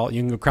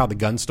go crowd the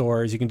gun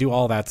stores. You can do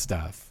all that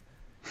stuff.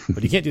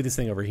 But you can't do this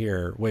thing over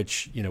here,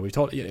 which we've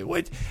told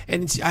and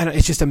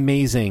it's just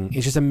amazing.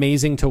 It's just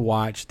amazing to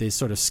watch this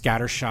sort of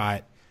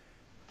scattershot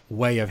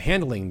way of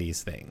handling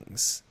these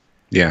things.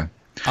 Yeah,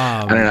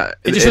 I don't know.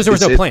 It just shows there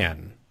was no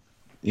plan.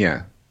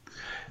 Yeah,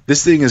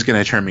 this thing is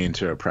going to turn me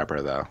into a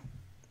prepper, though.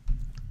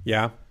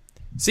 Yeah.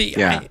 See,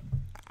 Yeah.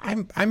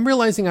 I'm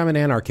realizing I'm an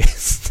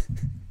anarchist.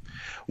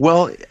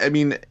 Well, I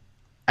mean,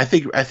 I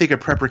think a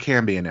prepper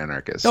can be an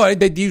anarchist. No,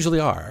 they usually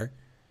are.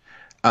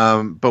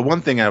 But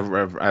one thing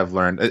I've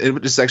learned,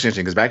 it's actually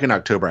interesting because back in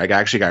October, I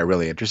actually got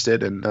really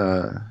interested in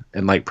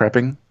like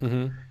prepping,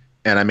 Mm-hmm.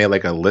 and I made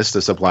like a list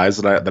of supplies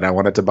that I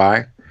wanted to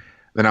buy.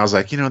 Then I was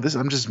like, this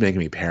I'm just making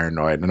me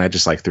paranoid, and I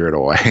just like threw it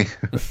away.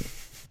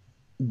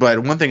 But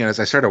one thing is,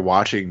 I started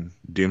watching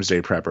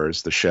Doomsday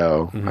Preppers, the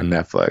show on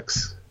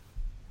Netflix,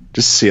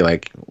 just to see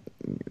like,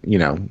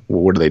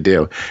 what do they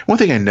do? One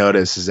thing I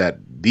noticed is that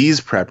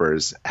these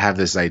preppers have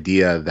this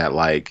idea that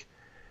like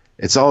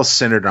it's all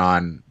centered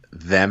on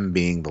them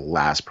being the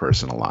last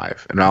person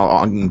alive, and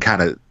I'm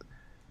kind of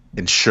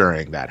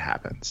ensuring that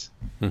happens.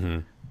 Mm-hmm.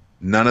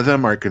 None of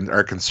them are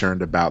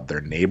concerned about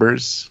their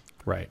neighbors,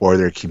 Right. or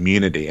their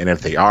community, and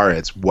if they are,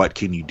 it's what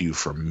can you do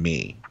for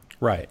me?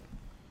 Right.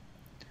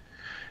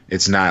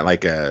 It's not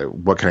like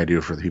what can I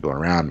do for the people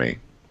around me?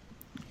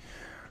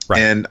 Right.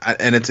 And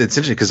it's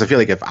interesting because I feel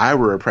like if I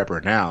were a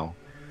prepper now,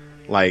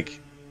 like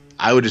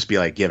I would just be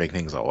like giving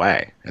things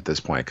away at this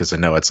point because I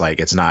know it's like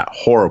it's not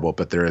horrible,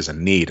 but there is a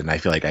need, and I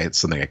feel like it's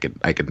something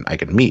I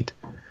could meet.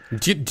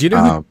 Do you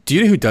know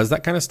who does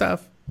that kind of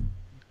stuff?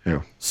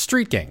 Who?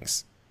 Street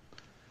gangs.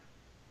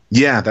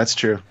 Yeah, that's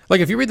true.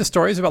 Like if you read the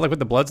stories about like what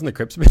the Bloods and the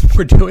Crips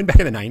were doing back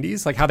in the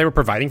 90s, like how they were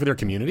providing for their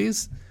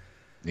communities,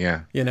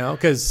 Yeah.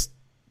 because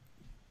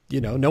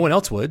no one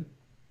else would.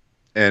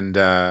 And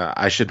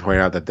I should point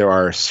out that there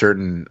are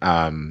certain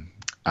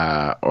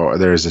or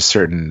there's a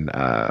certain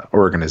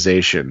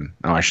organization.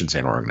 No, I shouldn't say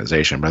an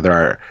organization, but there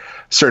are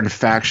certain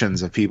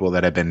factions of people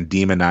that have been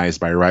demonized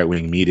by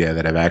right-wing media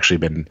that have actually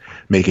been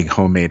making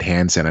homemade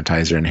hand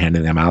sanitizer and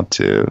handing them out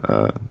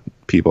to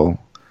people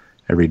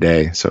every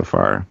day so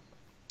far.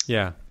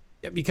 Yeah,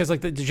 because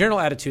like the general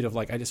attitude of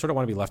like I just sort of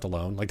want to be left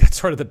alone. Like that's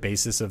sort of the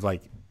basis of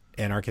like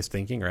anarchist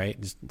thinking, right?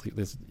 Just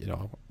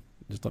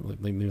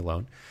leave me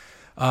alone.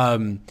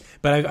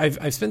 But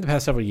I've spent the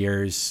past several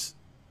years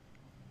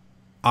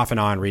off and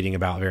on reading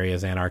about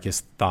various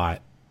anarchist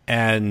thought,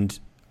 and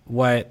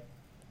what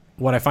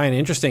I find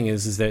interesting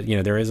is that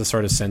there is a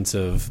sort of sense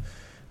of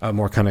a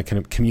more kind of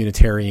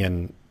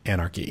communitarian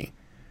anarchy.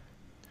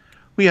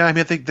 Well, yeah, I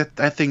mean,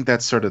 I think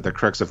that's sort of the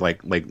crux of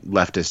like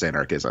leftist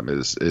anarchism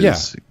is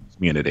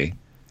community.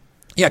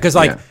 Yeah, because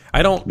I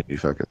don't Community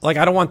focus. like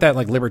I don't want that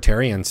like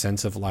libertarian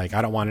sense of like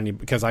I don't want any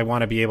because I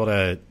want to be able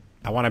to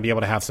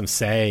have some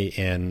say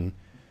in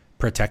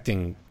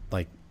protecting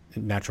like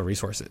natural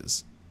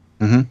resources.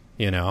 Mm-hmm.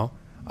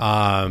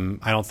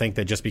 I don't think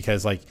that just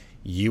because like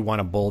you want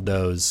to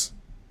bulldoze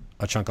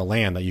a chunk of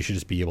land that you should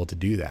just be able to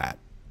do that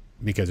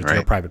because it's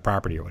your private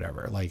property or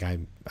whatever. Like I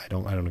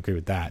don't agree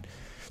with that.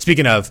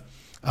 Speaking of,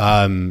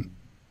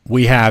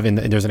 we have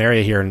there's an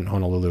area here in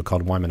Honolulu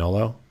called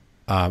Waimanolo.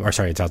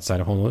 It's outside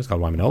of Honolulu. It's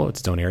called Waimanolo.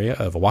 It's its own area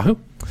of Oahu,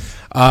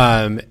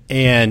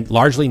 and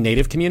largely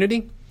native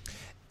community.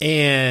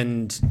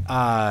 And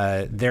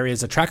there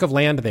is a tract of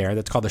land there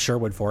that's called the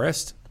Sherwood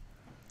Forest.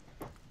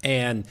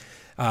 And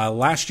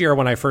last year,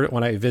 when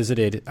I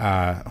visited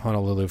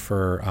Honolulu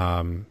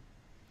for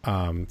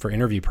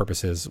interview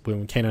purposes,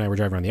 when Kane and I were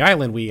driving around the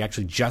island, we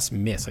actually just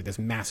missed like this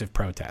massive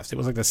protest. It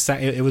was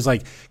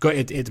like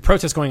it's a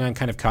protest going on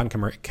kind of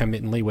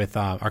concurrently with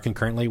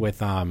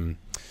the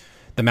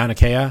Mauna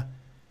Kea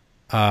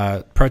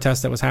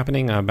protest that was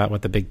happening about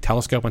with the big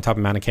telescope on top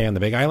of Mauna Kea on the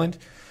Big Island.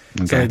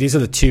 Okay. So these are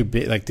the two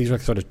these are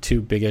sort of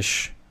two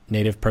biggish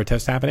native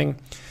protests happening.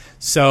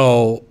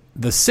 So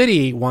the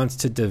city wants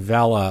to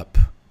develop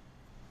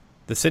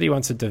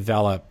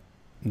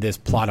this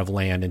plot of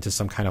land into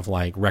some kind of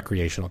like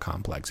recreational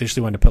complex. They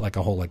actually wanted to put like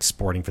a whole like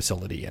sporting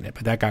facility in it,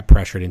 but that got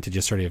pressured into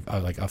just sort of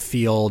like a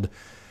field,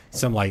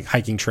 some like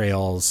hiking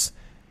trails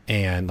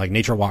and like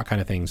nature walk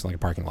kind of things, like a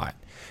parking lot.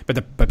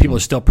 But people are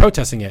still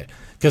protesting it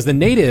because the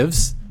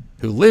natives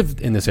who lived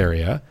in this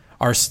area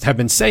have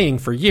been saying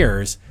for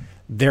years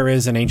there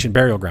is an ancient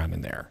burial ground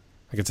in there.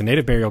 Like it's a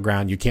native burial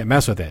ground. You can't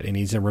mess with it. It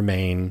needs to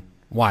remain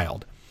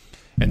wild.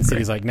 And the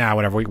city's like,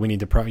 whatever. We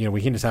need to,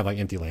 we can just have like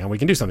empty land. We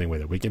can do something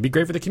with it. We can be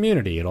great for the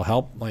community. It'll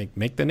help like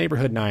make the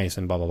neighborhood nice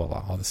and blah, blah, blah,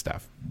 blah, all this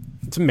stuff.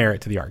 It's a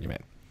merit to the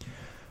argument.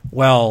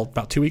 Well,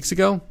 about 2 weeks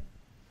ago,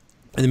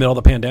 in the middle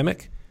of the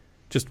pandemic,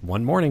 just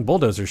one morning,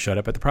 bulldozers showed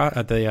up at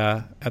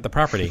the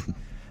property.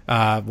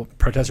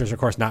 Protesters are, of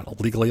course, not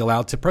legally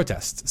allowed to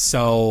protest.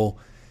 So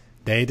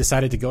they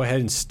decided to go ahead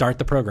and start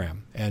the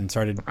program and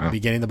started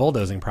beginning the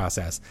bulldozing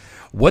process.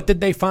 What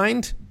did they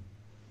find?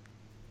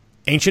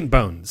 Ancient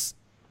bones.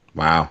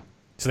 Wow.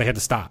 So they had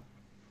to stop.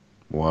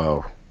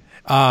 Whoa.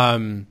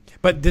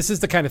 But this is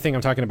the kind of thing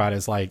I'm talking about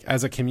is like,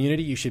 as a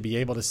community, you should be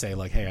able to say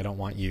like, hey, I don't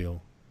want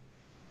you.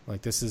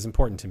 Like, this is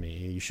important to me.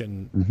 You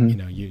shouldn't, you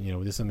know,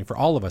 this is something for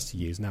all of us to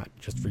use, not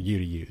just for you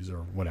to use or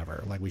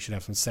whatever. Like, we should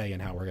have some say in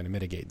how we're going to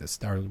mitigate this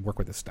or work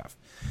with this stuff.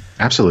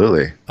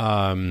 Absolutely.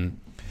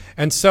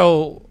 And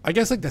so I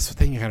guess like that's the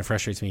thing that kind of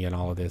frustrates me in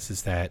all of this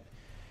is that,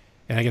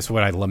 and I guess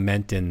what I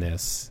lament in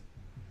this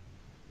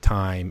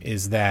time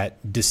is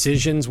that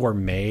decisions were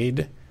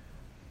made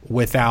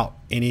without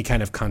any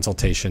kind of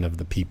consultation of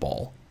the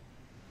people.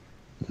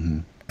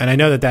 Mm-hmm. And I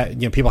know that,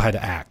 you know, people had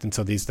to act. And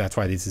so that's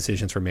why these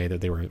decisions were made,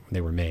 that they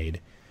were made.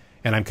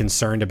 And I'm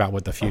concerned about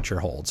what the future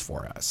holds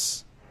for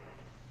us.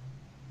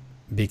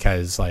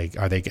 Because like,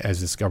 are we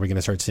going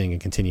to start seeing a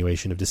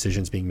continuation of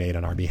decisions being made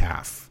on our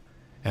behalf?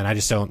 And I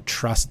just don't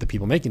trust the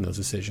people making those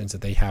decisions,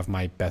 that they have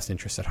my best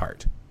interests at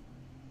heart.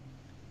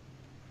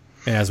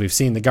 And as we've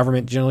seen, the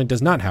government generally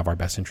does not have our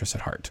best interests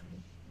at heart.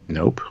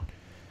 Nope.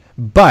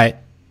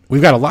 But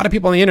we've got a lot of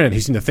people on the internet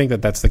who seem to think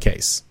that that's the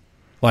case.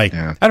 Like,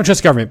 I don't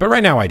trust government, but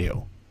right now I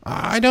do.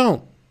 I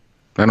don't.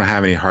 I don't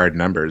have any hard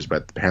numbers,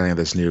 but apparently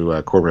this new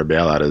corporate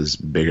bailout is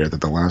bigger than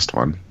the last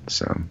one.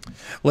 So,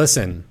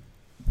 listen.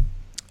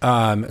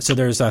 So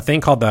there's a thing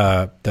called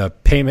the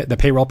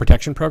Payroll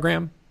Protection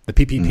Program. The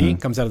PPP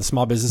comes out of the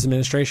Small Business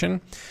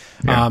Administration.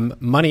 Yeah.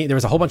 Money. There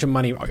was a whole bunch of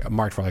money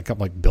marked for, like a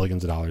couple like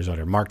billions of dollars or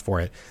whatever, marked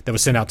for it, that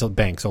was sent out to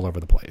banks all over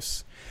the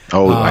place.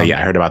 Oh, yeah,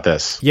 I heard about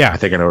this. Yeah, I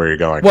think I know where you're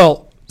going.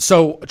 Well,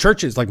 so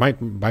churches, like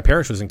my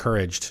parish was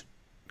encouraged,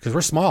 because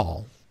we're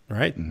small,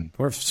 right? Mm-hmm.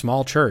 We're a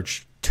small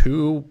church.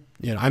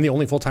 I'm the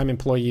only full-time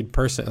employee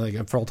person, like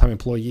a full-time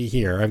employee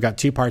here. I've got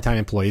 2 part-time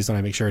employees, and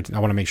I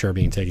want to make sure are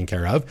being taken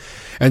care of.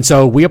 And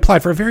so we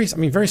applied for a very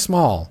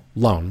small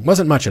loan. It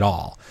wasn't much at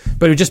all,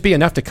 but it would just be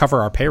enough to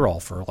cover our payroll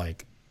for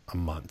like a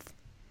month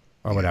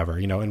or whatever,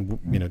 you know, and,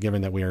 you know,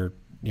 given that we're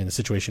in the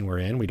situation we're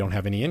in, we don't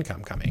have any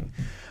income coming.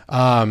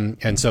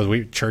 And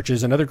so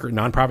churches and other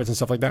nonprofits and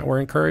stuff like that were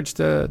encouraged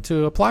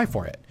to apply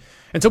for it.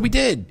 And so we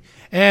did.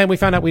 And we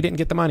found out we didn't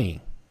get the money,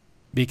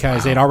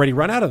 because they'd already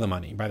run out of the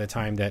money by the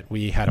time that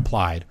we had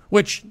applied,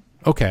 which,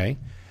 okay,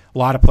 a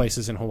lot of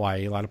places in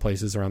Hawaii, a lot of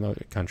places around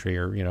the country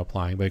are, you know,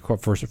 applying, but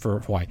for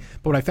Hawaii.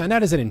 But what I found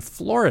out is that in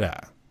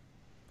Florida,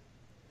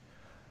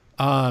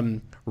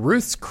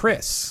 Ruth's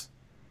Chris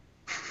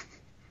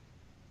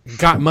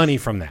got money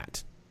from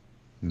that.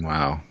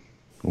 Wow.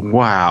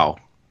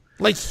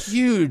 Like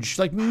huge,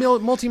 like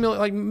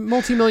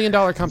multi-million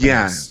dollar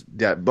companies.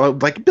 Yeah,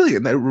 but like a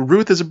billion.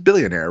 Ruth is a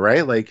billionaire,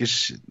 right? Like,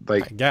 I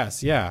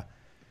guess, yeah.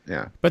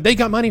 Yeah. But they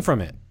got money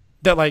from it.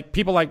 That like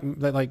people like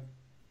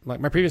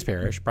my previous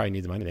parish probably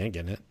need the money. They ain't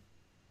getting it.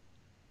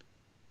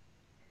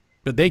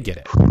 But they get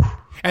it.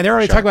 And they're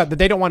already talking about that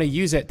they don't want to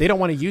use it. They don't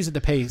want to use it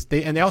to pay.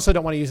 And they also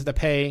don't want to use it to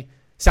pay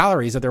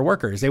salaries of their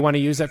workers. They want to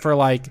use it for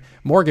like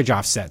mortgage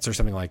offsets or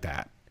something like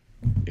that.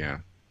 Yeah.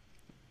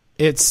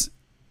 It's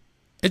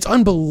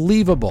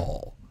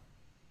unbelievable.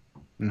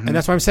 Mm-hmm. And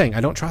that's why I'm saying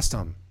I don't trust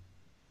them.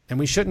 And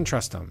we shouldn't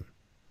trust them.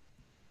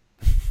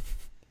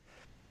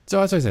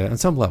 So as I said, on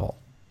some level.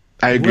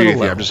 I agree with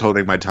you. I'm just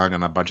holding my tongue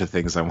on a bunch of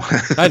things I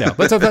want. I know.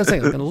 But that's what I'm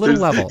saying. On a little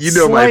level. You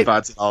know my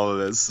thoughts on all of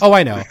this. Oh,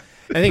 I know.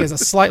 I think it's a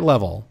slight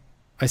level.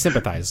 I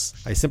sympathize.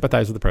 with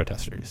the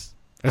protesters.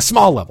 A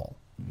small level.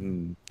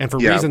 And for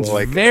reasons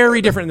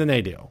very different than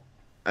they do.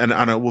 And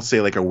on a, we'll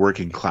say like a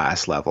working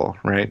class level,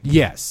 right?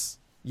 Yes.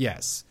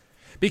 Because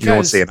you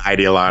won't say an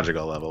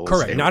ideological level.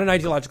 Correct. Not an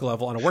ideological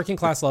level. On a working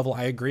class level,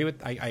 I agree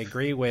with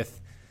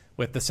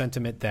the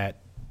sentiment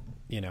that,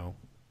 you know,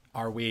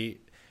 are we...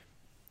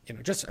 You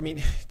know, just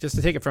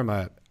to take it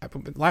from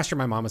last year,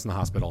 my mom was in the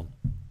hospital,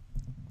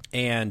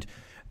 and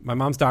my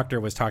mom's doctor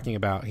was talking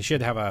about she had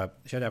to have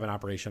an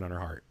operation on her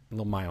heart, a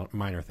little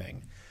minor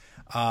thing,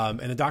 and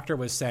the doctor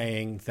was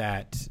saying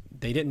that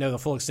they didn't know the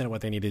full extent of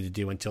what they needed to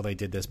do until they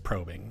did this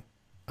probing,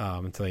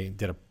 until they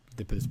did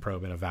this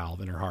probe in a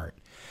valve in her heart,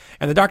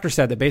 and the doctor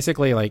said that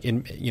basically, like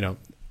in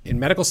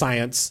medical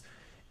science,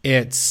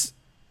 it's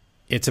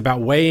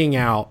about weighing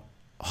out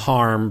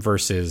harm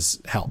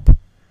versus help.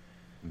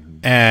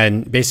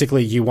 And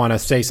basically you want to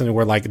say something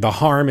where like the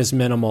harm is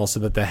minimal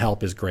so that the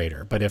help is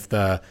greater. But if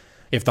the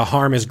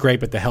harm is great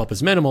but the help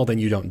is minimal, then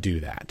you don't do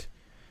that.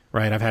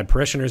 Right? I've had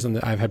parishioners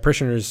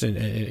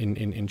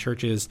in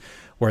churches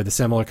where the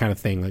similar kind of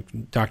thing,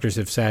 like doctors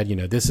have said, you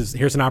know,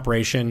 here's an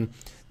operation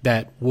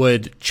that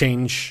would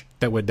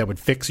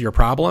fix your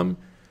problem,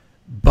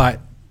 but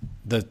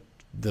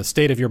the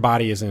state of your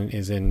body is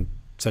in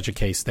such a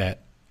case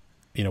that,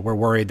 you know, we're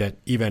worried that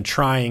even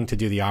trying to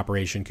do the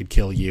operation could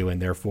kill you, and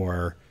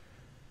therefore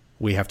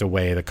we have to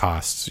weigh the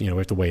costs. You know, we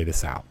have to weigh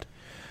this out.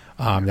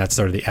 That's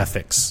sort of the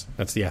ethics.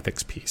 That's the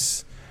ethics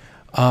piece.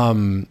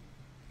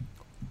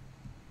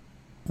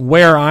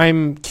 Where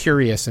I'm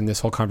curious in this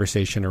whole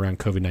conversation around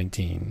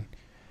COVID-19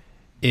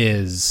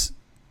 is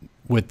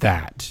with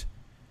that.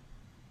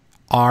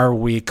 Are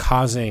we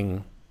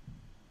causing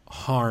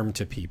harm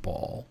to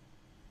people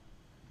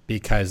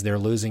because they're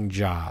losing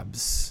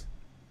jobs?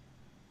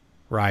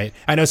 right?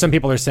 I know some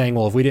people are saying,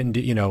 well, if we didn't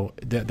do,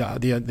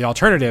 the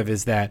alternative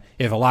is that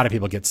if a lot of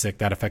people get sick,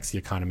 that affects the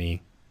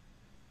economy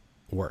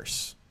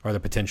worse, or the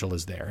potential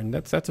is there, and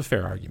that's a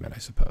fair argument, I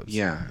suppose.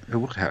 Yeah, it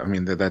would I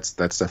mean, that's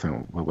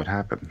definitely what would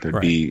happen.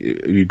 There'd be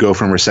you go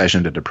from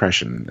recession to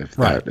depression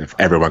if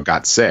everyone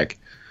got sick.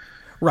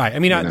 Right. I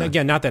mean,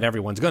 again, not that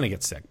everyone's going to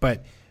get sick,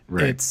 but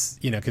it's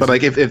but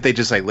like if they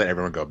just like let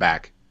everyone go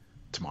back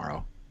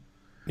tomorrow.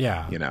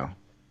 Yeah.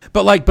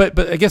 But I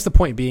guess the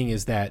point being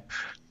is that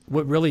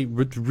what's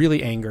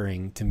really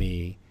angering to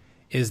me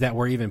is that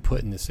we're even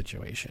put in this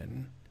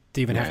situation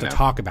to even have to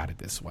talk about it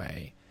this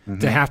way,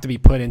 to have to be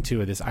put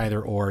into this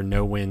either or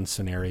no win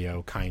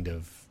scenario kind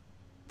of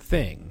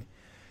thing,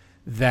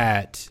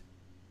 that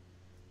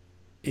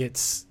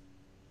it's,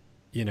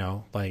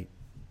 like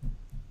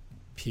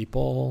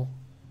people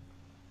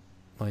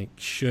like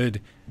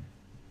should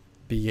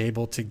be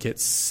able to get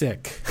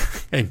sick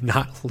and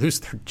not lose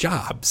their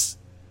jobs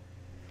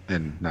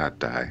and not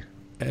die.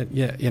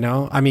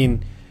 I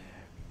mean,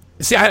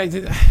 see, I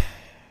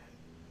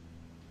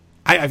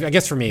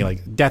guess for me,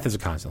 like, death is a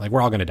constant. Like,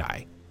 we're all going to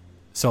die.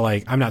 So,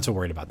 like, I'm not so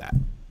worried about that.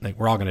 Like,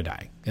 we're all going to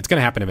die. It's going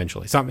to happen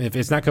eventually. If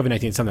it's not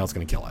COVID-19, something else is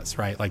going to kill us,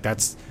 right? Like,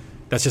 that's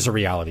just a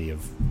reality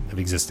of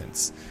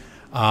existence.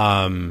 You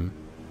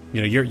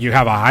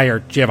have a higher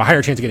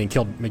chance of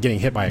getting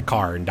hit by a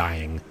car and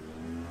dying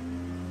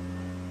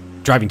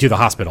driving to the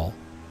hospital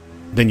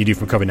than you do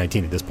from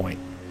COVID-19 at this point.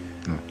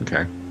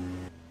 Okay.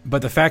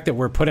 But the fact that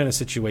we're put in a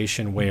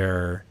situation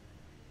where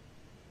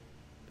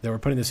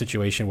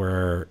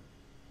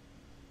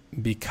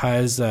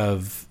because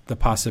of the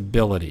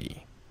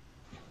possibility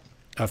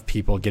of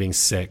people getting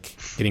sick,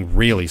 getting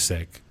really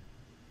sick,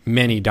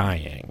 many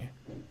dying,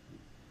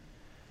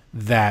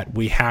 that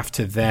we have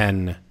to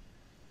then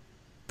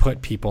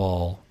put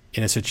people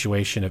in a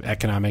situation of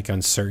economic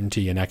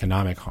uncertainty and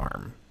economic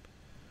harm.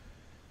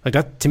 Like,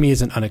 that to me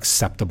is an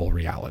unacceptable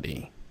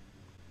reality.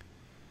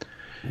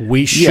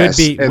 We should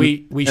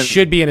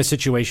should be in a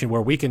situation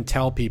where we can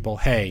tell people,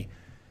 hey,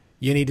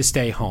 you need to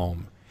stay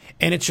home,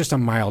 and it's just a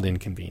mild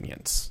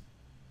inconvenience.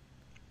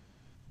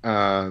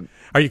 Are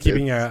you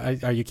keeping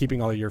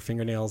all of your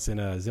fingernails in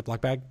a Ziploc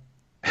bag?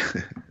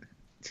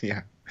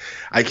 Yeah,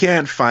 I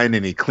can't find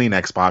any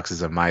Kleenex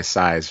boxes of my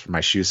size for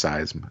my shoe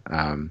size.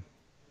 I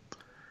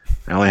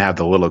only have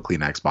the little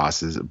Kleenex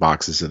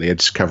boxes, so they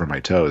just cover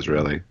my toes.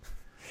 Really,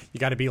 you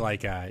got to be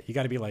like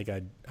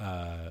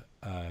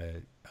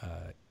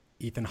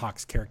Ethan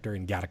Hawke's character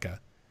in Gattaca.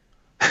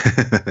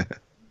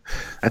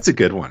 That's a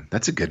good one.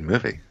 That's a good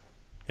movie.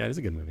 Yeah, it is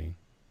a good movie.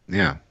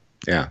 Yeah.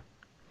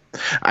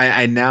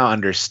 I now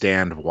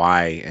understand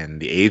why in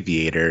The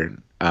Aviator,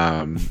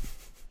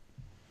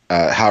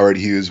 Howard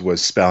Hughes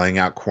was spelling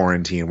out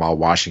quarantine while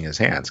washing his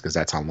hands, because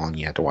that's how long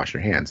you had to wash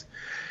your hands.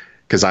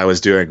 Because I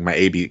was doing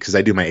because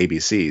I do my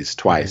ABCs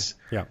twice.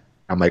 Yeah.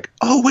 I'm like,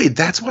 oh wait,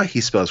 that's why he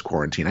spells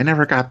quarantine. I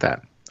never got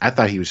that. I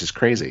thought he was just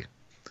crazy,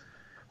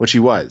 which he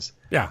was.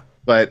 Yeah.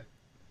 But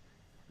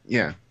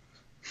yeah.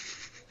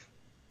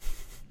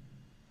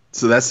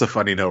 So that's the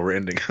funny note we're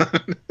ending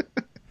on.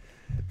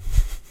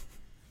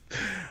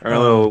 Our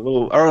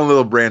own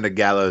little brand of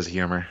gallows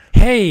humor.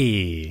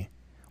 Hey,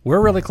 we're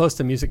really close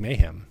to Music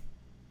Mayhem.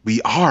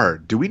 We are.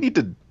 Do we need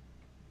to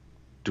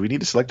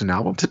select an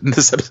album in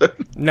this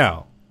episode?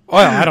 No.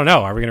 Well, I don't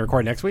know. Are we going to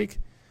record next week?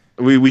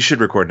 We should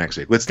record next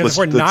week. If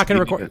we're not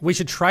going to record, we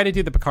should try to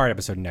do the Picard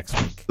episode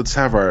next week. Let's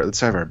have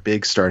our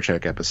big Star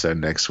Trek episode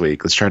next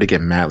week. Let's try to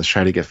get Matt. Let's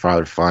try to get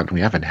Father Font.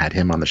 We haven't had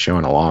him on the show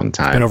in a long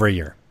time. It's been over a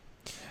year.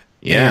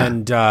 Yeah.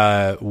 And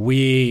I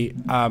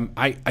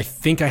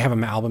think I have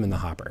an album in the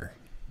hopper.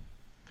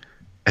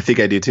 I think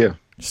I do too.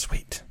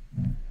 Sweet.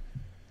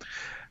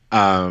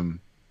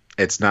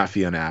 It's not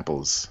Fiona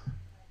Apple's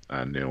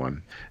new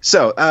one.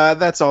 So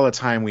that's all the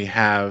time we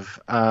have.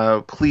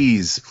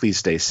 Please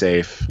stay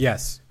safe.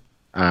 Yes.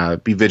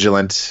 Be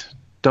vigilant.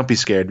 Don't be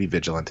scared. Be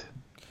vigilant.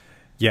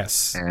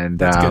 Yes. And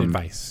that's good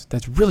advice.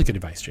 That's really good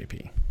advice,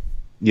 JP.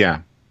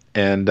 Yeah.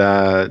 And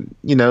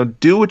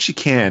do what you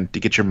can to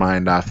get your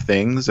mind off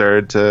things,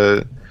 or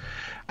to.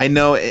 I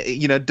know,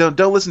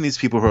 don't listen to these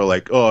people who are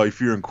like, oh,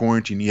 if you're in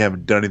quarantine, you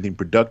haven't done anything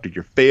productive,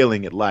 you're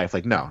failing at life.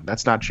 Like, no,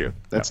 that's not true.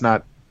 It's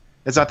not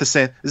the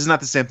same. This is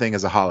not the same thing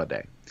as a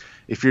holiday.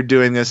 If you're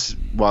doing this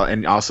while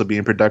and also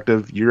being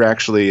productive, you're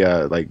actually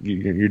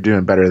you're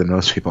doing better than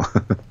most people.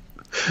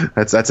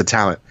 That's a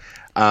talent.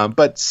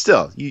 But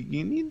still,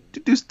 you need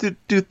to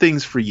do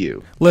things for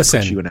you. Listen,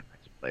 put you in a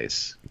nice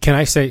place. Can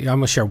I say, I'm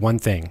going to share one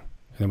thing,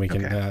 and then we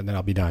can, then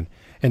I'll be done.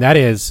 And that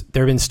is,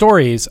 there have been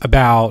stories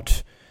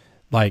about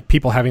like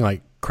people having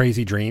like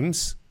crazy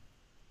dreams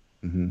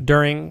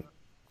during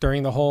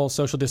the whole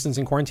social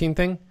distancing quarantine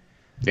thing.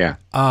 Yeah.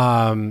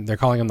 They're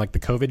calling them like the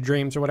COVID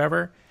dreams or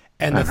whatever.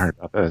 And I've heard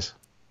about this.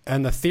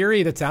 And the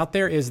theory that's out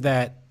there is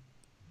that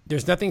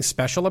there's nothing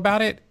special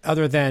about it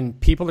other than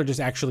people are just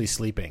actually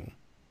sleeping.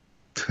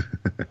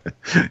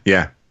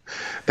 Yeah.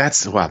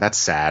 That's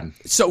sad.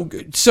 So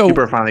people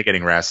are finally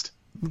getting rest.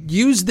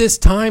 Use this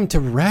time to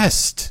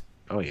rest.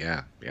 Oh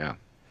yeah. Yeah.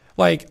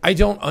 Like, I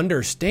don't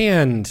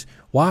understand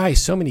why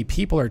so many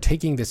people are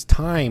taking this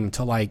time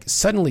to like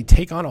suddenly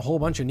take on a whole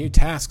bunch of new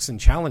tasks and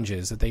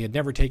challenges that they had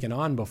never taken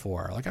on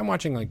before. Like I'm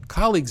watching like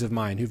colleagues of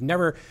mine who've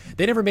never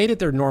made it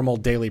their normal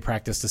daily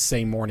practice to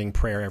say morning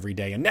prayer every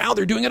day. And now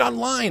they're doing it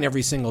online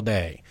every single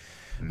day.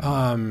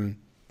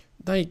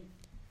 Like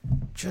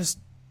just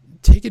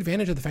take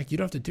advantage of the fact you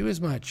don't have to do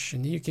as much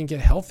and you can get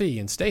healthy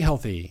and stay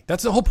healthy.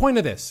 That's the whole point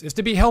of this, is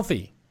to be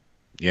healthy.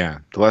 Yeah.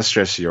 The less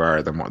stressed you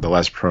are, the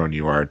less prone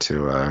you are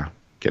to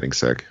getting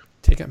sick.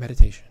 Take up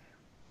meditation.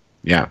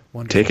 Yeah.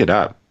 Wonderful. Take it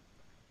up.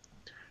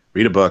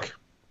 Read a book.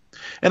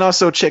 And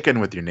also check in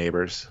with your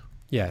neighbors.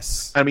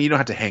 Yes. I mean, you don't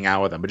have to hang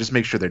out with them, but just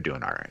make sure they're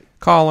doing all right.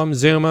 Call them,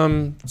 Zoom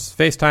them,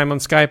 FaceTime them,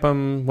 Skype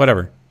them,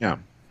 whatever. Yeah.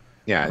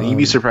 Yeah. You'd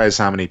be surprised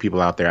how many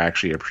people out there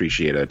actually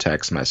appreciate a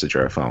text message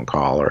or a phone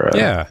call or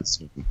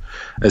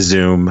a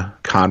Zoom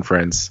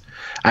conference.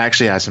 I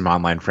actually have some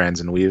online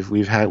friends, and we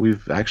had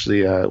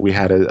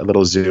a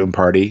little Zoom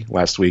party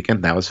last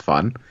weekend. That was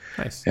fun.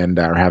 Nice. And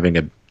we're having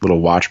a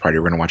little watch party.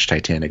 We're going to watch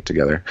Titanic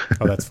together.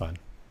 Oh, that's fun.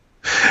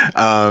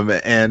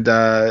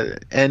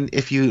 And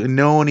if you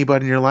know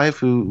anybody in your life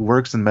who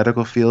works in the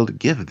medical field,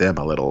 give them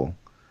a little,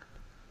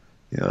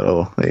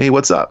 hey,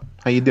 what's up?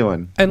 How you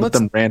doing? And let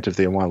them rant if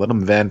they want. Let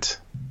them vent.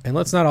 And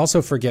let's not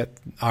also forget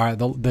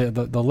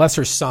the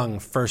lesser sung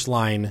first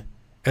line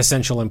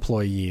essential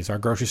employees, our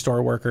grocery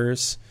store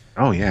workers.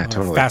 Oh yeah,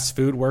 totally. Fast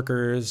food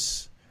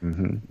workers,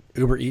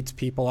 Uber Eats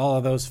people, all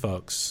of those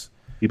folks.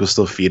 People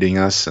still feeding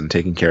us and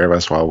taking care of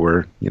us while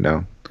we're,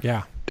 doing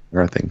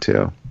our thing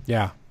too.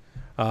 Yeah.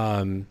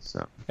 And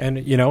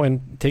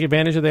take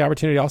advantage of the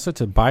opportunity also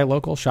to buy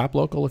local, shop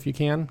local if you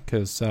can,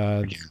 because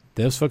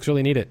those folks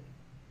really need it.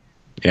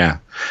 Yeah.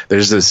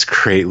 There's this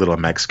great little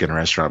Mexican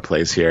restaurant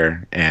place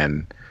here,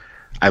 and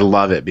I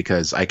love it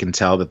because I can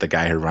tell that the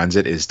guy who runs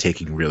it is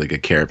taking really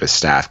good care of his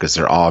staff, because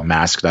they're all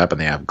masked up and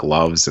they have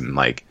gloves, and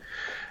like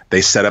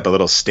they set up a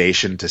little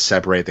station to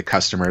separate the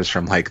customers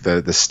from like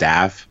the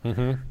staff.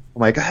 Mm-hmm. I'm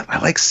like, I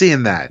like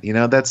seeing that.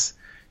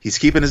 He's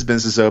keeping his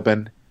business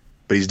open,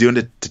 but he's doing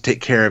it to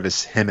take care of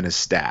him and his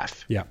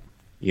staff. Yeah.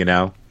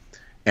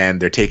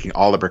 And they're taking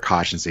all the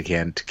precautions they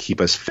can to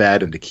keep us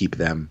fed and to keep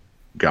them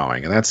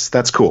going. And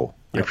that's cool.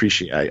 Yep. I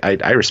appreciate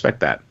I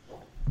respect that.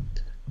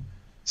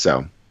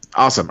 So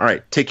awesome. All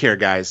right. Take care,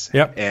 guys.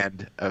 Yep.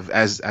 And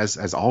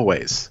as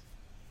always,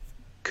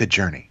 good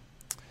journey.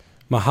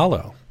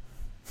 Mahalo.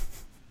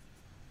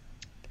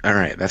 All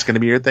right. That's going to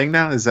be your thing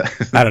now? Is that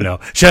I don't know.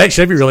 Should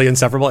I be really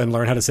inseparable and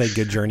learn how to say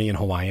good journey in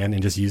Hawaiian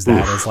and just use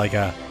that as like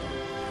a...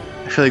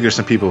 I feel like there's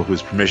some people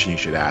whose permission you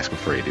should ask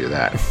before you do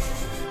that.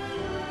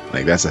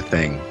 Like that's a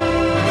thing.